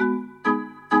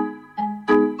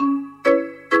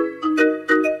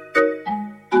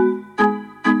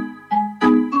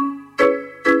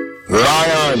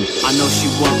 Lion. I know she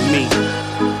want me.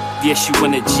 Yeah, she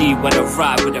want a G, wanna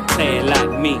ride with a player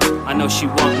like me. I know she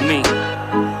want me.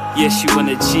 Yeah, she want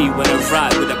a G, wanna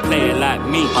ride with a player like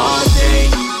me. All day,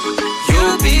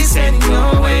 you'll be setting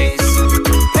your ways,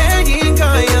 begging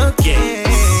all your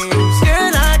games.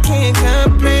 Girl, I can't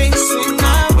complain, swing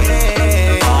my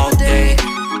way. All day,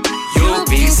 you'll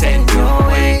be setting your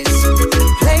ways,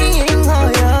 playing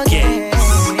all your games.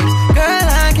 Girl,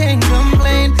 I can't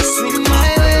complain, swing my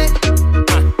way.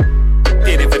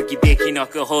 Tere varki dekhi na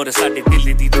kahor, saade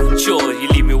dil di do chor. You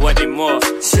leave me wanting more.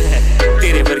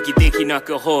 Tere varki dekhi na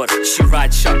kahor. She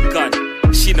ride shotgun,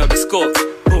 she know the score.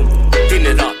 Boom, din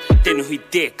it up, tenu hi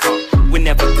dekha. We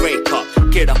never break up,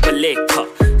 get up and lake up.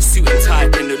 Suit and tie,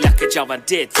 tenu leke jawan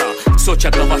deta. Socha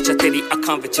gawacha teri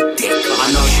akhan vich dekha.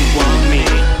 I know she want me.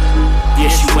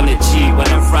 Yeah, she want a G,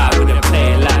 wanna ride with a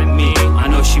player like me. I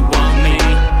know she want me.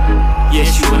 Yeah,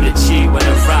 she want a G,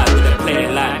 wanna ride with a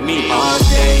player like me. All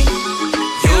day,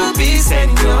 you'll be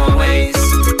setting your ways,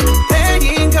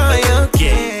 begging all your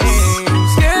games.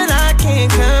 Girl, I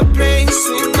can't complain,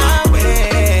 swing my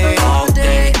way. All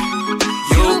day,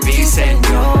 you'll be setting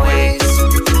your ways,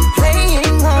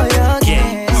 playing all your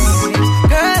games.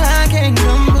 Girl, I can't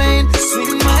complain,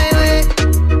 swing my way.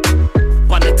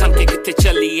 Pane thanke kitte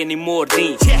chali anymore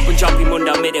nahi. Punjabi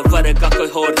munda mere varga koi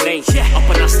aur nahi.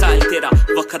 Apna style tera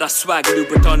vakhra swag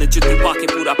Louboutin jutti paake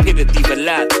pura phirdi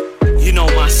velad. You know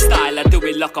my style, I do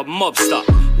it like a mobster.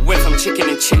 Went from chicken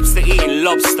and chips to eating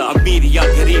lobster. Ameeriya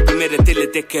gareeb, mere dil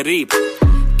de kareeb.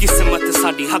 Kismat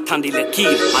saadi hathan di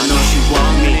lakeer. I know she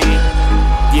want me.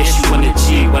 Yeah, she want a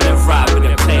G, wanna ride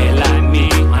with a player like me.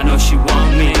 I know she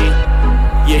want me.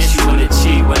 Yeah, she want a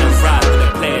G, wanna ride with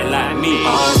a player like me.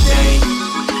 All day,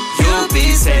 you'll be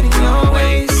setting your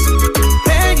ways,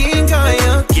 begging all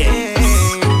your games.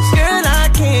 Girl, I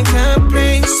can't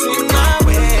complain, swing my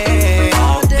way.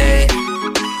 All day,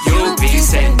 you'll be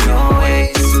setting your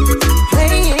ways,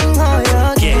 playing all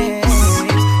your games.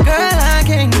 Girl, I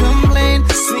can't complain,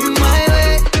 swing my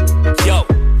way. Yo,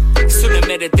 सुन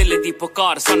मेरे दिल दी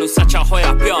पुकार, सानू सच्चा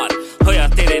होया प्यार, होया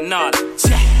तेरे नाल.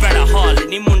 बड़ा हाल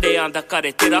नी मुंडे आंदा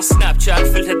करे, तेरा स्नैपचैट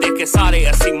फिल्टर देख के सारे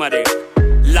असी मरे.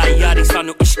 लाई यारी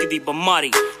सानू इश्क दी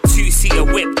बमारी. Two see a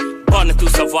whip, bana tu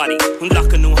savari. Hun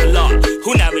lak nu halal,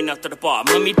 hun avi na tarpa.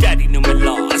 Mummy daddy nu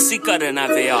mila, asi karna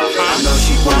veya. I know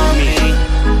she want me.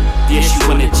 Yeah, she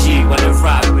want a G, wanna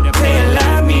ride with a player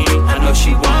like me. I know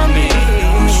she want me.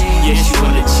 Yeah, she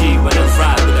want a G, wanna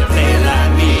ride with a player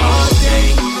like me. All day,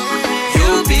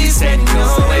 you'll be setting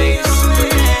your ways,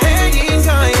 begging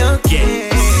all your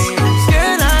games.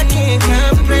 Girl, I can't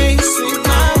complain, swing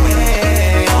my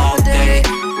way. All day,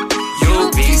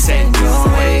 you'll be setting your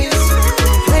ways,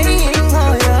 playing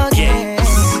all your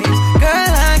games.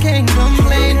 Girl, I can't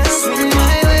complain, swing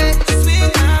my way,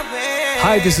 swing my way.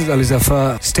 Hi, this is Ali Zafar.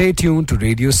 Stay tuned to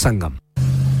Radio Sangam.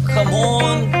 Come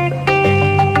on.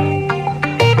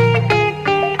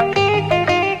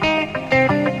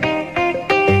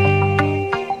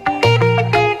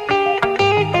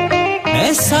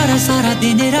 सारा सारा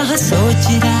दिन रहा सोच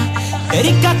रहा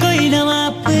तेरी का कोई नवा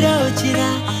अप्रोच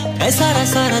रहा मैं सारा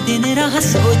सारा दिन रहा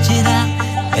सोच रहा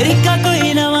तेरी का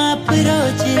कोई नवा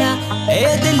अप्रोच रहा ए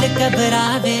दिल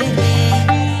घबरावे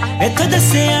ए तो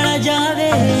दसे आना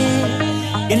जावे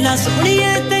इन्ना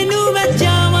सोहणिए तैनू मैं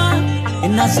जावा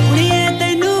इन्ना सोहणिए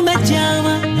तैनू मैं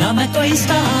जावा ना मैं कोई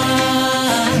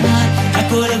स्टार ना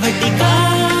कोल वड्डी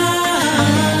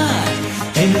कार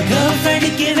तेनू गर्लफ्रेंड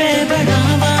किवें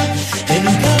बनावा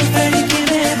तेनू गर्लफ्रेंड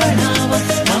किवें बनावा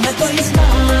ना मैं कोई स्टार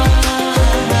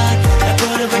ना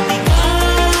कोल वड्डी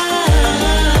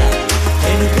कार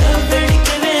तेनू गर्लफ्रेंड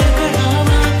किवें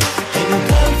बनावा तेनू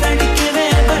गर्लफ्रेंड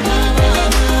किवें बनावा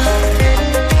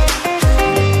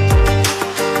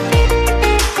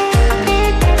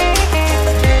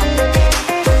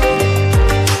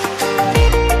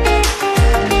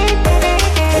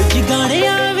कुछ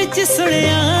गाणियां विच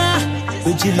सुणिया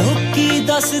कुछ लोकी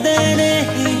दसदे ने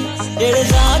जेड़े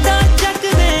ज़्यादा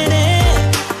चकदे ने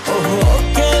ओह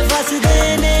ओके फसदे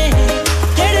ने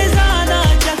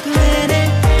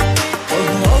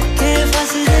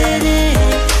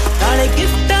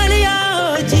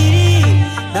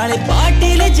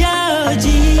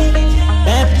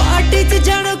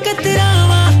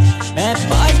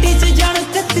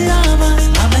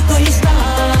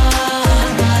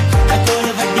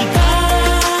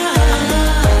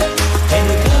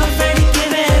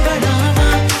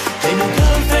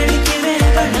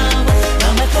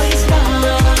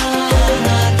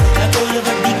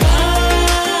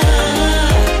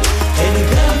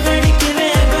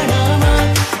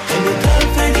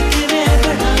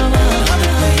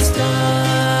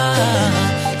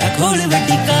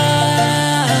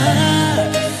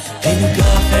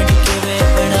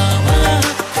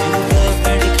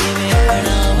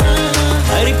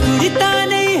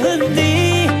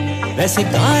वैसे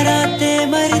कारा ते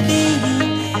मरदी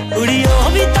उड़ियो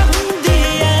भी तो हुंदी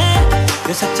है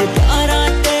जो सच्चे प्यारा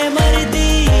ते मरदी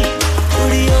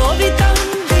उड़ियो भी तो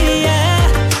हुंदी है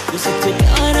जो सच्चे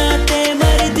प्यारा ते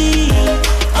मरदी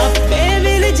आपे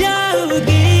मिल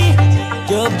जाओगी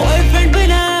जो बॉयफ्रेंड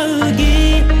बनाओगी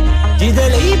जिदे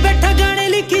लई बैठा गाने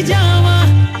लिखी जावा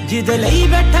जिदे लई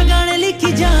बैठा गाने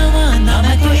लिखी जावा ना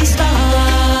मैं कोई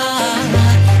स्टार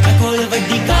मैं कोई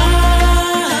वड्डी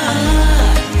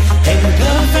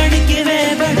girlfriend ki main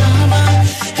banawa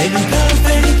tenu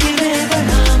girlfriend ki main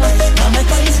banawa na main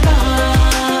koi star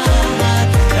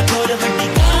na koi vaddi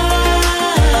car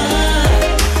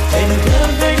tenu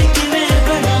girlfriend ki main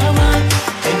banawa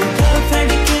tenu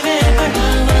girlfriend ki main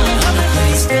banawa na main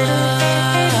koi star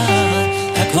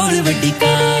na koi vaddi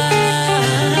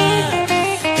car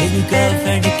tenu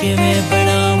girlfriend ki main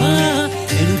banawa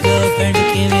tenu girlfriend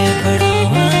ki main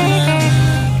banawa.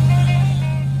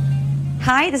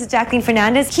 Hi, this is Jacqueline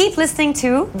Fernandez. Keep listening to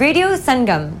Radio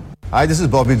Sangam. Hi, this is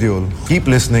Bobby Deol. Keep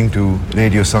listening to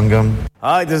Radio Sangam.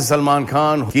 Hi, this is Salman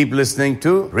Khan. Keep listening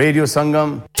to Radio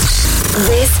Sangam.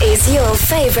 This is your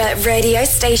favorite radio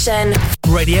station.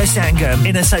 Radio Sangam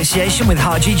in association with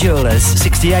Haji Jewellers,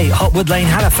 68 Hotwood Lane,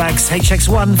 Halifax,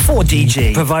 HX1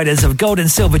 4DG. Providers of gold and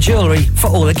silver jewellery for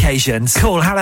all occasions. Call Halifax